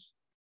today?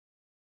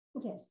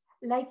 Yes,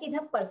 like in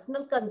a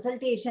personal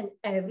consultation,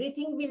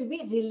 everything will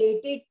be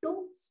related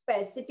to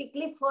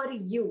specifically for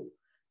you.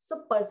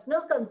 So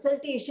personal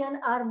consultation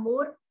are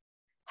more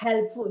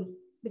helpful,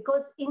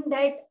 because in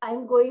that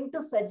I'm going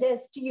to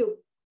suggest you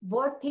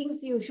what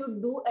things you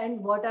should do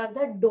and what are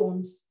the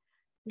don'ts.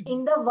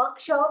 In the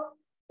workshop,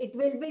 it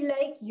will be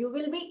like you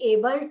will be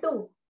able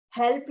to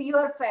help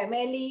your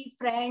family,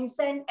 friends,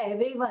 and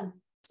everyone.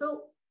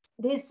 So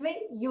this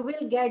way you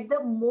will get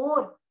the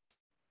more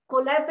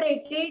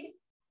collaborated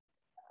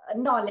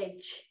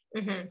knowledge.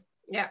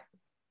 Yeah.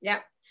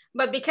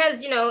 But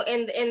because,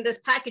 in this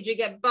package, you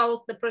get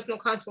both the personal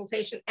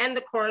consultation and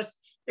the course,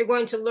 you're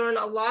going to learn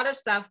a lot of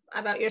stuff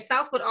about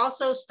yourself, but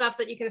also stuff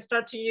that you can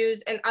start to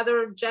use in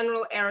other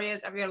general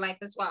areas of your life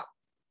as well.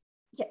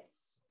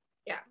 Yes.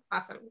 Yeah,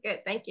 awesome.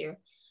 Good. Thank you.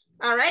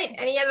 All right.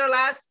 Any other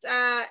last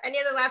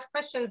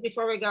questions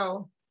before we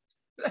go?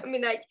 I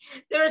mean,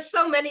 there are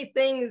so many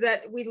things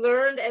that we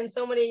learned, and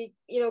so many,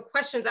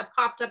 questions that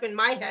popped up in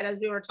my head as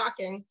we were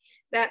talking,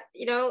 that,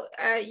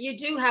 you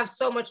do have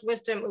so much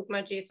wisdom,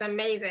 Upma Ji. It's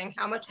amazing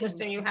how much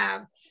wisdom you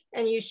have,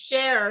 and you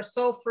share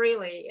so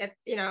freely.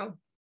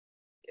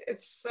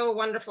 It's so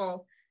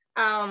wonderful.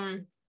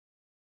 So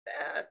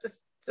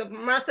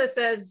Martha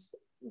says,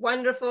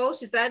 wonderful.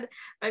 She said,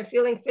 I'm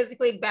feeling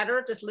physically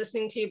better just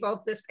listening to you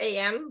both this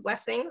AM.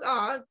 Blessings.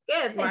 Oh,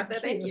 good,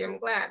 Martha. Thank you. I'm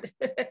glad.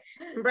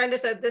 And Brenda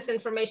said, this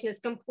information is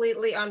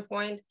completely on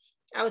point.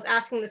 I was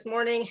asking this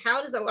morning,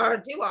 how does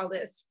Alara do all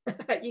this?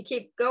 You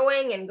keep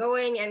going and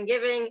going and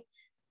giving.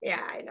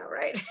 Yeah, I know,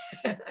 right?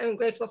 I'm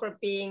grateful for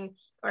being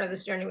part of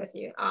this journey with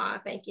you.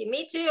 Thank you.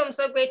 Me too. I'm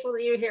so grateful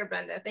that you're here,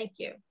 Brenda. Thank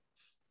you.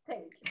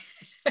 Thank you.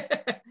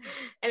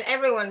 And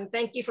everyone,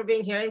 thank you for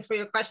being here and for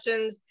your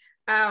questions.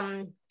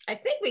 I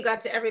think we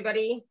got to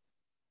everybody,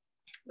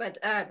 but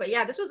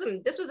yeah, this was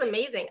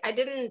amazing. I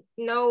didn't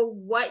know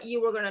what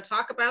you were going to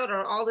talk about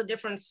or all the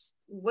different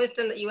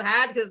wisdom that you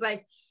had, because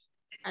I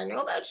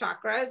know about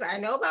chakras, I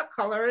know about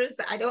colors,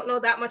 I don't know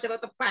that much about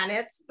the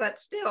planets, but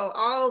still,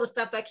 all the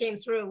stuff that came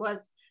through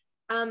was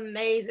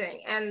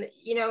amazing. And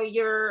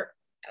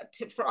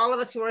for all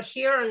of us who are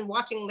here and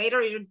watching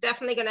later, you're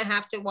definitely going to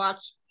have to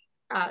watch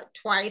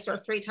twice or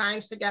 3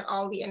 times to get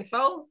all the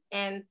info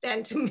and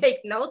to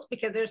make notes,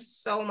 because there's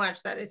so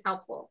much that is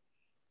helpful.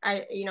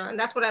 And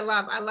that's what I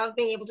love. I love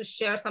being able to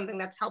share something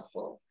that's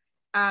helpful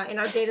in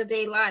our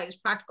day-to-day lives,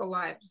 practical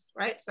lives,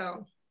 right?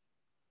 So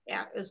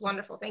yeah, it was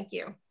wonderful. Thank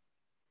you.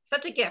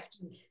 Such a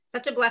gift,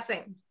 such a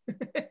blessing.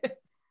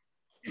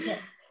 Yeah,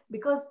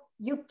 because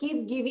you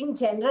keep giving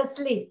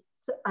generously.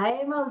 So I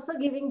am also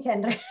giving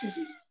generously.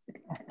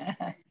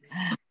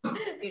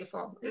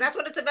 Beautiful. And that's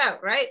what it's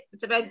about, right?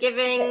 It's about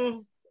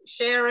giving,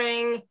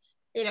 sharing,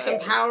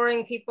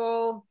 empowering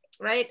people,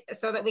 right?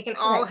 So that we can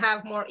all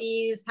have more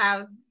ease,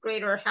 have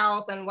greater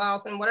health and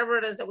wealth and whatever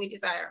it is that we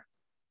desire.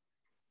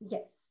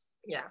 Yes.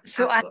 Yeah.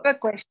 So absolutely. I have a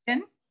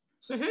question.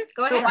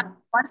 Go ahead.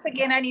 Once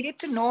again, I needed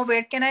to know,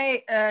 where can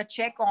I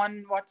check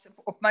on what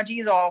Upma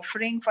Ji is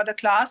offering for the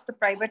class, the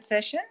private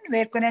session?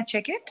 Where can I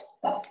check it?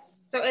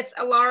 So it's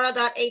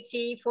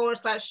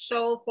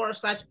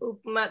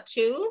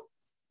alara.at/show/Upma2.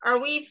 Are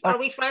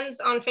we friends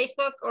on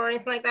Facebook or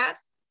anything like that?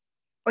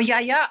 Oh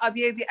yeah.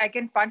 I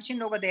can punch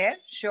in over there.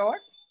 Sure.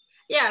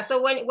 Yeah.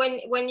 So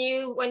when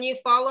you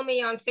follow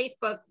me on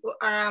Facebook,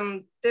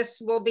 this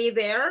will be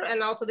there,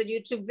 and also the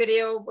YouTube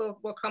video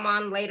will come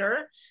on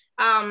later.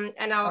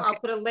 And I'll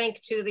put a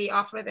link to the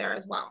offer there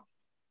as well.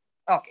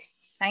 Okay.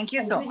 Thank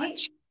you so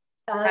much.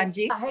 I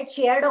had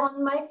shared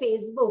on my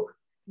Facebook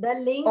the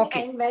link,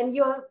 and when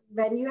you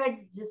had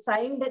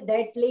signed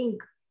that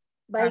link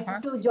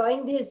to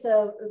join this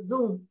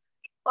Zoom,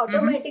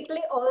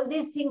 automatically all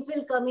these things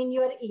will come in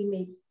your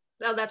email.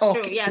 Oh, that's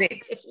true. Yes.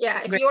 Great.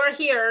 If you're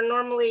here,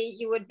 normally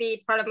you would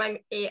be part of my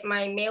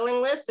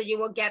mailing list, so you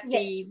will get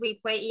the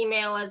replay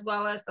email as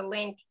well as the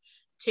link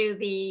to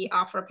the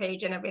offer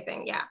page and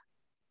everything. Yeah.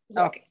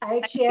 Yes, okay. I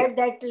had shared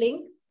that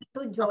link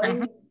to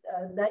join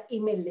the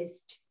email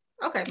list.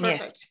 Okay,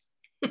 perfect.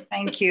 Yes.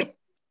 Thank you.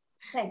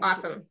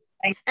 Awesome.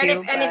 Thank and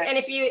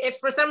you. If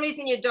for some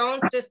reason you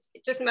don't,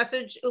 just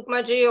message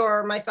Upma ji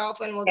or myself,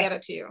 and we'll get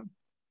it to you.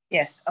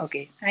 Yes.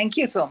 Okay. Thank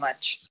you so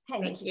much.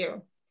 Thank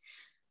you.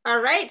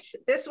 All right.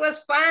 This was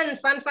fun.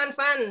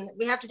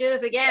 We have to do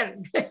this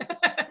again.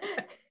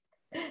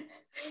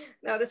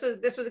 No, this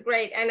was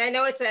great. And I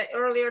know it's an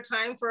earlier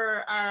time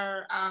for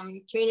our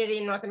community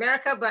in North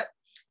America, but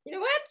you know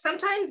what?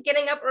 Sometimes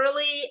getting up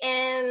early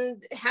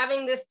and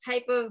having this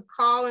type of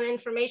call and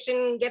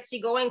information gets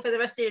you going for the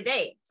rest of your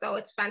day. So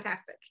it's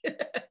fantastic.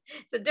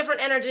 It's a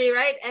different energy,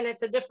 right? And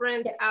it's a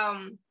different,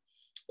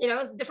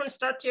 it's a different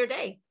start to your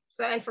day.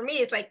 So, and for me,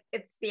 it's like,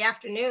 it's the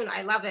afternoon.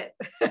 I love it.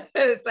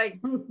 It's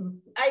like,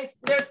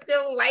 there's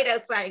still light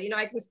outside.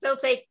 I can still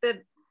take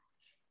the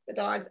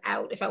dogs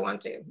out if I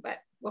want to, but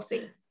we'll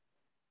see.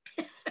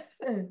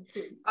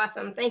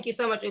 Awesome. Thank you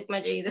so much,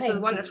 Upma ji. This was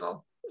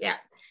wonderful. Yeah.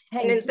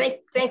 And then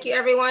thank you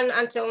everyone.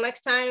 Until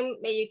next time,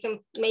 may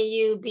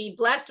you be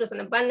blessed with an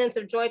abundance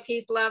of joy,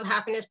 peace, love,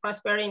 happiness,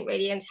 prosperity, and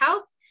radiant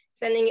health.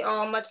 Sending you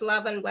all much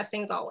love and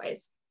blessings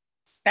always.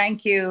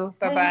 Thank you.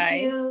 Bye-bye.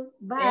 Thank you.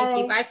 Bye. Thank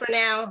you. Bye for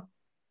now.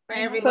 Bye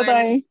everyone.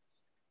 Bye-bye.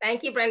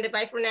 Thank you, Brenda.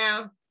 Bye for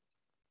now.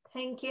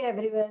 Thank you,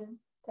 everyone.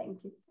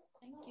 Thank you.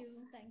 Thank you.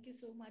 Thank you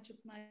so much,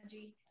 Upma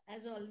ji.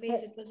 As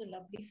always, it was a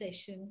lovely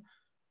session.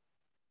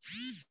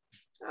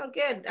 Oh,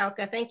 good,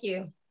 Alka. Thank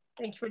you.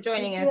 Thank you for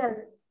joining us.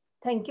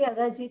 Thank you,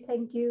 Alka ji.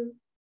 Thank you.